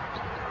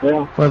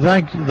 Yeah. Well,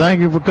 thank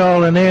you for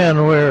calling in.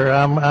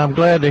 I'm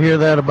glad to hear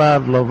that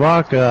about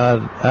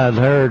Lavaca. I'd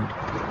heard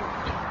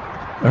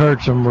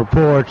some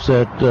reports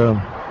that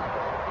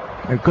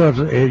because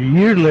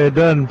it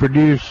doesn't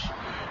produce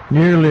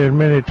nearly as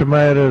many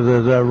tomatoes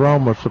as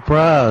Aroma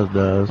Surprise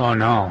does. Oh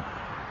no!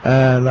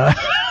 And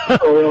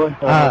really?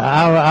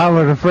 I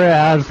was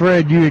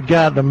afraid you had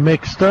gotten them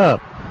mixed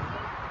up.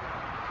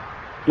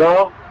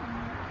 No,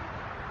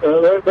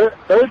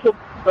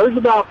 there's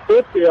about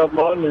 50 of them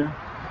on there.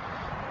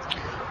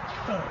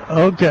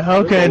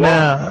 Okay.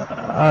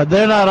 Now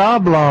they're not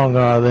oblong,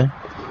 are they?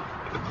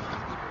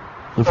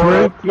 The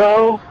fruit?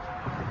 No.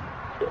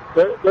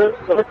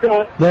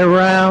 They're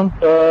round?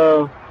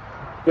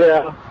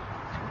 Yeah.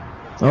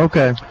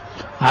 Okay.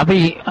 I'll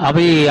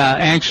be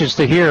anxious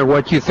to hear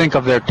what you think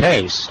of their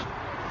taste.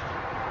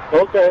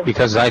 Okay.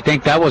 Because I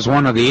think that was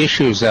one of the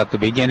issues at the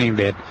beginning,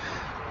 that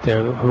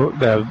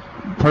the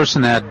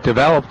person that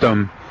developed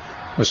them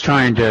was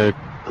trying to,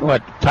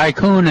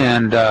 Tycoon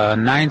and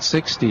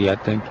 960, I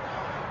think.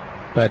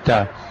 But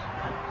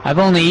I've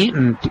only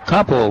eaten a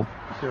couple,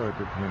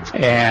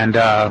 and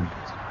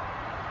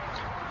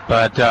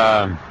but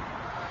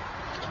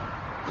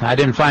I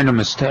didn't find them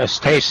as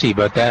tasty,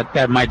 but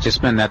that might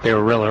just been that they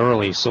were real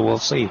early, so we'll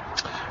see.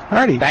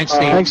 Alrighty. Thanks,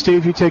 Steve. Thanks,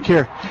 Steve. You take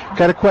care.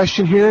 Got a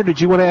question here. Did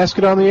you want to ask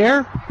it on the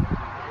air?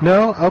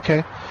 No?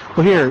 Okay.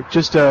 Well, here,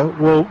 just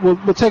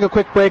we'll take a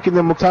quick break, and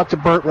then we'll talk to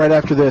Bert right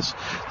after this.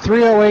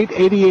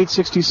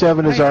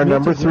 308-8867 is our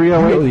number.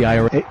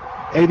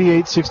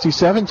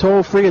 308-8867.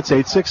 Toll free. It's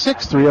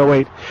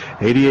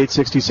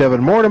 866-308-8867.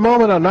 More in a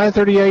moment on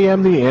 9:30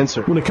 a.m. The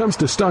Answer. When it comes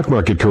to stock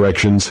market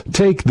corrections,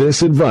 take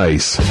this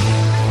advice.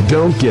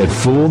 Don't get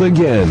fooled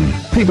again.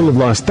 People have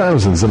lost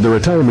thousands of their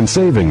retirement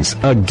savings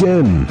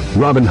again.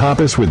 Robin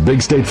Hoppus with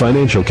Big State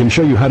Financial can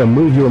show you how to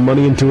move your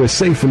money into a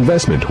safe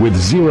investment with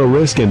zero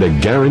risk and a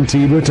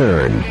guaranteed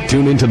return.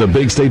 Tune into the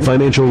Big State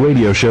Financial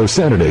radio show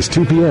Saturdays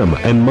 2 p.m.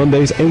 and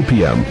Mondays 8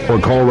 p.m. or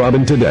call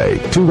Robin today,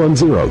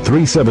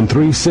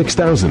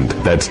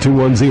 210-373-6000. That's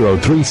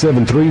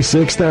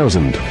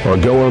 210-373-6000. Or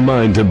go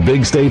online to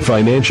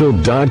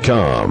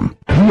BigStateFinancial.com.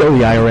 You owe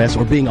the IRS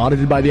or being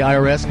audited by the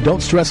IRS?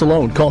 Don't stress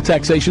alone. Call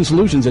Taxation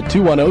Solutions at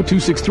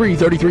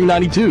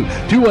 210-263-3392.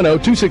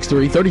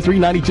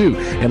 210-263-3392.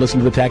 And listen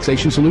to the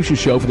Taxation Solutions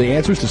Show for the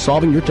answers to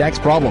solving your tax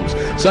problems.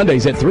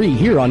 Sundays at 3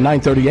 here on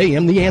 9:30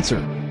 a.m. The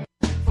Answer.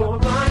 For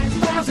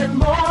 $5,000 and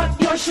more,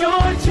 you're sure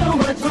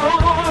to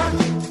adore.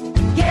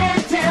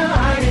 Get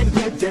delighted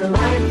with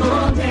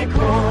delightful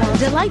decor.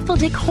 Delightful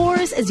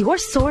Decors is your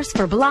source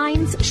for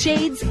blinds,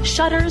 shades,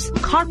 shutters,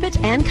 carpet,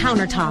 and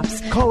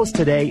countertops. Call us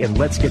today and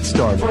let's get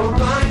started. For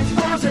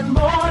 $5,000 and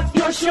more,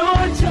 you're sure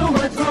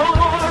to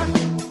adore.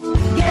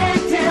 Get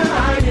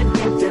delighted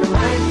with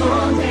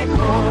delightful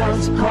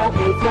decors. Call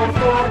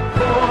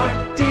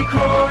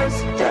 844-4-DECORS.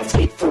 That's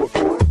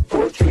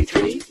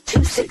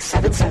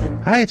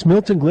 844-433-2677. Hi, it's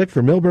Milton Glick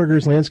for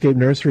Millburgers Landscape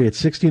Nursery at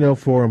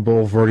 1604 on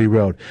Boulevardy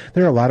Road.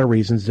 There are a lot of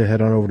reasons to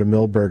head on over to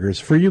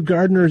Millburgers. For you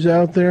gardeners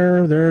out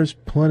there, there's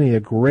plenty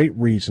of great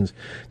reasons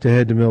to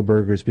head to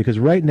Millburgers because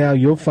right now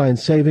you'll find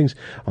savings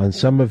on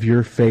some of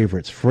your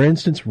favorites. For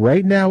instance,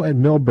 right now at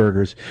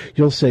Millburgers,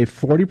 you'll save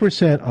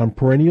 40% on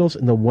perennials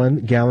in the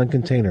 1-gallon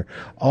container.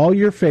 All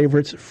your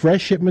favorites,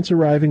 fresh shipments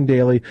arriving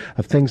daily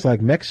of things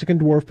like Mexican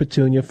dwarf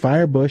petunia,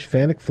 firebush,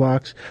 fennec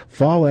phlox,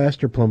 fall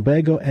aster,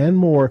 plumbago, and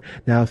more.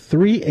 Now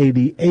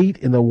 $3.88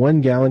 in the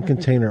 1-gallon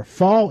container.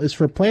 Fall is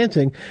for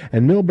planting,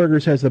 and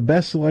Millburgers has the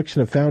best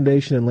selection of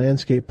foundation and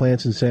landscape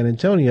plants in San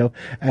Antonio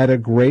at a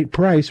great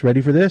price.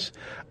 Ready for this?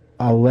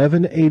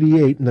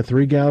 $11.88 in the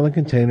 3-gallon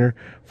container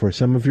for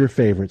some of your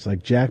favorites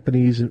like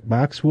Japanese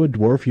boxwood,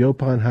 dwarf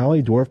Yopon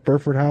holly, dwarf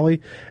Burford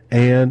holly,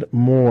 and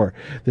more.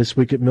 This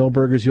week at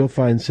Millburgers, you'll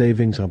find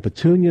savings on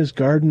petunias,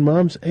 garden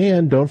mums,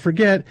 and don't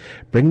forget,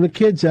 bring the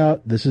kids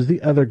out. This is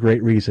the other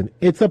great reason.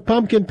 It's the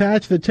pumpkin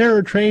patch, the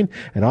terror train,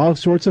 and all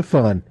sorts of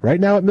fun. Right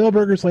now at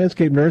Millburgers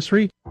Landscape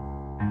Nursery.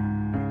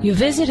 You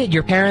visited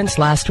your parents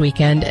last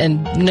weekend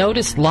and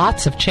noticed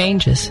lots of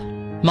changes.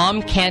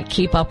 Mom can't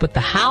keep up with the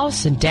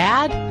house, and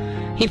Dad,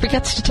 he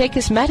forgets to take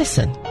his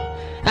medicine.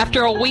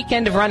 After a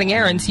weekend of running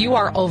errands, you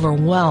are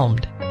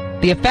overwhelmed.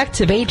 The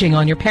effects of aging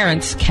on your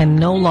parents can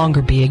no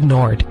longer be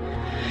ignored.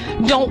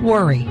 Don't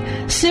worry.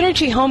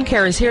 Synergy Home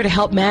Care is here to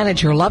help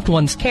manage your loved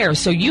one's care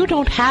so you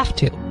don't have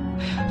to.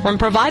 From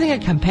providing a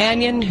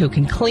companion who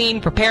can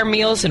clean, prepare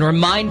meals, and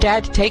remind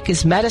Dad to take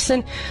his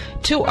medicine,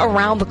 to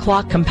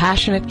around-the-clock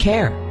compassionate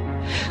care.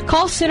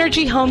 Call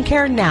Synergy Home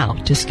Care now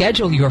to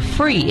schedule your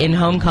free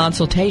in-home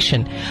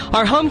consultation.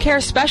 Our home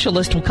care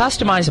specialist will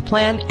customize a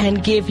plan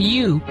and give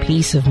you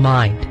peace of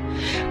mind.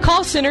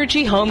 Call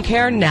Synergy Home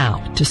Care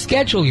now to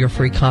schedule your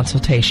free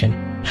consultation.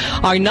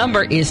 Our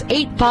number is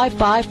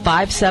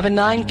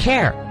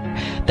 855-579-CARE.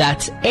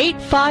 That's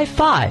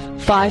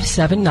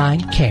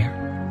 855-579-CARE.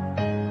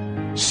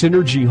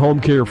 Synergy Home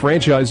Care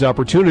franchise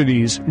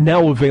opportunities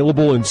now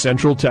available in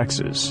Central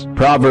Texas.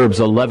 Proverbs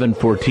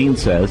 11:14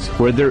 says,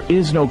 "Where there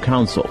is no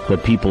counsel, the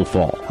people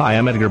fall." Hi,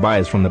 I'm Edgar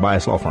Baez from the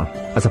Baez Law Firm.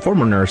 As a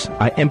former nurse,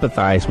 I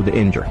empathize with the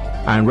injured.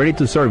 I am ready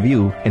to serve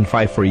you and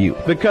fight for you.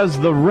 Because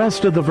the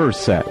rest of the verse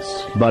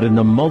says, "But in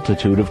the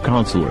multitude of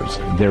counselors,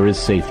 there is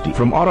safety."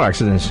 From auto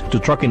accidents to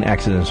trucking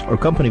accidents or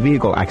company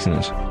vehicle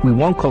accidents, we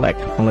won't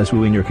collect unless we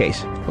win your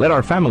case. Let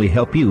our family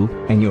help you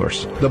and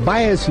yours. The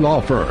Baez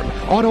Law Firm,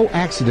 Auto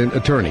Accident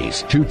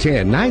Attorneys,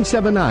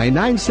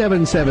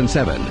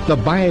 210-979-9777,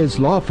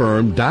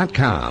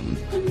 thebaezlawfirm.com.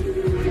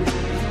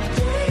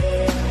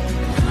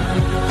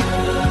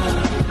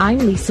 I'm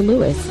Lisa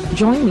Lewis.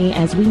 Join me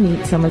as we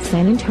meet some of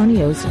San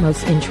Antonio's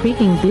most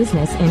intriguing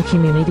business and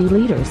community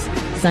leaders.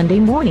 Sunday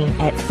morning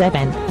at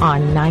 7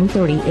 on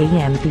 9:30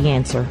 a.m. The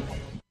Answer.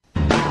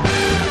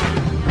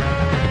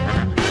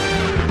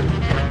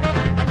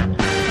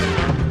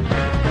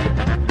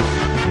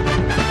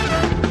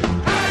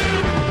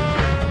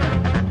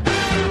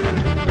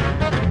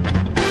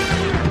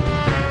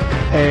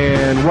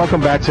 And welcome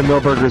back to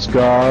Milberger's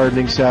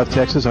Gardening, South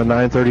Texas on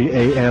 9:30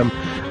 a.m.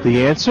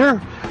 The Answer.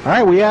 All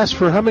right, we asked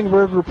for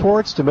hummingbird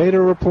reports, tomato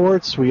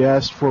reports. We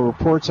asked for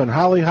reports on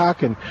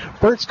hollyhock, and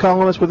Bert's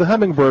calling us with a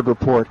hummingbird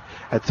report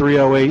at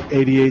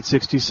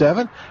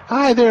 308-8867.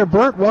 Hi there,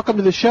 Bert. Welcome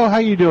to the show. How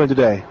are you doing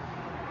today?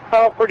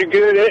 Oh, pretty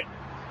good.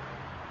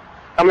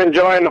 I'm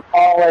enjoying the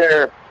fall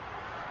air.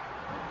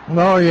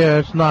 Oh, yeah,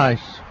 it's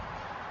nice.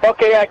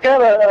 Okay, I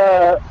got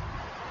a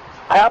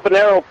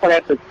habanero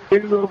plant that's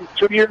two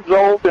years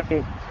old,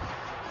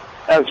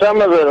 and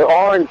some of the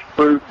orange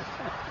fruit.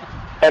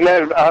 And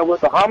then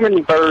with the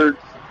hummingbird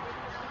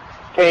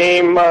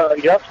came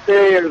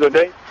yesterday or the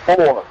day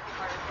before.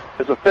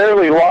 It's a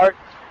fairly large.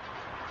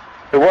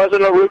 It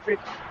wasn't a ruby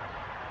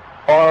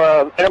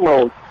or an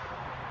emerald.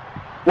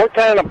 What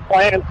kind of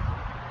plant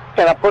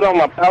can I put on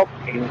my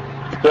balcony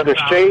that is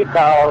shade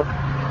tower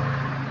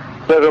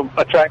that'll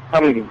attract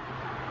hummingbirds?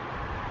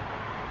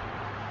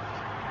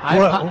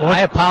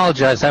 I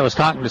apologize. I was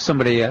talking to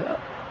somebody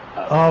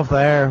off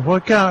there.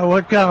 What kind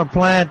of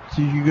plant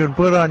you can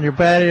put on your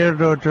patio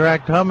to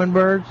attract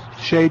hummingbirds?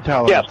 Shade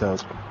tolerant. Yes.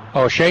 Does.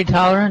 Oh, shade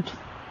tolerant?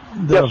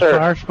 Yes, sir.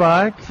 Fire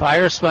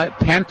spike,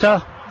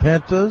 pentas,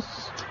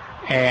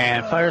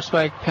 and fire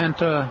spike,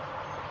 penta.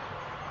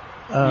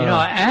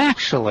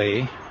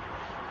 Actually,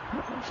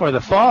 for the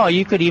fall,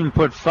 you could even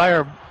put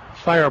fire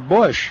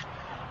bush.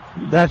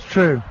 That's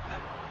true.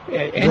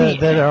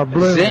 That are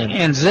blooming.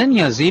 And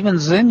zinnias, even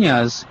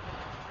zinnias,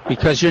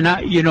 because you're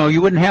not,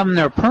 you wouldn't have them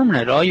there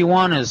permanent. All you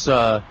want is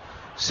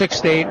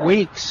 6 to 8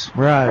 weeks.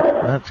 Right.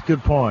 That's a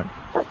good point.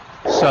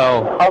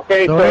 So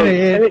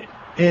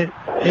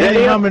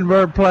any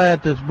hummingbird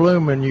plant that's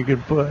blooming, you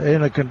can put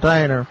in a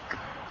container.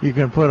 You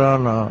can put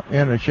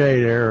in a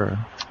shade area.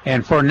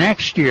 And for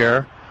next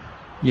year,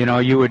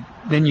 you'd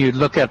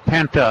look at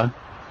penta.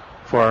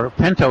 For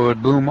penta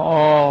would bloom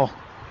all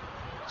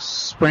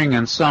spring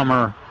and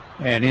summer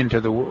and into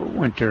the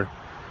winter.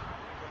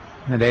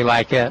 And they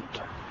like it.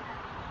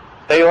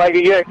 They like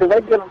it, yeah, because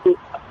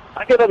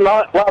I get a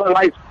lot of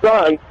nice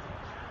sun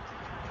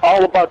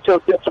all about till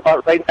just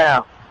about right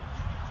now.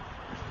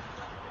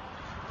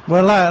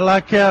 Well,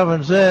 like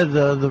Calvin said,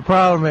 the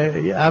problem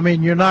is,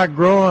 you're not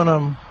growing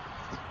them.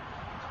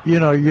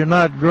 You're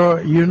not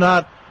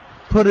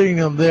putting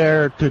them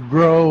there to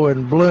grow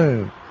and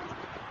bloom.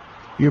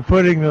 You're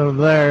putting them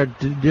there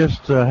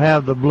just to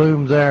have the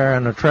blooms there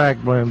and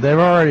attract bloom. They've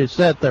already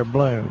set their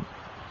bloom.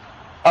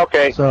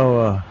 Okay.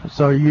 So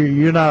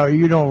you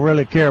don't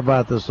really care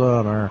about the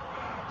sun or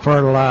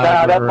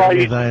fertilizer or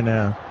anything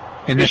now.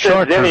 In the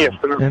short term.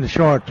 In the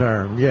short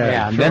term,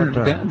 yeah.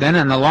 Then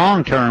in the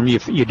long term, you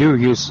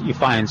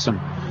find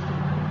some.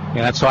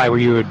 That's why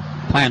you would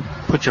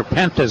put your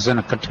pentas in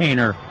a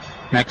container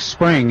next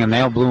spring, and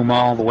they'll bloom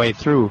all the way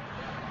through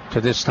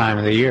to this time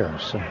of the year.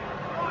 So.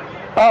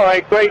 All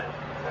right, great.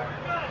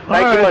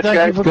 Thank you much,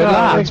 guys. Good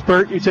luck. Thanks,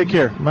 Bert. You take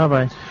care.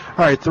 Bye-bye.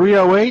 All right,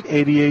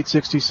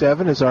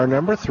 308-8867 is our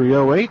number,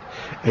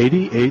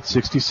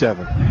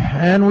 308-8867.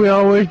 And we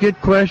always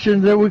get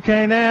questions that we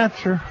can't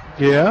answer.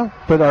 Yeah,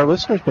 but our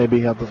listeners may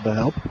be able to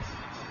help.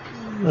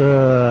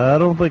 I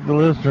don't think the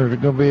listeners are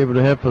going to be able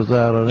to help us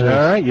out on this.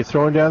 All right, you're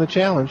throwing down the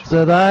challenge.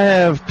 Said, I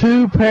have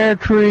 2 pear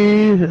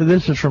trees.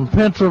 This is from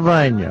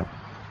Pennsylvania.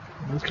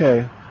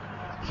 Okay.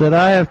 Said,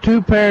 I have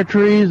 2 pear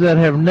trees that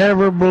have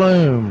never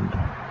bloomed.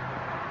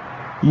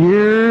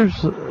 Years,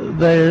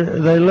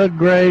 they look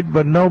great,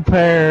 but no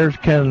pears.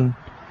 Can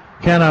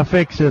I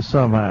fix this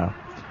somehow?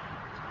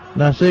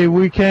 Now, see,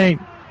 we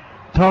can't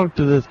talk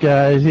to this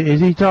guy.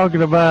 Is he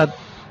talking about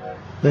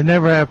they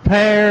never have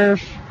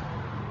pears,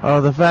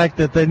 or the fact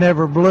that they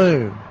never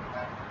bloom?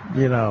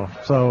 You know,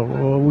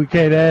 so we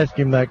can't ask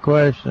him that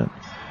question.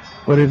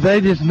 But if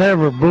they just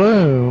never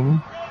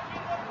bloom,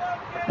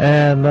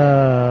 and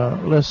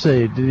let's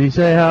see, did he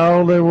say how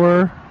old they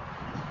were?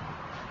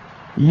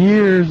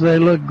 Years, they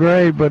look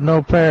great, but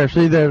no pears.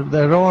 See,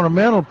 they're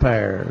ornamental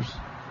pears.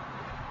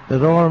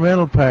 There's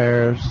ornamental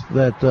pears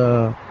that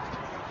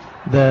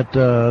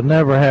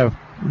never have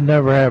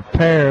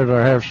pears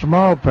or have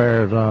small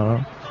pears on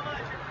them.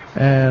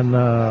 And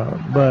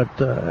but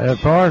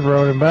Park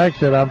wrote him back,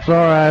 said, I'm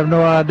sorry, I have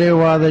no idea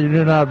why they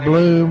do not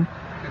bloom,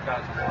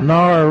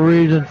 nor a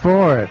reason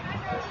for it.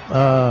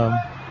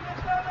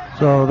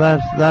 So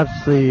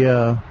that's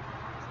the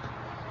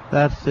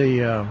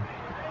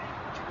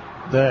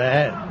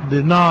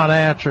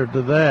non-answer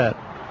to that.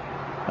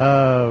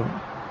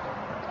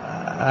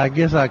 I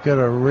guess I could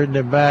have written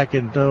it back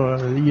into,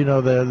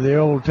 the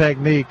old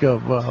technique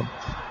of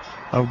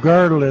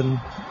girdling,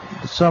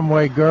 some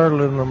way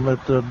girdling them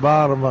at the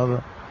bottom of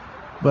it.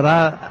 But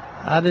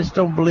I just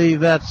don't believe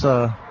that's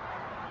I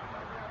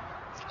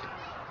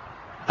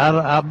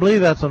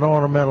believe that's an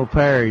ornamental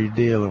pear you're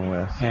dealing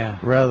with. Yeah.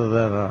 Rather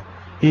than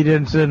he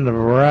didn't send a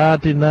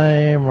variety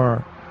name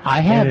or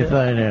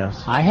anything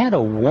else. I had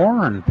a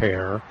Warren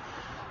pear.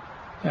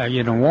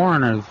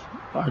 Warren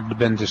has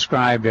been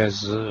described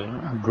as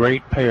a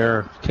great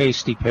pear,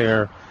 tasty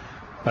pear.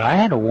 But I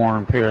had a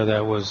Warren pear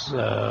that was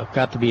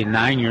got to be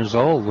 9 years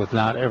old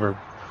without ever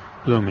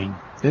blooming.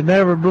 It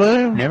never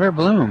bloomed? Never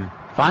bloomed.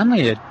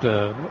 Finally, it,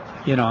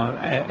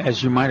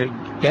 as you might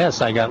guess,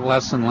 I got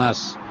less and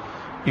less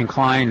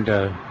inclined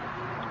to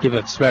give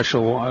it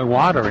special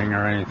watering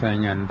or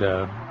anything, and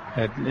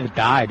it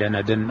died, and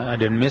I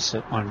didn't miss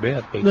it one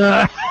bit.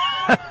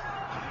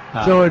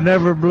 So it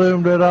never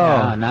bloomed at all?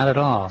 Yeah, not at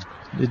all.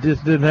 It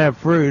just didn't have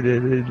fruit.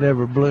 It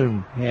never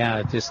bloomed. Yeah,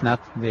 it just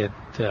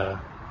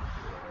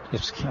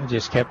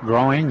kept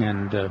growing,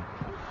 and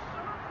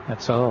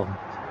that's all.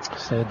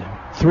 Said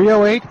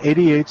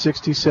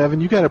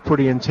 308-8867. You got a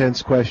pretty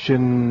intense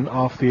question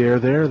off the air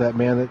there. That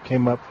man that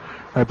came up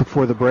right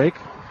before the break.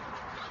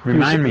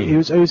 Remind me. He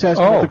was asking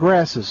about the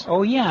grasses.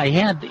 Oh yeah,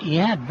 he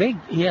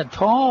had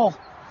tall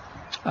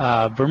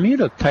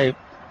Bermuda type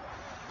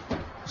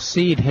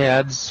seed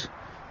heads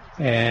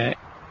that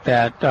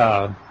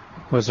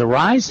was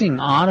arising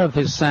out of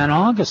his San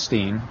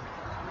Augustine,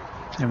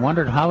 and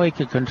wondered how he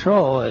could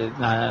control it.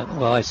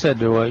 Well, I said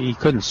he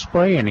couldn't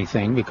spray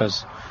anything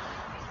because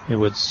it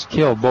would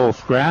kill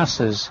both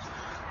grasses.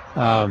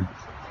 And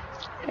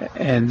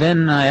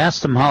then I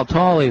asked him how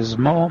tall he was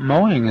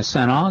mowing the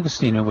San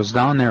Augustine. It was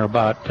down there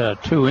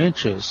about 2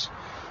 inches.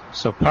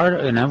 So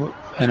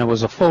and it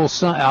was a full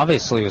sun.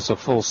 Obviously, it was a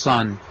full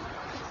sun.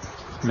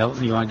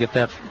 Milton, you want to get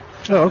that?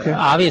 Oh, okay.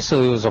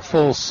 Obviously, it was a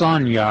full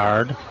sun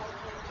yard.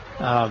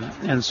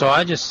 And so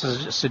I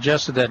just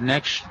suggested that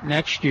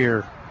next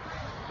year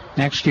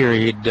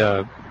he'd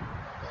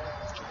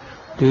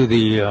do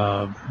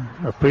the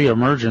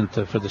pre-emergent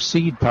for the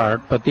seed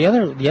part. But the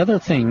other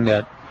thing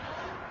that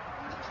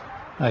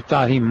I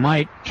thought he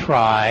might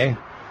try,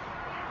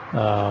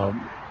 and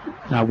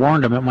I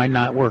warned him it might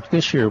not work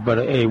this year, but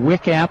a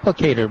wick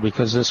applicator,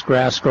 because this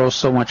grass grows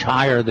so much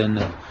higher than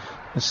the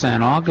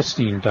San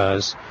Augustine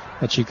does,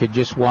 that you could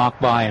just walk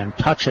by and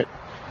touch it.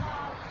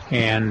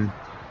 And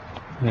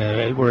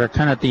we're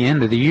kind of at the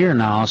end of the year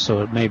now,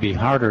 so it may be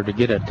harder to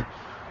get it.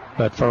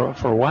 But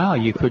for a while,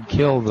 you could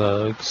kill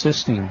the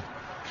existing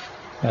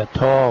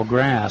tall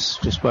grass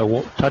just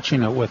by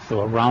touching it with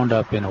a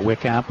Roundup in a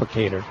wick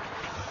applicator.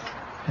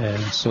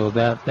 And so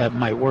that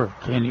might work.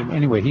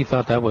 Anyway, he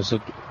thought that was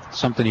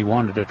something he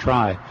wanted to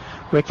try.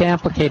 Wick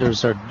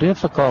applicators are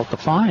difficult to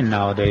find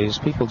nowadays.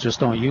 People just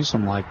don't use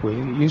them like we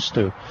used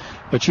to.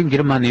 But you can get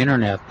them on the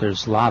internet.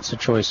 There's lots of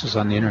choices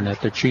on the internet.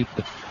 They're cheap,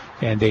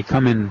 and they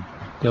come in.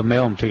 They'll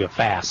mail them to you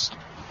fast.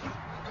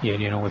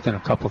 Yeah, within a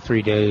couple,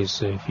 3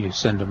 days. If you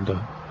send them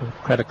the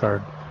credit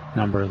card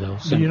number, they'll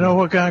send. Do you know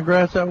what kind of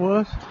grass that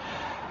was?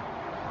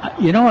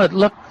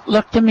 It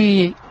looked to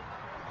me.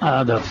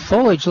 The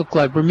foliage looked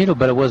like Bermuda,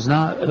 but it was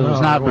not. It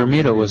was not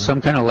Bermuda. It was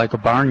some kind of like a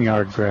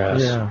barnyard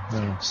grass.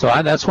 Yeah. So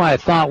that's why I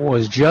thought it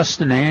was just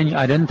an annual.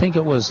 I didn't think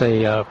it was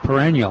a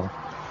perennial,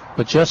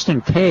 but just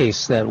in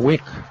case that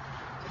wick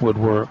would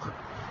work.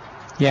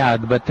 Yeah,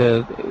 but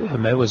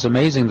it was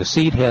amazing. The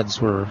seed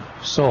heads were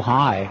so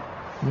high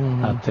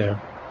out there.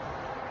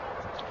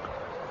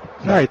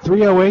 All right,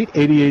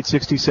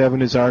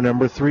 308-8867 is our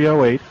number.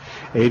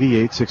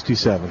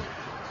 308-8867.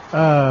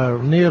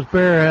 Neil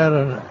Sperry had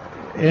an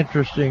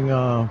interesting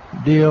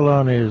deal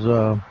on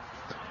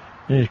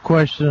his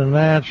question and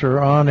answer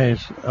on his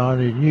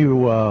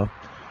new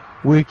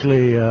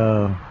weekly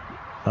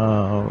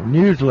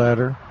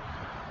newsletter,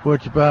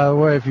 which, by the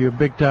way, if you're a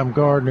big-time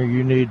gardener,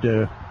 you need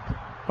to,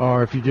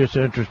 or if you're just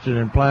interested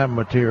in plant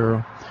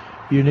material,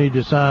 you need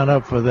to sign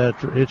up for that.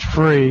 It's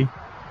free,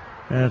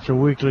 and it's a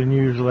weekly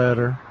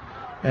newsletter,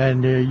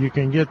 and you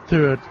can get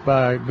to it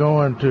by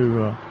going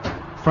to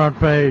front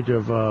page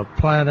of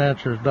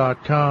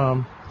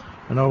plantanswers.com,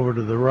 and over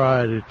to the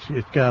right,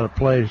 it's got a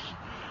place.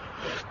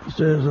 It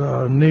says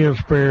Neil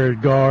Sperry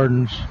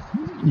Gardens.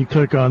 You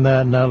click on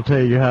that, and that'll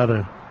tell you how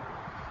to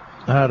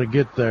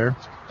get there,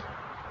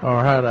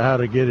 or how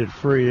to get it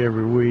free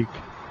every week.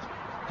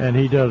 And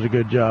he does a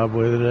good job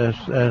with it,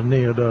 as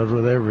Neil does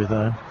with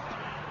everything.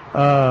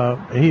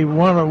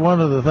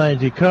 One of the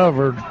things he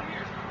covered,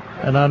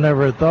 and I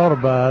never had thought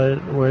about it,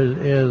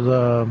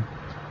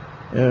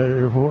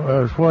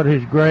 is what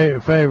his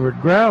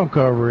favorite ground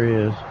cover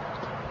is,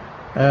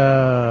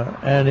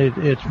 and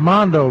it's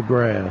mondo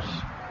grass.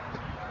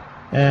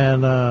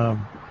 And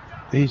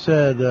he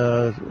said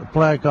a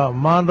plant called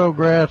mondo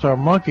grass or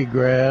monkey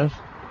grass,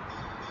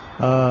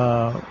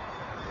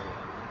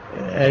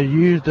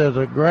 used as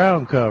a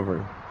ground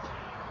cover.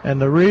 And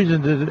the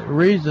reason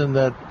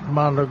that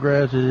mondo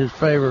grass is his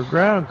favorite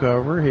ground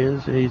cover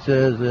is, he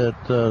says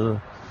that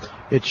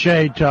it's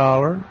shade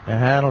tolerant, it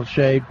handles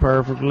shade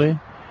perfectly.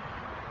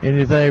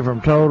 Anything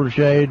from total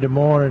shade to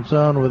morning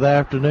sun with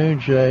afternoon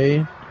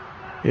shade.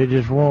 It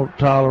just won't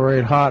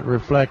tolerate hot,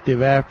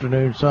 reflective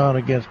afternoon sun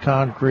against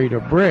concrete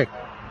or brick.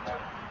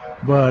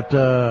 But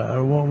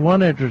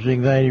one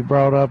interesting thing he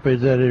brought up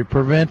is that it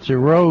prevents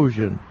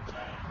erosion.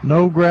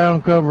 No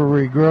ground cover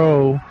we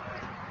grow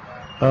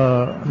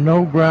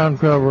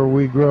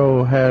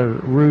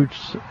has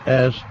roots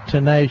as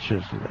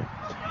tenaciously.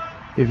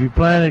 If you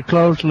plant it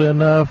closely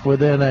enough,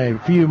 within a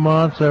few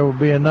months there will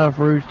be enough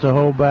roots to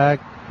hold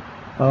back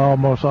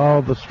almost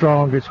all the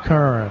strongest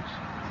currents.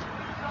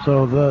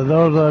 So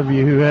those of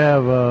you who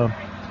have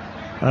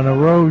an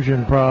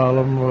erosion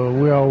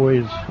problem, we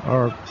always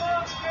are,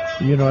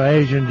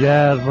 Asian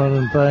jasmine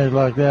and things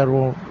like that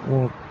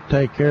won't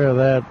take care of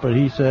that. But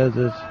he says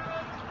this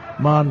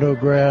mondo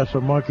grass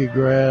or monkey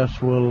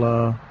grass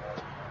will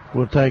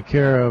take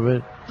care of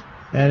it.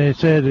 And it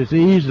said it's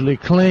easily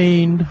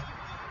cleaned.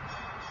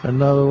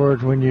 In other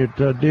words, when you're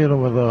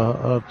dealing with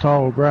a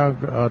taller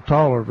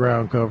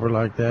ground cover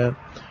like that,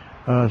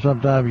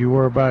 sometimes you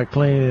worry about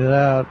cleaning it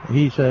out.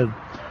 He said,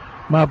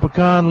 my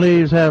pecan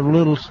leaves have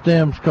little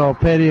stems called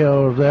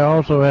petioles. They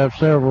also have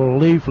several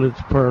leaflets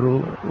per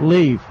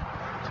leaf.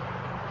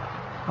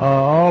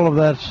 All of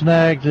that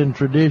snags in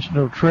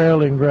traditional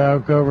trailing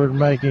ground covers,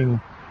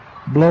 making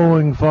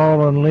blowing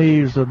fallen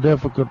leaves a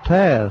difficult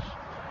task.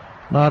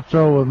 Not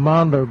so with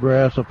mondo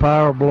grass. A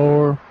power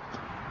blower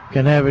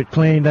can have it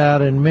cleaned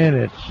out in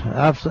minutes.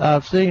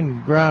 I've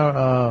seen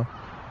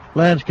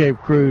landscape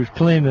crews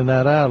cleaning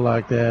that out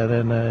like that,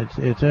 and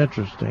it's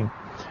interesting.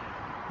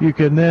 You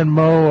can then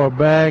mow or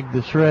bag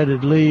the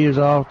shredded leaves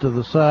off to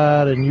the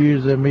side and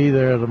use them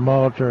either as a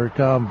mulch or a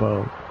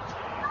compost.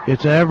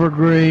 It's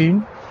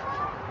evergreen.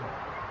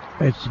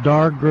 It's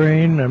dark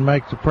green and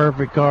makes a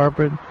perfect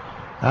carpet.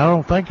 I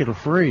don't think it'll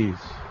freeze.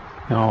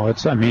 No,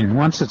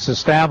 once it's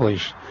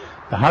established,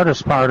 the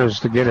hardest part is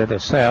to get it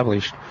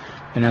established,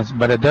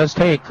 but it does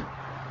take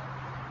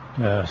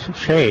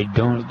shade.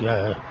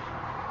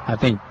 I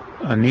think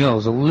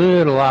Neil's a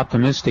little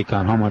optimistic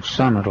on how much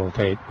sun it'll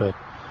take, but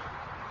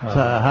it's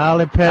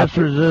highly pest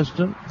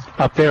resistant.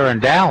 Up there in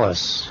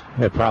Dallas,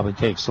 it probably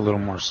takes a little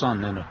more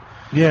sun than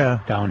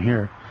down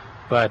here.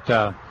 But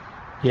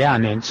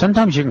and then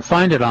sometimes you can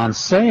find it on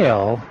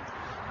sale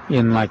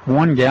in like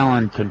 1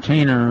 gallon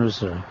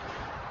containers,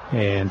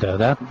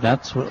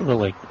 that's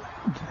really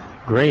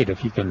great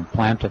if you can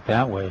plant it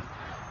that way.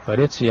 But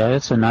it's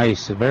a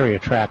nice, very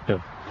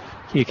attractive.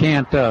 You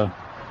can't.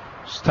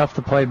 It's tough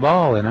to play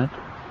ball in it.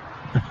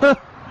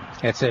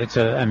 It's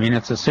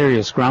a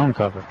serious ground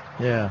cover.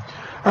 Yeah.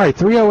 All right,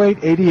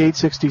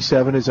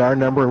 308-8867 is our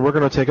number, and we're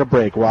going to take a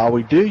break. While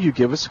we do, you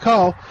give us a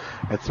call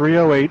at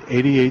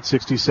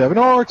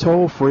 308-8867, or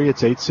toll free.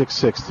 It's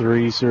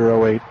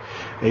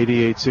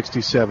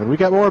 866-308-8867. We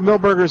got more of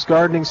Milberger's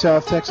Gardening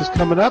South Texas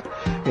coming up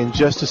in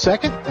just a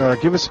second.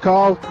 Give us a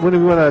call when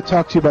we want to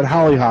talk to you about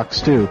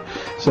hollyhocks, too.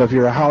 So if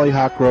you're a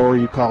hollyhock grower,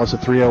 you call us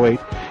at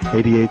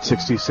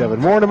 308-8867.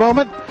 More in a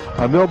moment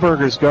on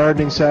Milberger's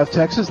Gardening South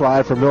Texas,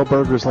 live from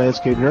Milberger's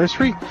Landscape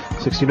Nursery,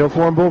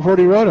 1604 on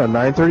Bulverde Road on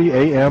 930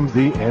 AM.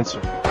 The Answer.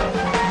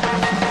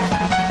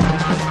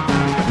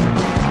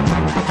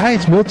 Hi,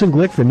 it's Milton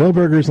Glick from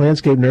Milberger's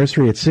Landscape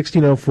Nursery at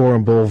 1604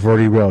 on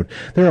Bulverde Road.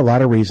 There are a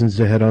lot of reasons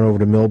to head on over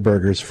to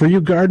Milberger's. For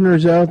you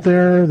gardeners out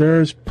there,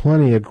 there's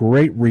plenty of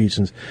great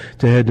reasons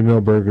to head to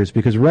Milberger's,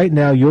 because right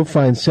now you'll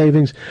find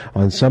savings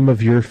on some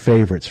of your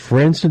favorites.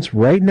 For instance,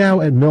 right now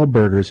at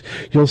Milberger's,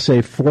 you'll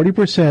save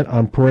 40%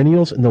 on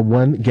perennials in the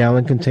 1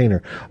 gallon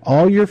container.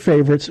 All your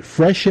favorites,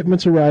 fresh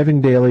shipments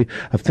arriving daily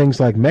of things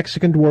like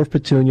Mexican dwarf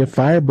petunia,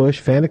 firebush,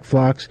 fennec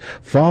phlox,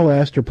 fall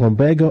aster,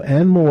 plumbago,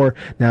 and more.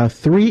 Now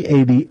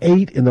 $3.80 the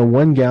 8 in the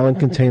 1-gallon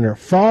container.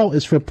 Fall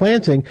is for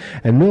planting,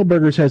 and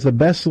Milberger's has the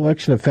best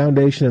selection of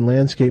foundation and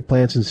landscape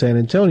plants in San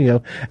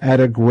Antonio at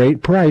a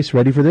great price.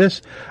 Ready for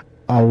this?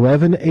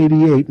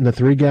 $11.88 in the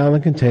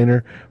 3-gallon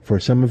container for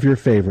some of your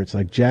favorites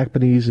like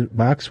Japanese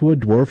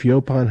boxwood, dwarf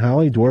Yopon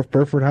holly, dwarf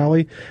Burford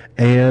holly,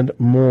 and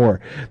more.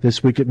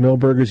 This week at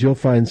Milberger's, you'll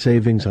find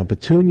savings on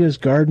petunias,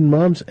 garden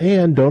mums,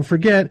 and don't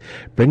forget,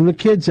 bring the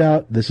kids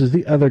out. This is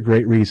the other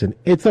great reason.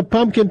 It's the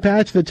pumpkin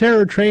patch, the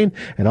terror train,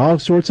 and all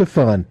sorts of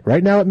fun.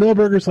 Right now at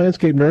Milberger's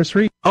Landscape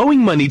Nursery. Owing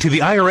money to the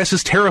IRS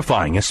is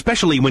terrifying,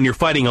 especially when you're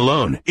fighting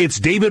alone. It's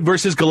David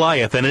versus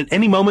Goliath, and at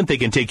any moment they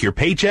can take your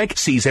paycheck,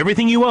 seize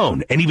everything you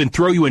own, and even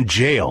throw you in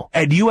jail.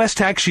 At U.S.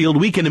 Tax Shield,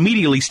 we can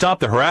immediately stop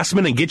the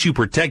harassment and get you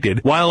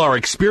protected, while our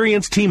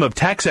experienced team of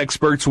tax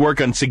experts work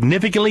on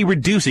significantly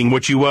reducing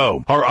what you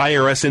owe. Our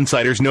IRS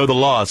insiders know the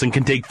laws and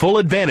can take full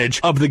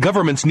advantage of the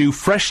government's new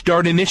Fresh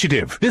Start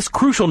initiative. This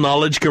crucial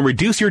knowledge can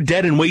reduce your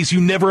debt in ways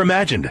you never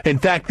imagined. In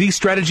fact, these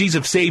strategies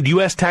have saved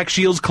U.S. Tax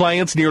Shield's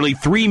clients nearly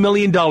 $3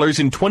 million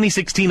in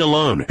 2016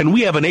 alone, and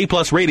we have an A+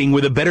 rating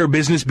with a Better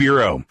Business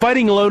Bureau.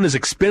 Fighting alone is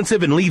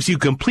expensive and leaves you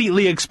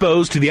completely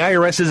exposed to the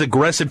IRS's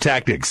aggressive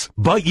tactics.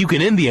 But you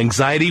can end the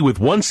anxiety with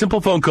one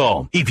simple phone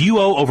call. If you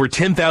owe over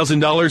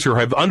 $10,000 or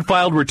have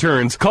unfiled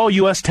returns, call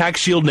U.S. Tax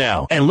Shield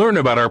now and learn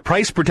about our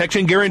price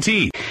protection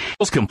guarantee.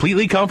 It's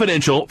completely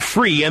confidential,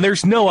 free, and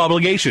there's no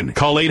obligation.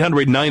 Call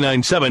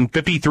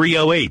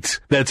 800-997-5308.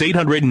 That's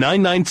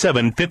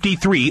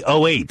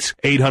 800-997-5308.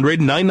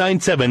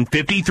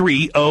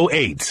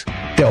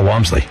 800-997-5308. Dale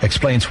Walmsley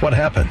explains what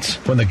happens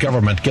when the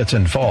government gets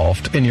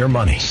involved in your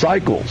money.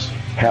 Cycles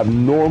have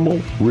normal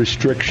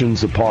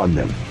restrictions upon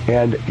them.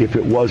 And if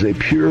it was a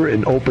pure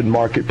and open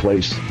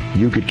marketplace,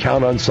 you could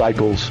count on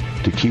Cycles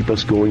to keep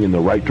us going in the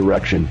right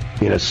direction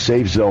in a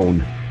safe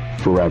zone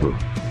forever.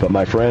 But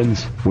my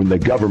friends, when the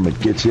government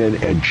gets in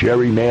and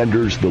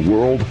gerrymanders the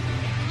world,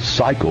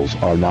 Cycles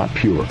are not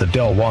pure. The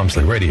Dale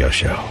Walmsley Radio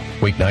Show,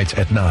 weeknights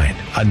at 9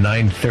 on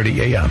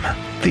 9:30 a.m.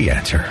 The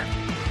Answer.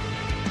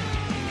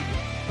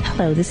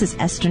 Hello, this is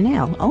Esther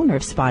Nail, owner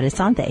of Spa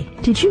Desante.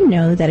 Did you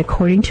know that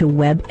according to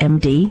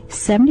WebMD,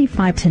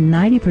 75 to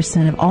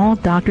 90% of all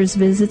doctor's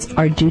visits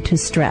are due to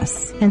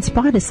stress? And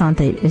Spa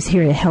Desante is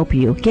here to help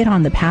you get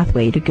on the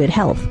pathway to good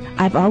health.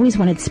 I've always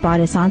wanted Spa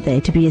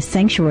Desante to be a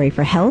sanctuary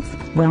for health,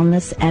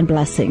 wellness, and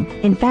blessing.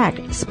 In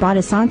fact, Spa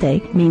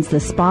Desante means the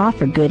spa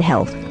for good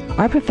health.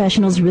 Our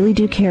professionals really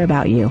do care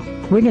about you.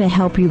 We're going to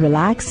help you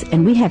relax,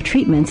 and we have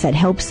treatments that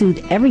help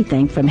soothe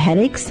everything from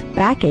headaches,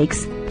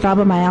 backaches,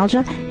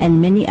 fibromyalgia,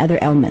 and many other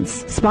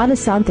ailments. Spa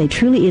Desante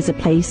truly is a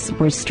place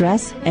where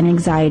stress and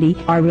anxiety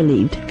are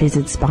relieved.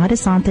 Visit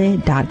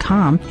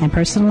spadesante.com and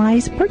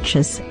personalize,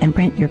 purchase, and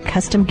print your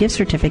custom gift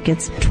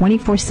certificates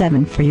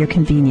 24/7 for your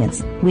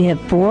convenience. We have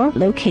 4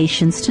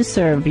 locations to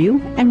serve you,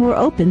 and we're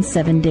open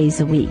 7 days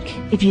a week.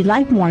 If you'd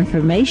like more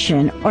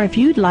information, or if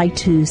you'd like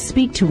to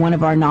speak to one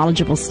of our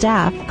knowledgeable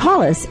staff,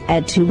 call us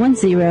at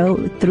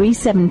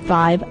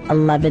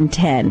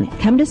 210-375-1110.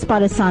 Come to Spa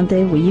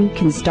Desante, where you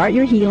can start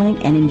your healing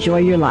and enjoy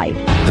your life.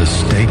 The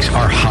stakes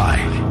are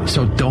high,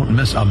 so don't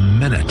miss a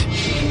minute.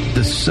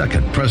 The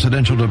second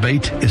presidential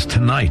debate is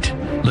tonight.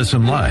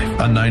 Listen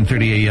live on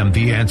 9:30 a.m.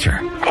 The Answer.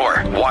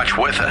 Or watch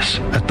with us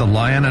at the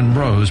Lion and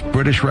Rose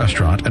British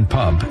Restaurant and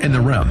Pub in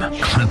the Rim,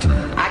 Clinton.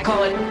 I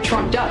call it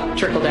trumped up,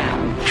 trickle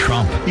down.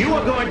 Trump. You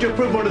are going to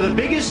approve one of the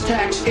biggest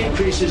tax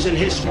increases in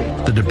history.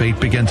 The debate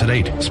begins at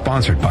 8,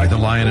 sponsored by the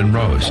Lion and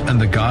Rose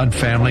and the God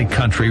Family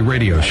Country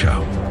Radio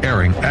Show.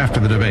 Airing after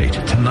the debate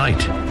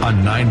tonight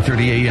on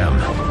 9:30 a.m.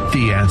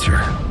 The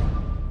Answer.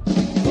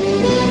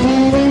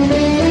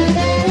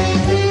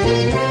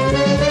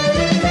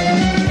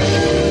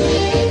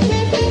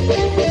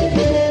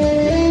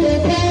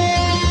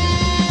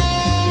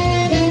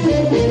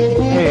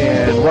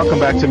 And welcome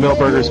back to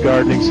Milberger's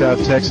Gardening,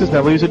 South Texas.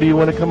 Now, Lisa, do you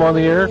want to come on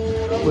the air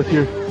with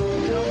your...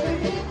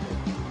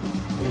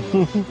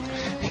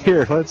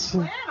 Here, let's...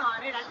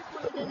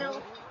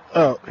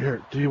 Oh,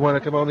 here. Do you want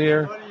to come on the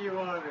air? What do you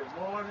want to do?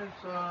 Morning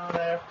sun,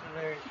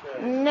 afternoon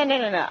shade?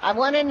 No. I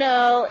want to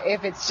know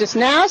if it's just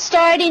now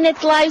starting its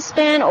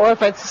lifespan or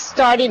if it's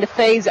starting to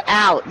phase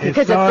out.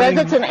 Because it says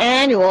it's an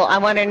annual. I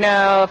want to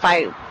know if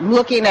I'm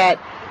looking at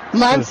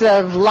months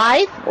of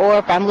life or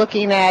if I'm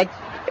looking at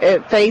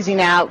phasing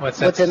out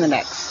what's in the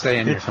next.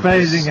 It's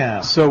phasing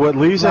out. So what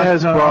Lisa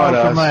has brought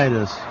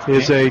us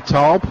is a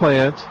tall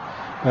plant,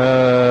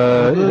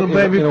 little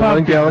baby in a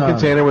pumpkin 1-gallon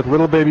container with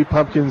little baby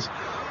pumpkins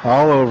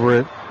all over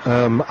it.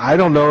 I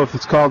don't know if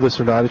it's called this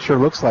or not. It sure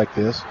looks like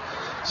this.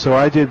 So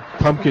I did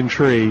pumpkin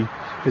tree.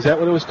 Is that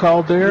what it was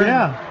called there?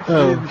 Yeah.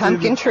 Oh.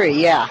 Pumpkin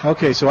tree, yeah.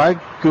 Okay, so I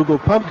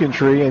Googled pumpkin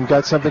tree and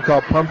got something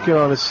called pumpkin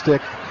on a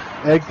stick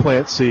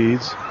eggplant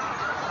seeds.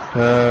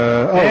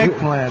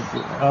 Eggplant.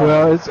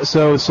 Well,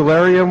 so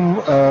Solarium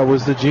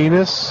was the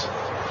genus.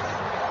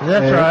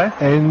 That's right.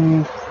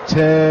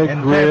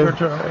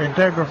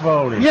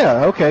 Integrifolia.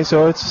 Yeah, okay,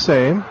 so it's the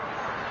same.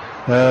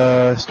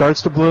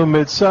 Starts to bloom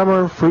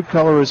midsummer. Fruit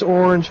color is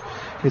orange.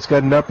 It's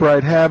got an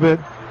upright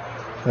habit.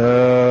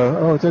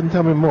 It doesn't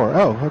tell me more.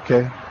 Oh,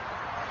 okay.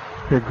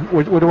 Here,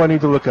 what do I need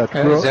to look at?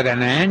 Is it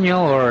an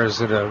annual or is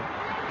it a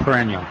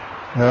perennial?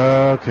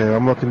 Okay,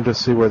 I'm looking to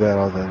see where that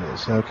all that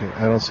is. Okay,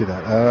 I don't see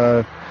that.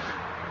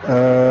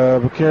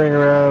 We're carrying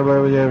around.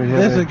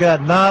 This has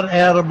got not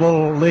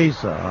edible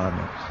Lisa on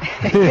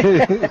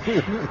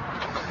it.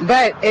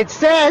 But it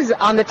says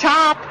on the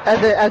top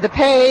of the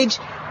page,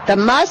 the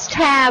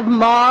must-have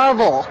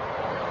marvel.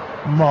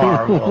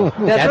 Marvel.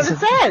 That's what it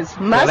says.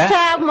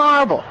 Must-have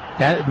marvel.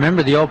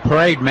 Remember the old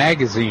Parade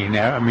magazine?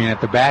 I mean, at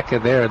the back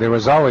of there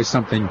was always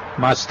something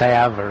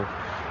must-have, or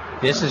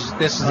this is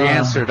the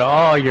answer to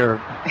all your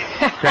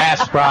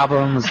grass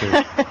problems.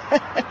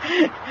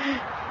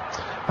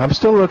 I'm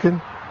still looking.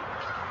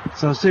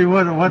 So see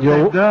what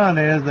they've done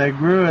is they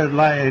grew it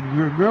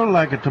grew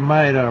like a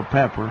tomato or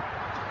pepper,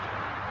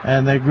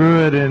 and they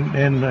grew it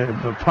in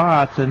the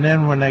pots, and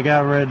then when they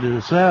got ready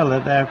to sell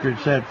it after it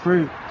set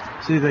fruit,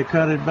 see they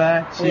cut it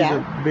back. See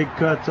the big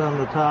cuts on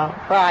the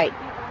top. Right.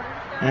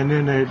 And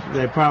then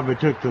they probably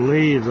took the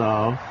leaves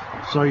off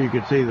so you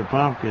could see the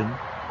pumpkin.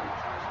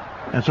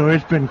 And so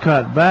it's been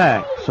cut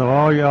back. So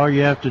all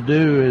you have to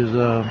do is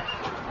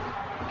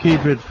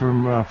keep it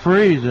from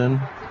freezing.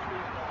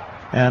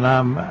 And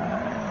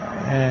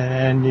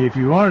if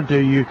you wanted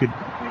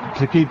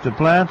to keep the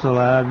plants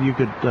alive, you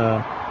could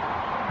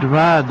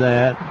divide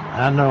that.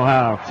 I know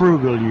how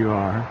frugal you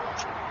are.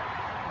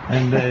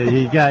 And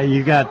you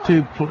got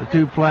two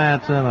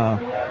plants in a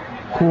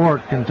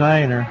quart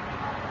container.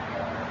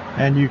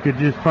 And you could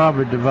just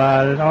probably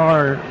divide it,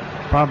 or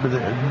probably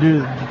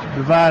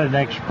divide it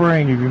next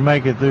spring if you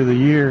make it through the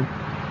year.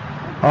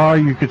 Or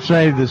you could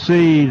save the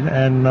seed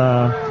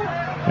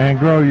and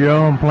grow your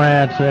own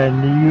plants,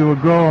 and you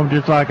would grow them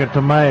just like a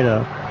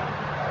tomato.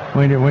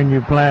 When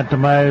you plant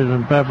tomatoes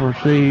and pepper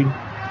seed,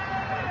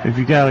 if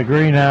you got a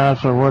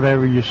greenhouse or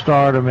whatever, you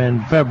start them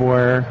in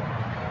February.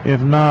 If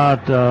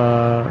not,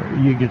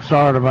 you could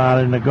start them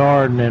out in the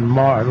garden in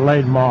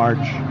late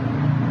March,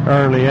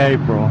 early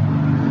April.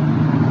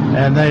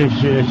 And they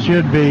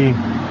should be,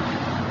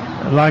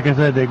 like I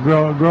said, they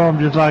grow them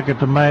just like a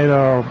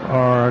tomato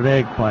or an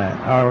eggplant,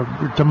 or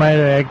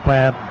tomato,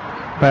 eggplant,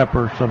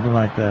 pepper, something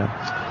like that.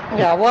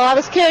 Yeah, well, I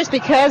was curious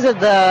because of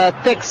the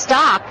thick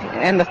stalk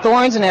and the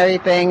thorns and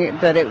everything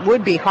that it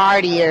would be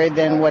hardier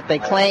than what they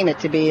claim it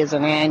to be as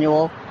an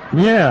annual.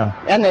 Yeah.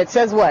 And it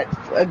says what?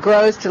 It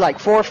grows to like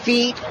 4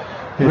 feet?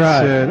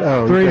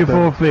 Right. 3 to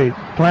 4 feet.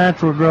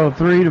 Plants will grow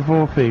 3 to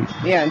 4 feet.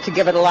 Yeah, and to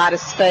give it a lot of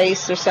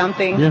space or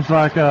something. Just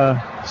like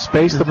a...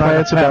 Space the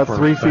plants about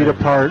 3 feet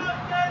apart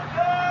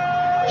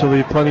to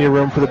leave plenty of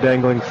room for the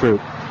dangling fruit.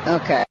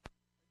 Okay.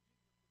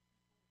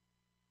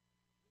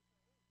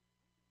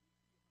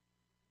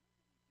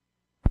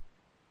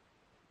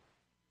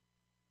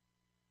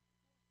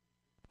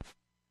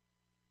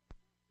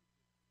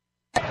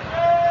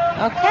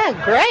 Okay,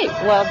 great.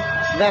 Well,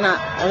 then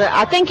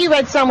I think you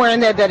read somewhere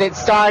in there that it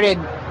started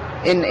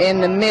in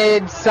the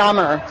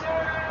midsummer.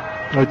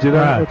 Oh, did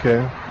I?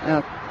 Okay.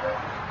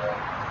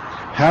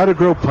 How to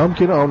grow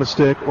pumpkin on a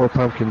stick or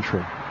pumpkin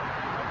tree.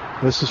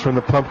 This is from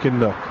the Pumpkin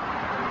Nook.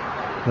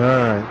 All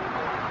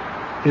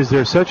right. Is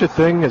there such a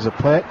thing as a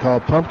plant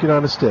called pumpkin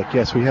on a stick?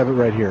 Yes, we have it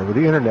right here. Well,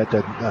 the internet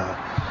doesn't.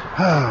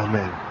 Oh,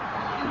 man.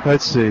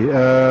 Let's see.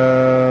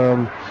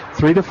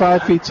 3 to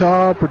 5 feet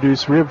tall,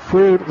 produce ribbed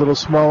fruit, a little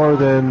smaller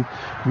than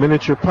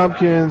miniature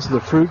pumpkins. The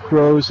fruit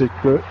grows. It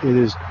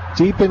is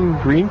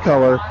deepened green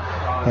color,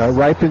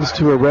 ripens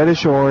to a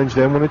reddish orange.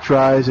 Then when it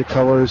dries, the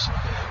color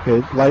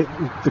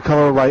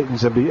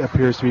lightens and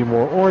appears to be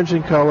more orange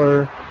in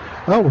color.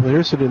 Oh, well,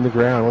 there's it in the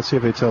ground. Let's see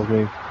if it tells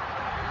me.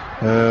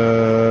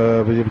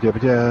 Oh,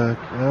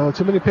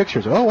 too many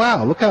pictures. Oh,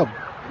 wow. Look how...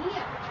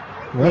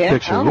 That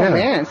picture, oh,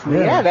 man.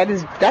 Yeah,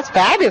 that's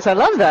fabulous. I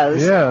love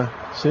those. Yeah.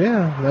 So,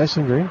 yeah, nice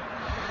and green.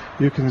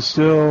 You can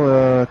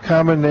still,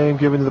 common name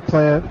given to the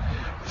plant.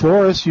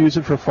 Florists use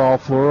it for fall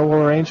floral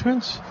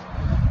arrangements.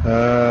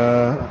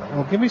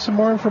 Well, give me some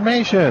more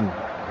information.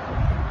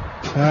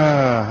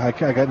 I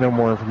got no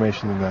more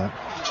information than that.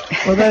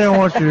 Well, they don't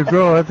want you to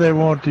grow it. They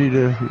want you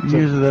to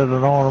use it as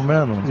an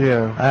ornamental.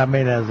 Yeah. I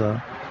mean, as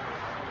a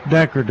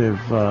decorative.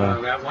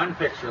 That one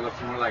picture looks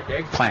more like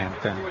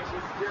eggplant than...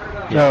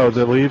 Oh,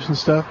 the leaves and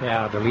stuff?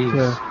 Yeah, the leaves.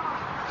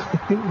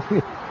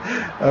 Yeah.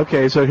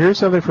 Okay, so here's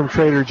something from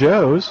Trader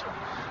Joe's.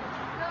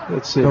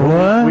 Let's see.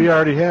 We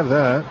already have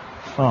that.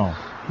 Oh.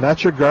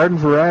 Not your garden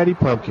variety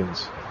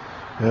pumpkins.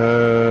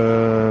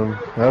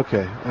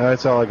 Okay.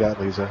 That's all I got,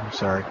 Lisa. I'm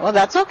sorry. Well,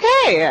 that's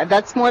okay.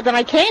 That's more than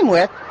I came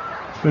with.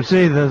 But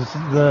see,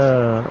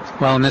 well,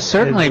 and it's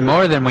certainly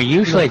more than we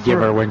usually give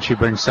her when she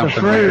brings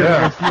something.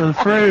 The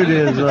fruit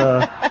is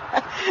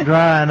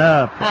drying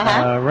up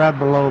right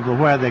below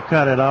where they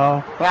cut it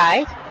off.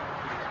 Right.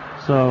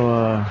 So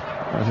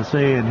I can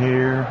see in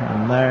here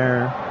and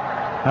there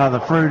how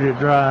the fruit is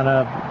drying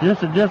up,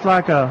 just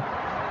like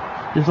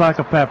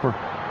a pepper.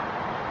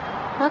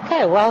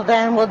 Okay, well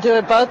then we'll do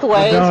it both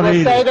ways.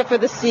 We'll save it for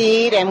the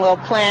seed, and we'll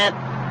plant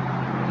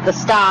the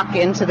stalk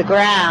into the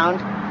ground,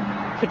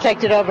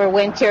 protect it over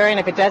winter, and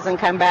if it doesn't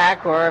come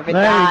back or if it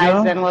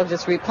dies, then we'll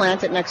just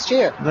replant it next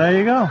year. There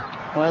you go.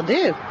 Will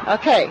do.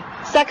 Okay,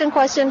 second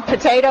question,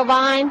 potato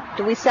vine.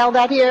 Do we sell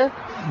that here?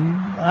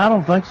 I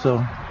don't think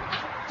so.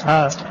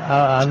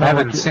 I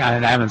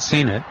haven't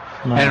seen it.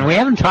 No. And we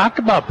haven't talked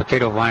about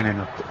potato vine in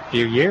a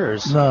few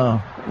years.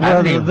 No.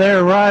 Well,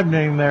 they're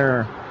ripening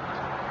there.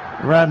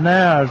 Right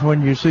now is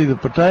when you see the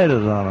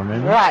potatoes on them,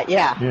 isn't it? Right,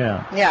 yeah.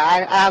 Yeah.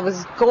 Yeah, I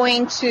was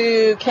going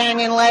to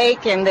Canyon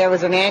Lake, and there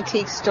was an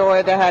antique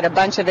store that had a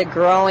bunch of it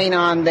growing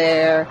on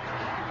their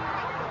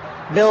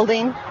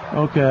building.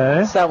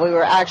 Okay. So we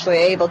were actually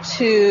able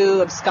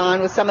to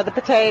abscond with some of the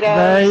potatoes.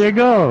 There you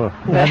go.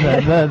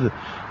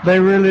 They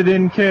really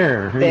didn't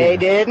care. They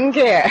didn't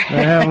care.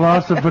 They have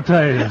lots of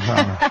potatoes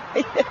on them.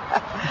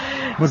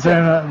 But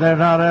they're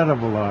not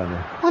edible, are they?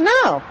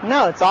 Well,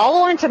 no, it's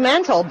all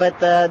ornamental, but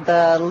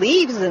the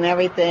leaves and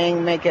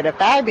everything make it a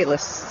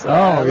fabulous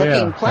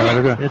looking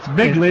plant. It's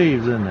big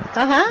leaves, isn't it?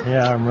 Uh-huh.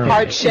 Yeah, I remember.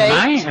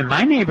 Heart-shaped. In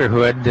my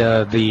neighborhood,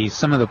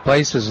 some of the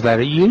places that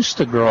it used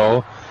to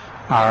grow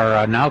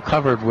are now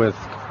covered with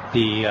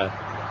the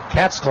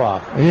cat's claw.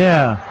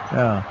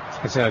 Yeah.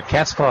 It's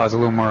cat's claw is a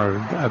little more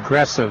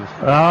aggressive.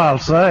 I'll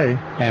say.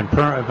 And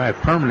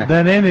permanent.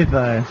 Than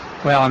anything.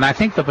 Well, and I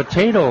think the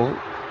potato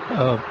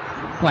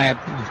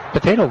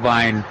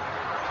vine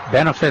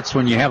benefits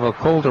when you have a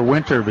colder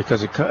winter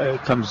because it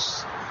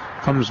comes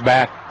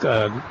back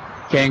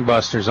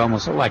gangbusters,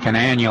 almost like an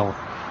annual,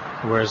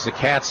 whereas the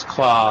cat's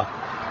claw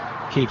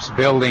keeps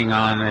building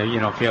on.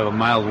 If you have a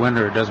mild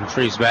winter, it doesn't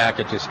freeze back;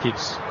 it just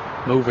keeps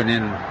moving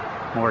in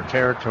more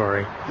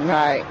territory.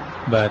 Right.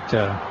 But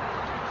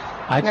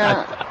I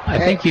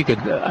think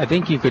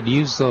you could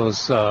use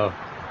those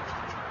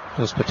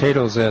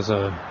potatoes as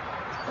a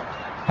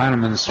plant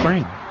them in the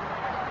spring.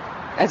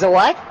 As a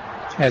what?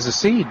 As a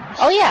seed.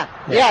 Oh, yeah.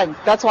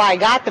 That's why I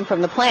got them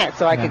from the plant,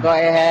 so I could go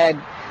ahead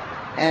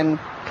and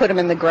put them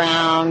in the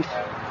ground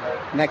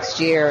next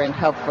year and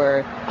hope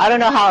for... I don't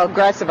know how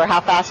aggressive or how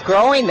fast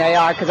growing they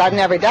are because I've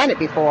never done it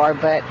before,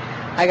 but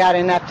I got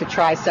enough to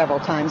try several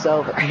times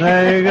over.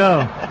 There you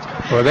go.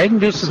 Well, they can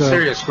do some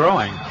serious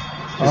growing.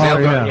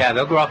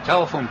 They'll grow up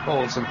telephone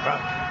poles and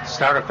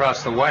start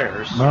across the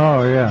wires.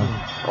 Oh, yeah.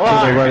 Well,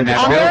 I'm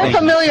very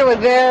familiar with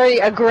very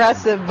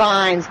aggressive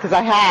vines because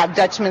I have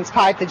Dutchman's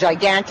Pipe, the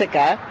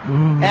Gigantica,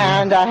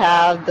 and I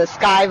have the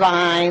sky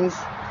vines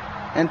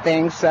and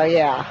things. So,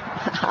 yeah,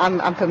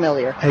 I'm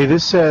familiar. Hey,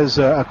 this says,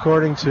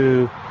 according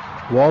to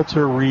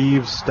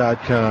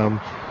WalterReeves.com,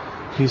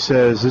 he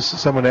says,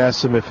 someone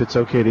asked him if it's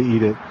okay to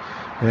eat it,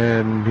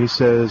 and he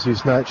says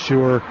he's not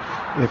sure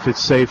if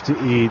it's safe to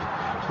eat.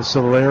 The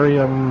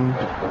Solarium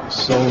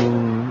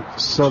solanum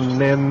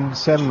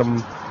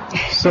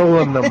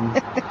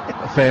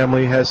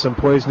family has some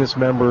poisonous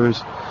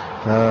members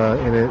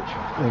in it,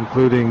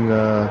 including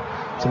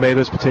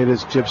tomatoes,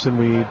 potatoes, Gibson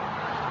weed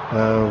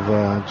of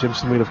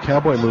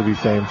cowboy movie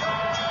fame.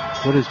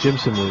 What is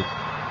Jimson weed?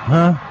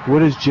 Huh?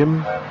 What is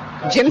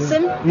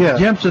Jimson? Yeah.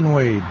 Jimson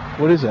weed.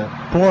 What is that?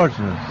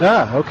 Poisonous.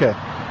 Ah, okay.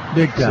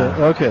 Big time.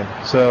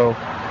 So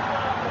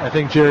I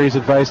think Jerry's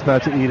advice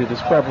not to eat it is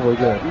probably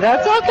good.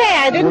 That's okay.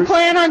 I didn't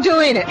plan on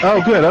doing it.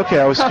 Oh, good. Okay,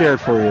 I was scared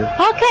for you.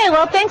 Okay,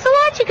 well, thanks a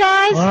lot, you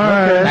guys. All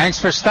right. Okay. Thanks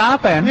for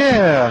stopping.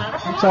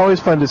 Yeah, it's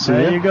always fun to see you.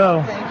 There you go.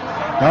 All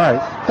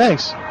right,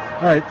 thanks.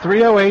 All right,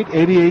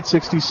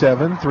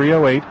 308-8867,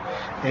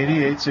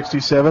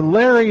 308-8867.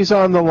 Larry's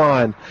on the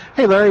line.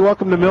 Hey, Larry,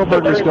 welcome to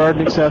Millburgers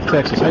Gardening, South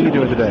Texas. How you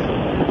doing today?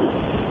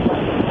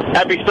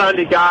 Happy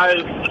Sunday,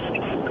 guys.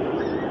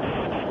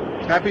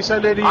 Happy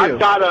Sunday to you. I've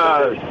got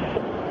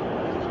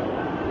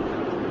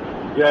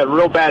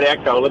real bad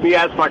echo. Let me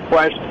ask my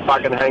question if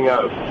I can hang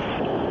up.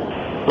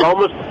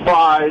 Roma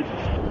Supplies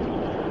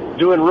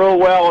doing real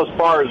well as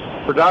far as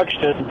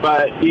production,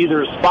 but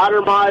either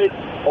spider mite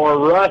or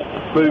rust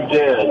moved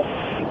in.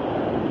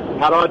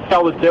 How do I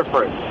tell the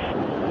difference?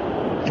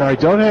 All right,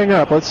 don't hang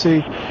up. Let's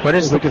see. What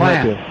is the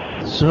plant?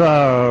 It's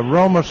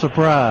Roma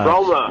Surprise.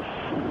 Roma.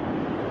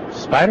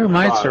 Spider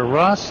mites or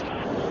rust?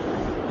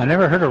 I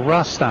never heard of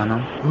rust on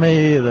them.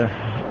 Me either.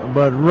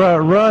 But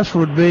rust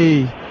would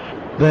be...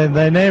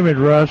 They name it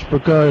rust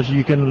because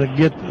you can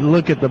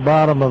look at the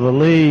bottom of the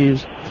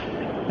leaves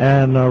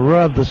and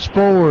rub the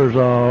spores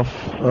off,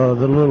 the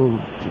little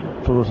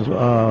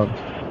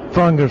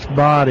fungus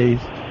bodies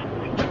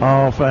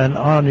off and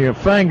on your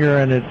finger,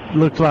 and it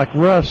looks like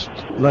rust,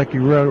 like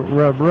you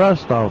rub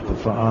rust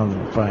off on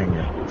the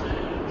finger.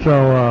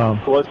 So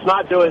well, it's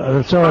not doing.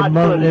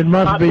 It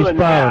must be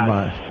spider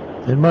mite.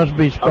 It must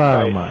be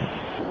spider mite.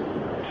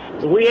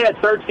 We had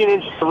 13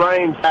 inches of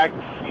rain back,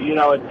 in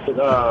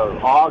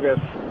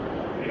August,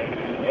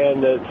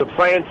 and the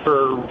plants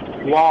are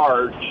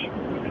large.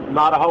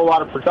 Not a whole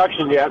lot of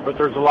production yet, but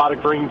there's a lot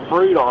of green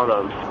fruit on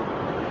them.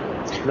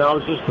 And I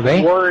was just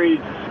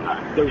worried.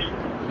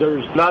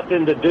 There's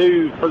nothing to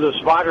do for the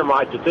spider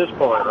mites at this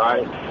point,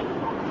 right?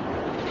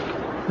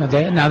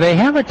 Now they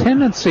have a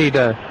tendency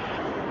to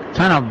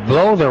kind of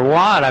blow their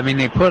wad. I mean,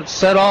 they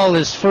set all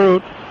this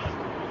fruit,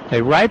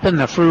 they ripen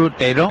the fruit,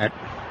 they don't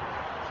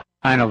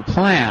kind of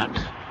plant.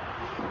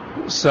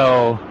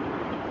 So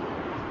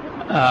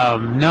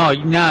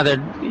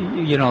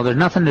there's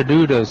nothing to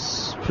do to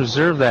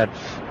preserve that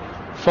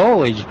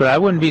foliage, but I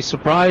wouldn't be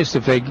surprised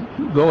if they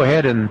go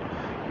ahead and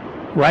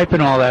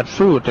ripen all that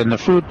fruit, and the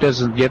fruit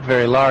doesn't get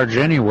very large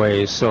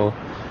anyway. So,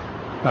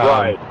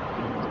 right.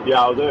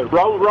 Yeah,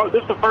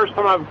 this is the first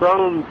time I've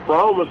grown.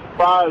 Rome was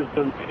surprised,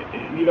 and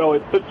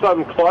it puts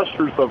on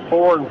clusters of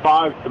 4 and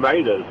 5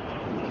 tomatoes.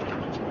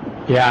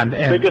 Yeah, and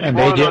biggest one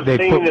I've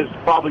seen is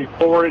probably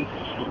 4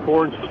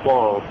 inches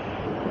long.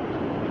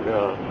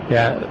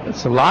 Yeah,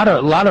 it's a lot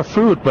of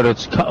fruit, but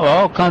it's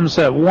all comes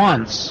at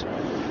once,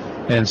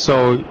 and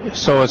so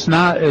it's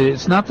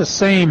not the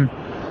same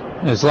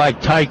as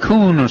like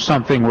Tycoon or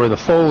something where the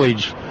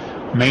foliage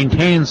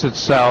maintains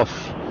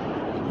itself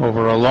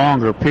over a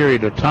longer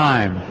period of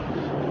time.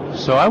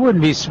 So I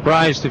wouldn't be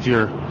surprised if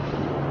your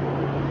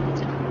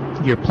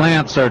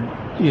plants are,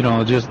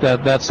 just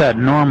that's that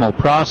normal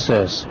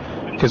process.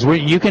 Because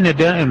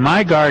in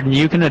my garden,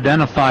 you can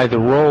identify the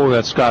row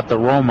that's got the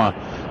Roma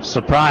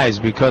surprise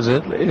because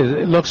it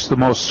looks the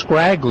most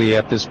scraggly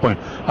at this point,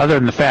 other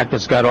than the fact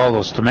it's got all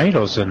those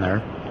tomatoes in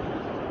there.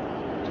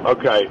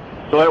 Okay,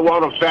 so that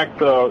won't affect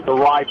the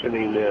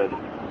ripening then.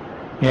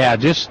 Yeah,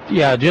 just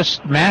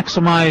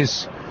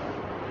maximize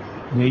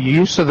the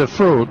use of the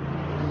fruit,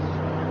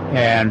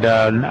 and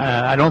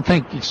I don't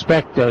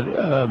expect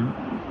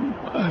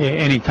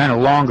any kind of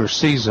longer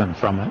season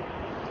from it.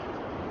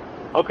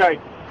 Okay,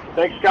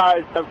 thanks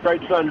guys. Have a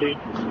great Sunday.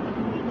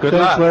 Good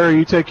luck. Thanks, Larry.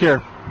 You take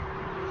care.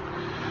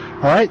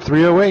 All right,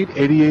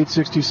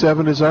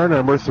 308-8867 is our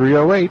number,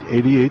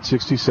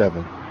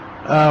 308-8867.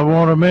 I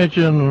want to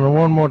mention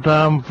one more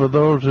time for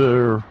those who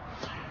are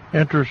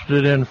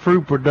interested in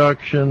fruit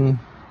production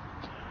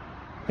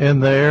in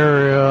the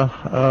area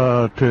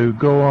to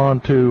go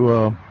on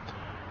to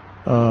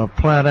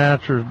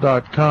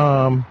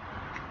plantanswers.com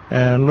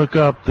and look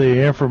up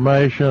the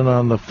information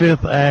on the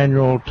 5th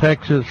Annual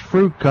Texas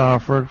Fruit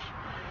Conference,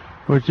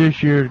 which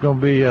this year is going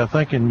to be, I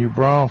think, in New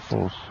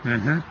Braunfels.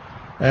 Mm-hmm.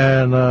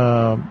 And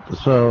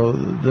so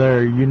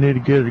there, you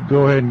need to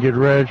go ahead and get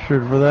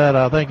registered for that.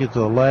 I think it's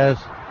the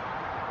last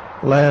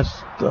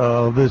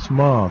this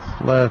month,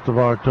 last of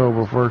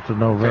October, 1st of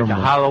November.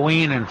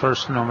 Halloween and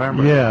 1st of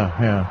November.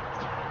 Yeah.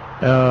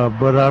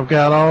 But I've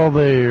got all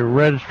the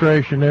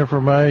registration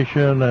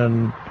information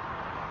and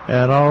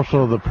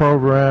also the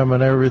program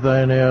and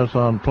everything else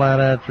on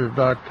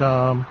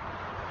plantanswers.com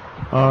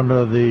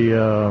under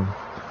the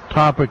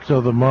topics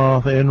of the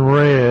month in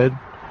red.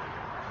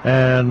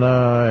 And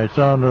it's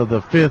under the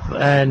 5th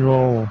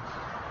Annual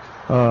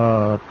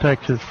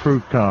Texas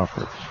Fruit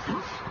Conference.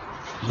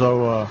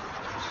 So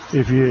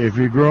if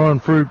you're growing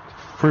fruit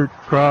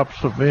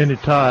crops of any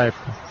type,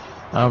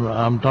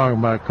 I'm talking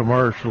about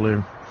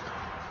commercially,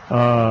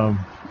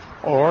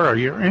 or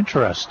you're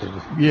interested.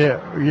 Yeah.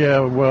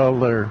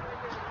 Well,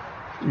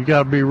 you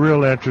got to be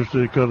real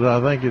interested because I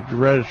think the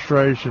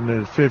registration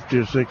is $50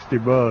 or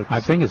 $60. I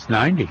think it's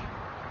 $90.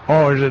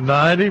 Oh, is it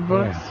 $90?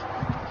 Yeah.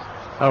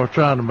 I was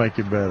trying to make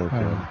it better.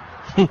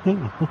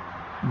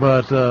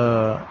 But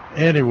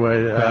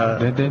anyway,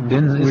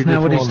 isn't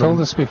that what he's told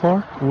us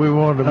before? We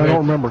wanted to. I don't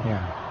remember.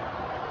 Yeah.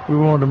 We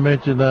wanted to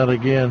mention that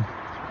again.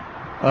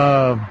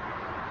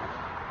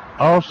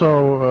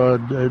 Also,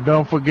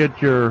 don't forget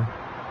your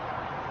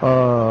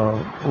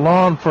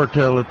lawn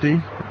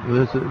fertility.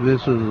 This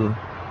is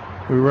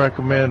we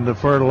recommend to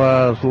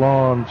fertilize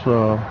lawns.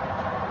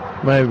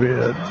 Maybe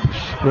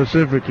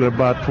specifically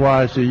about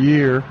twice a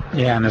year.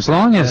 Yeah, and as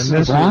long as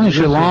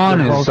your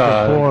lawn is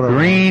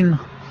green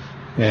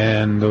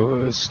and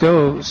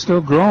still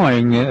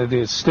growing,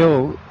 there's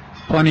still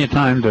plenty of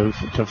time to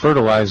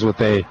fertilize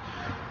with a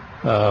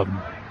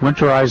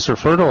winterizer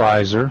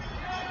fertilizer,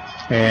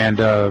 and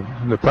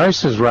the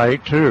price is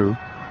right too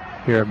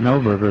here at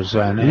Milberger's.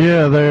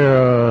 Yeah,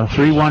 they're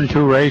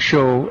 3:1:2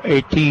 ratio,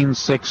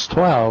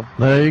 18:6:12.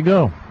 There you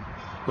go.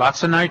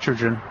 Lots of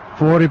nitrogen.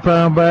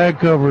 40-pound bag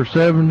covers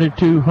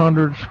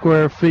 7,200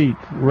 square feet.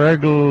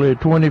 Regularly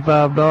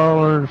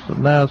 $25,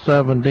 now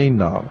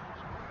 $17.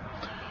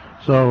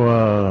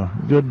 So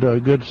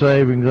good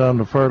savings on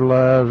the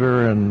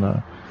fertilizer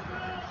and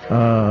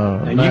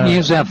you can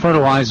use that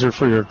fertilizer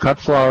for your cut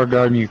flower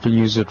garden. You can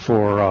use it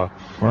for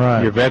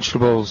your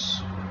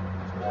vegetables.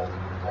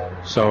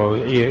 So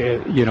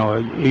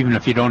even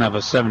if you don't have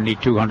a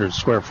 7,200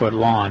 square foot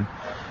lawn,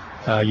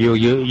 you'll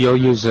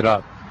use it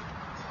up.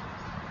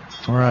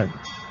 All right.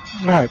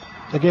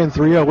 Again,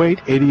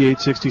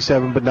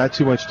 308-8867, but not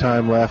too much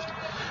time left.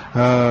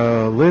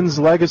 Lynn's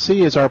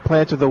Legacy is our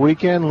plant of the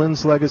weekend,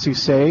 Lynn's Legacy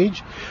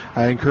Sage.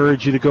 I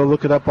encourage you to go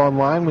look it up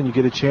online when you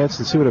get a chance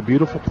and see what a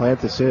beautiful plant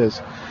this is.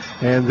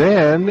 And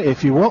then,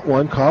 if you want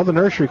one, call the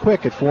nursery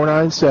quick at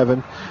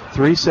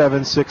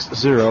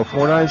 497-3760,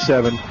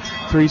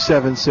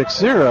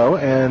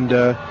 497-3760, and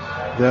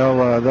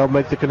they'll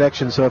make the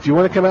connection. So if you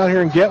want to come out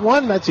here and get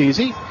one, that's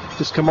easy.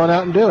 Just come on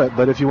out and do it.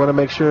 But if you want to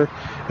make sure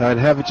and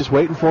have it just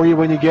waiting for you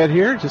when you get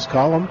here, just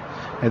call them,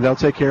 and they'll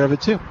take care of it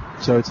too.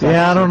 So it's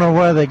I don't know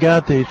where they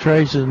got these.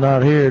 Tracy's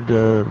not here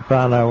to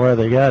find out where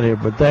they got here,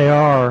 but they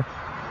are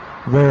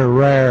very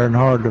rare and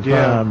hard to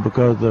find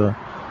because the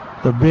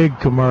big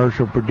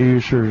commercial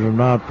producers are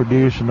not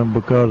producing them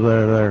because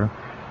they're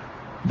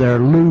they're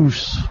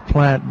loose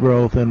plant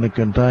growth in the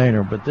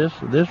container. But this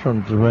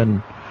one's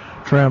been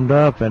trimmed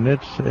up, and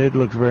it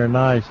looks very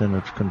nice in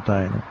its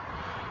container.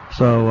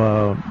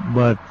 So,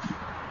 but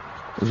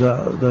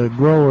the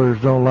growers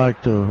don't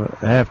like to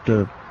have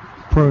to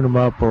prune them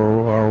up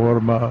or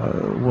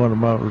what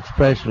them up,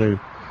 especially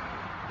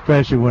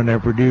when they're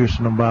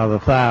producing them by the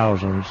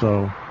thousand.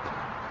 So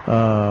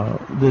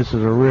this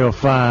is a real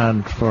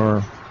find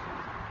to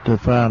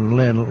find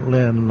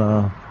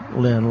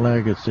Lynn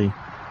Legacy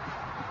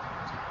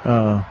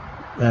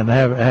and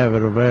have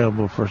it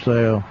available for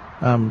sale.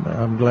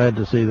 I'm glad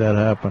to see that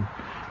happen.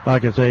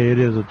 Like I say, it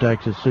is a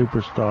Texas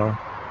superstar.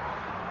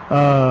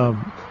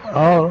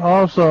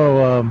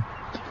 Also,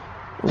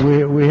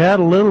 we had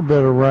a little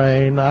bit of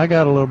rain. I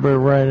got a little bit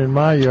of rain in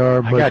my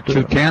yard. I got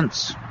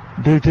 2/10.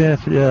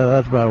 2/10, yeah,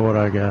 that's about what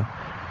I got.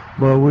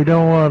 But we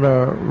don't want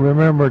to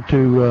remember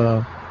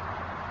to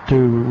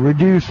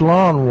reduce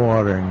lawn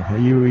watering.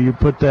 You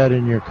put that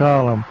in your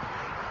column,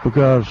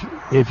 because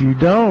if you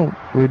don't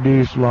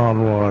reduce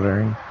lawn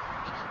watering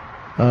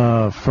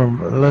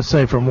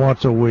from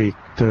once a week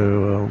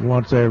to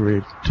once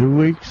every 2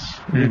 weeks,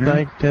 you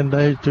think 10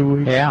 days, 2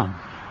 weeks? Yeah.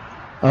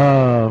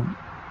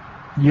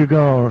 You're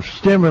going to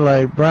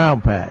stimulate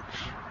brown patch,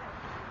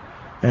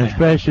 and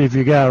especially if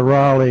you got a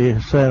Raleigh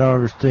St.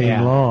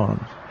 Augustine lawn.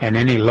 And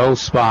any low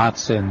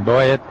spots, and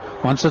boy,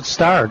 once it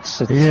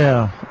starts, it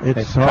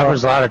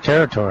covers a lot of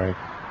territory.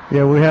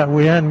 Yeah, we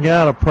hadn't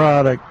got a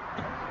product.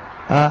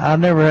 I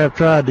never have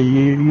tried to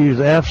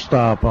use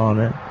F-stop on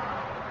it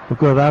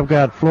because I've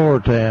got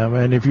Floratam,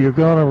 and if you're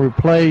going to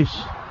replace,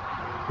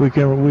 we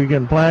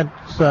can plant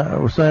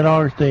St.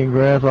 Augustine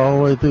grass all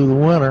the way through the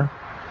winter.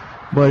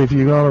 But if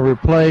you're going to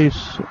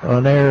replace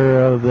an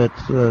area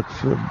that's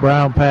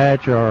brown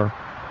patch or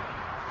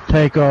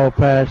take-all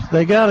patch,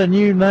 they got a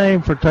new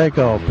name for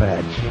take-all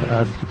patch.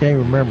 I can't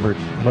remember it,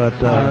 but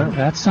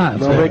that's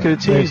not. They'll make it a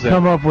tease.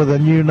 Come up with a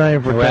new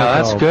name for take-all.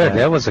 Well, that's good. Patch.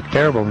 That was a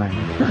terrible name.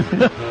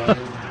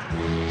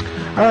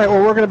 All right,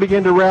 well, we're going to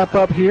begin to wrap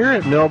up here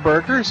at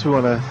Millburgers. We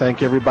want to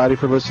thank everybody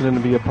for listening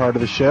and be a part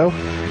of the show.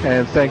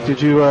 And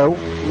did you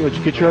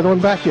get your other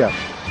one back yet?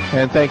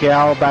 And thank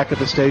Al back at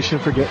the station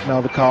for getting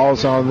all the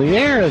calls on the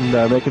air and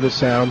making it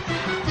sound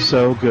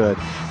so good.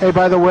 Hey,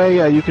 by the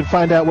way, you can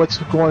find out what's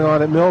going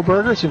on at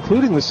Millburgers,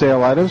 including the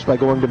sale items, by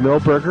going to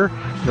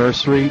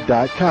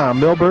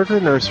millburgernursery.com.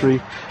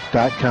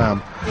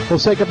 Millburgernursery.com. We'll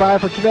say goodbye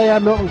for today.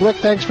 I'm Milton Glick.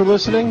 Thanks for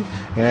listening,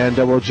 and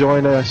we'll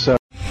join us.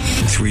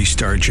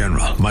 3-star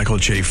General Michael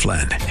J.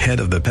 Flynn,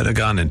 head of the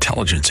Pentagon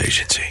Intelligence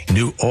Agency,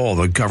 knew all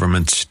the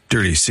government's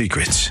dirty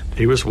secrets.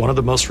 He was one of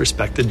the most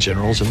respected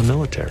generals in the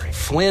military.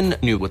 Flynn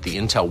knew what the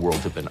intel world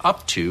had been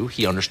up to.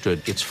 He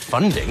understood its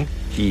funding.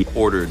 He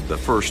ordered the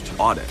first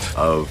audit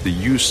of the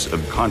use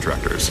of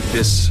contractors.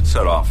 This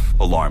set off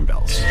alarm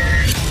bells.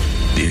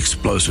 The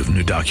explosive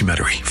new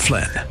documentary,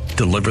 Flynn,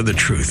 Deliver the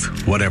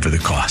Truth, Whatever the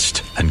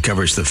Cost,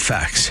 uncovers the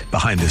facts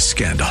behind this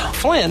scandal.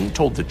 Flynn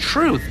told the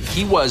truth.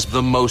 He was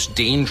the most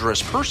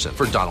dangerous person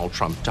for Donald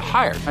Trump to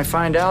hire. I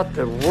find out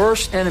the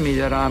worst enemy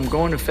that I'm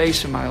going to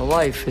face in my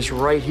life is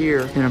right here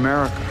in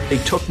America. They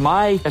took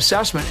my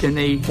assessment and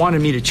they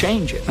wanted me to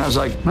change it. And I was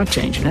like, I'm not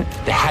changing it.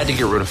 They had to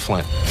get rid of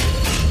Flynn.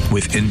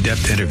 With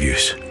in-depth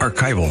interviews,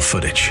 archival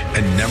footage,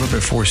 and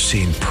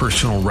never-before-seen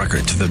personal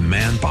records of the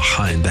man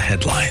behind the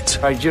headlines.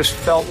 I just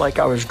felt like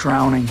I was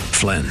drowning.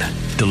 Flynn,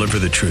 Deliver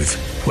the Truth,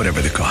 Whatever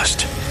the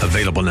Cost.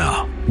 Available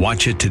now.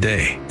 Watch it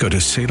today. Go to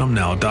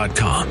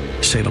salemnow.com.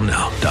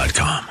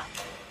 salemnow.com.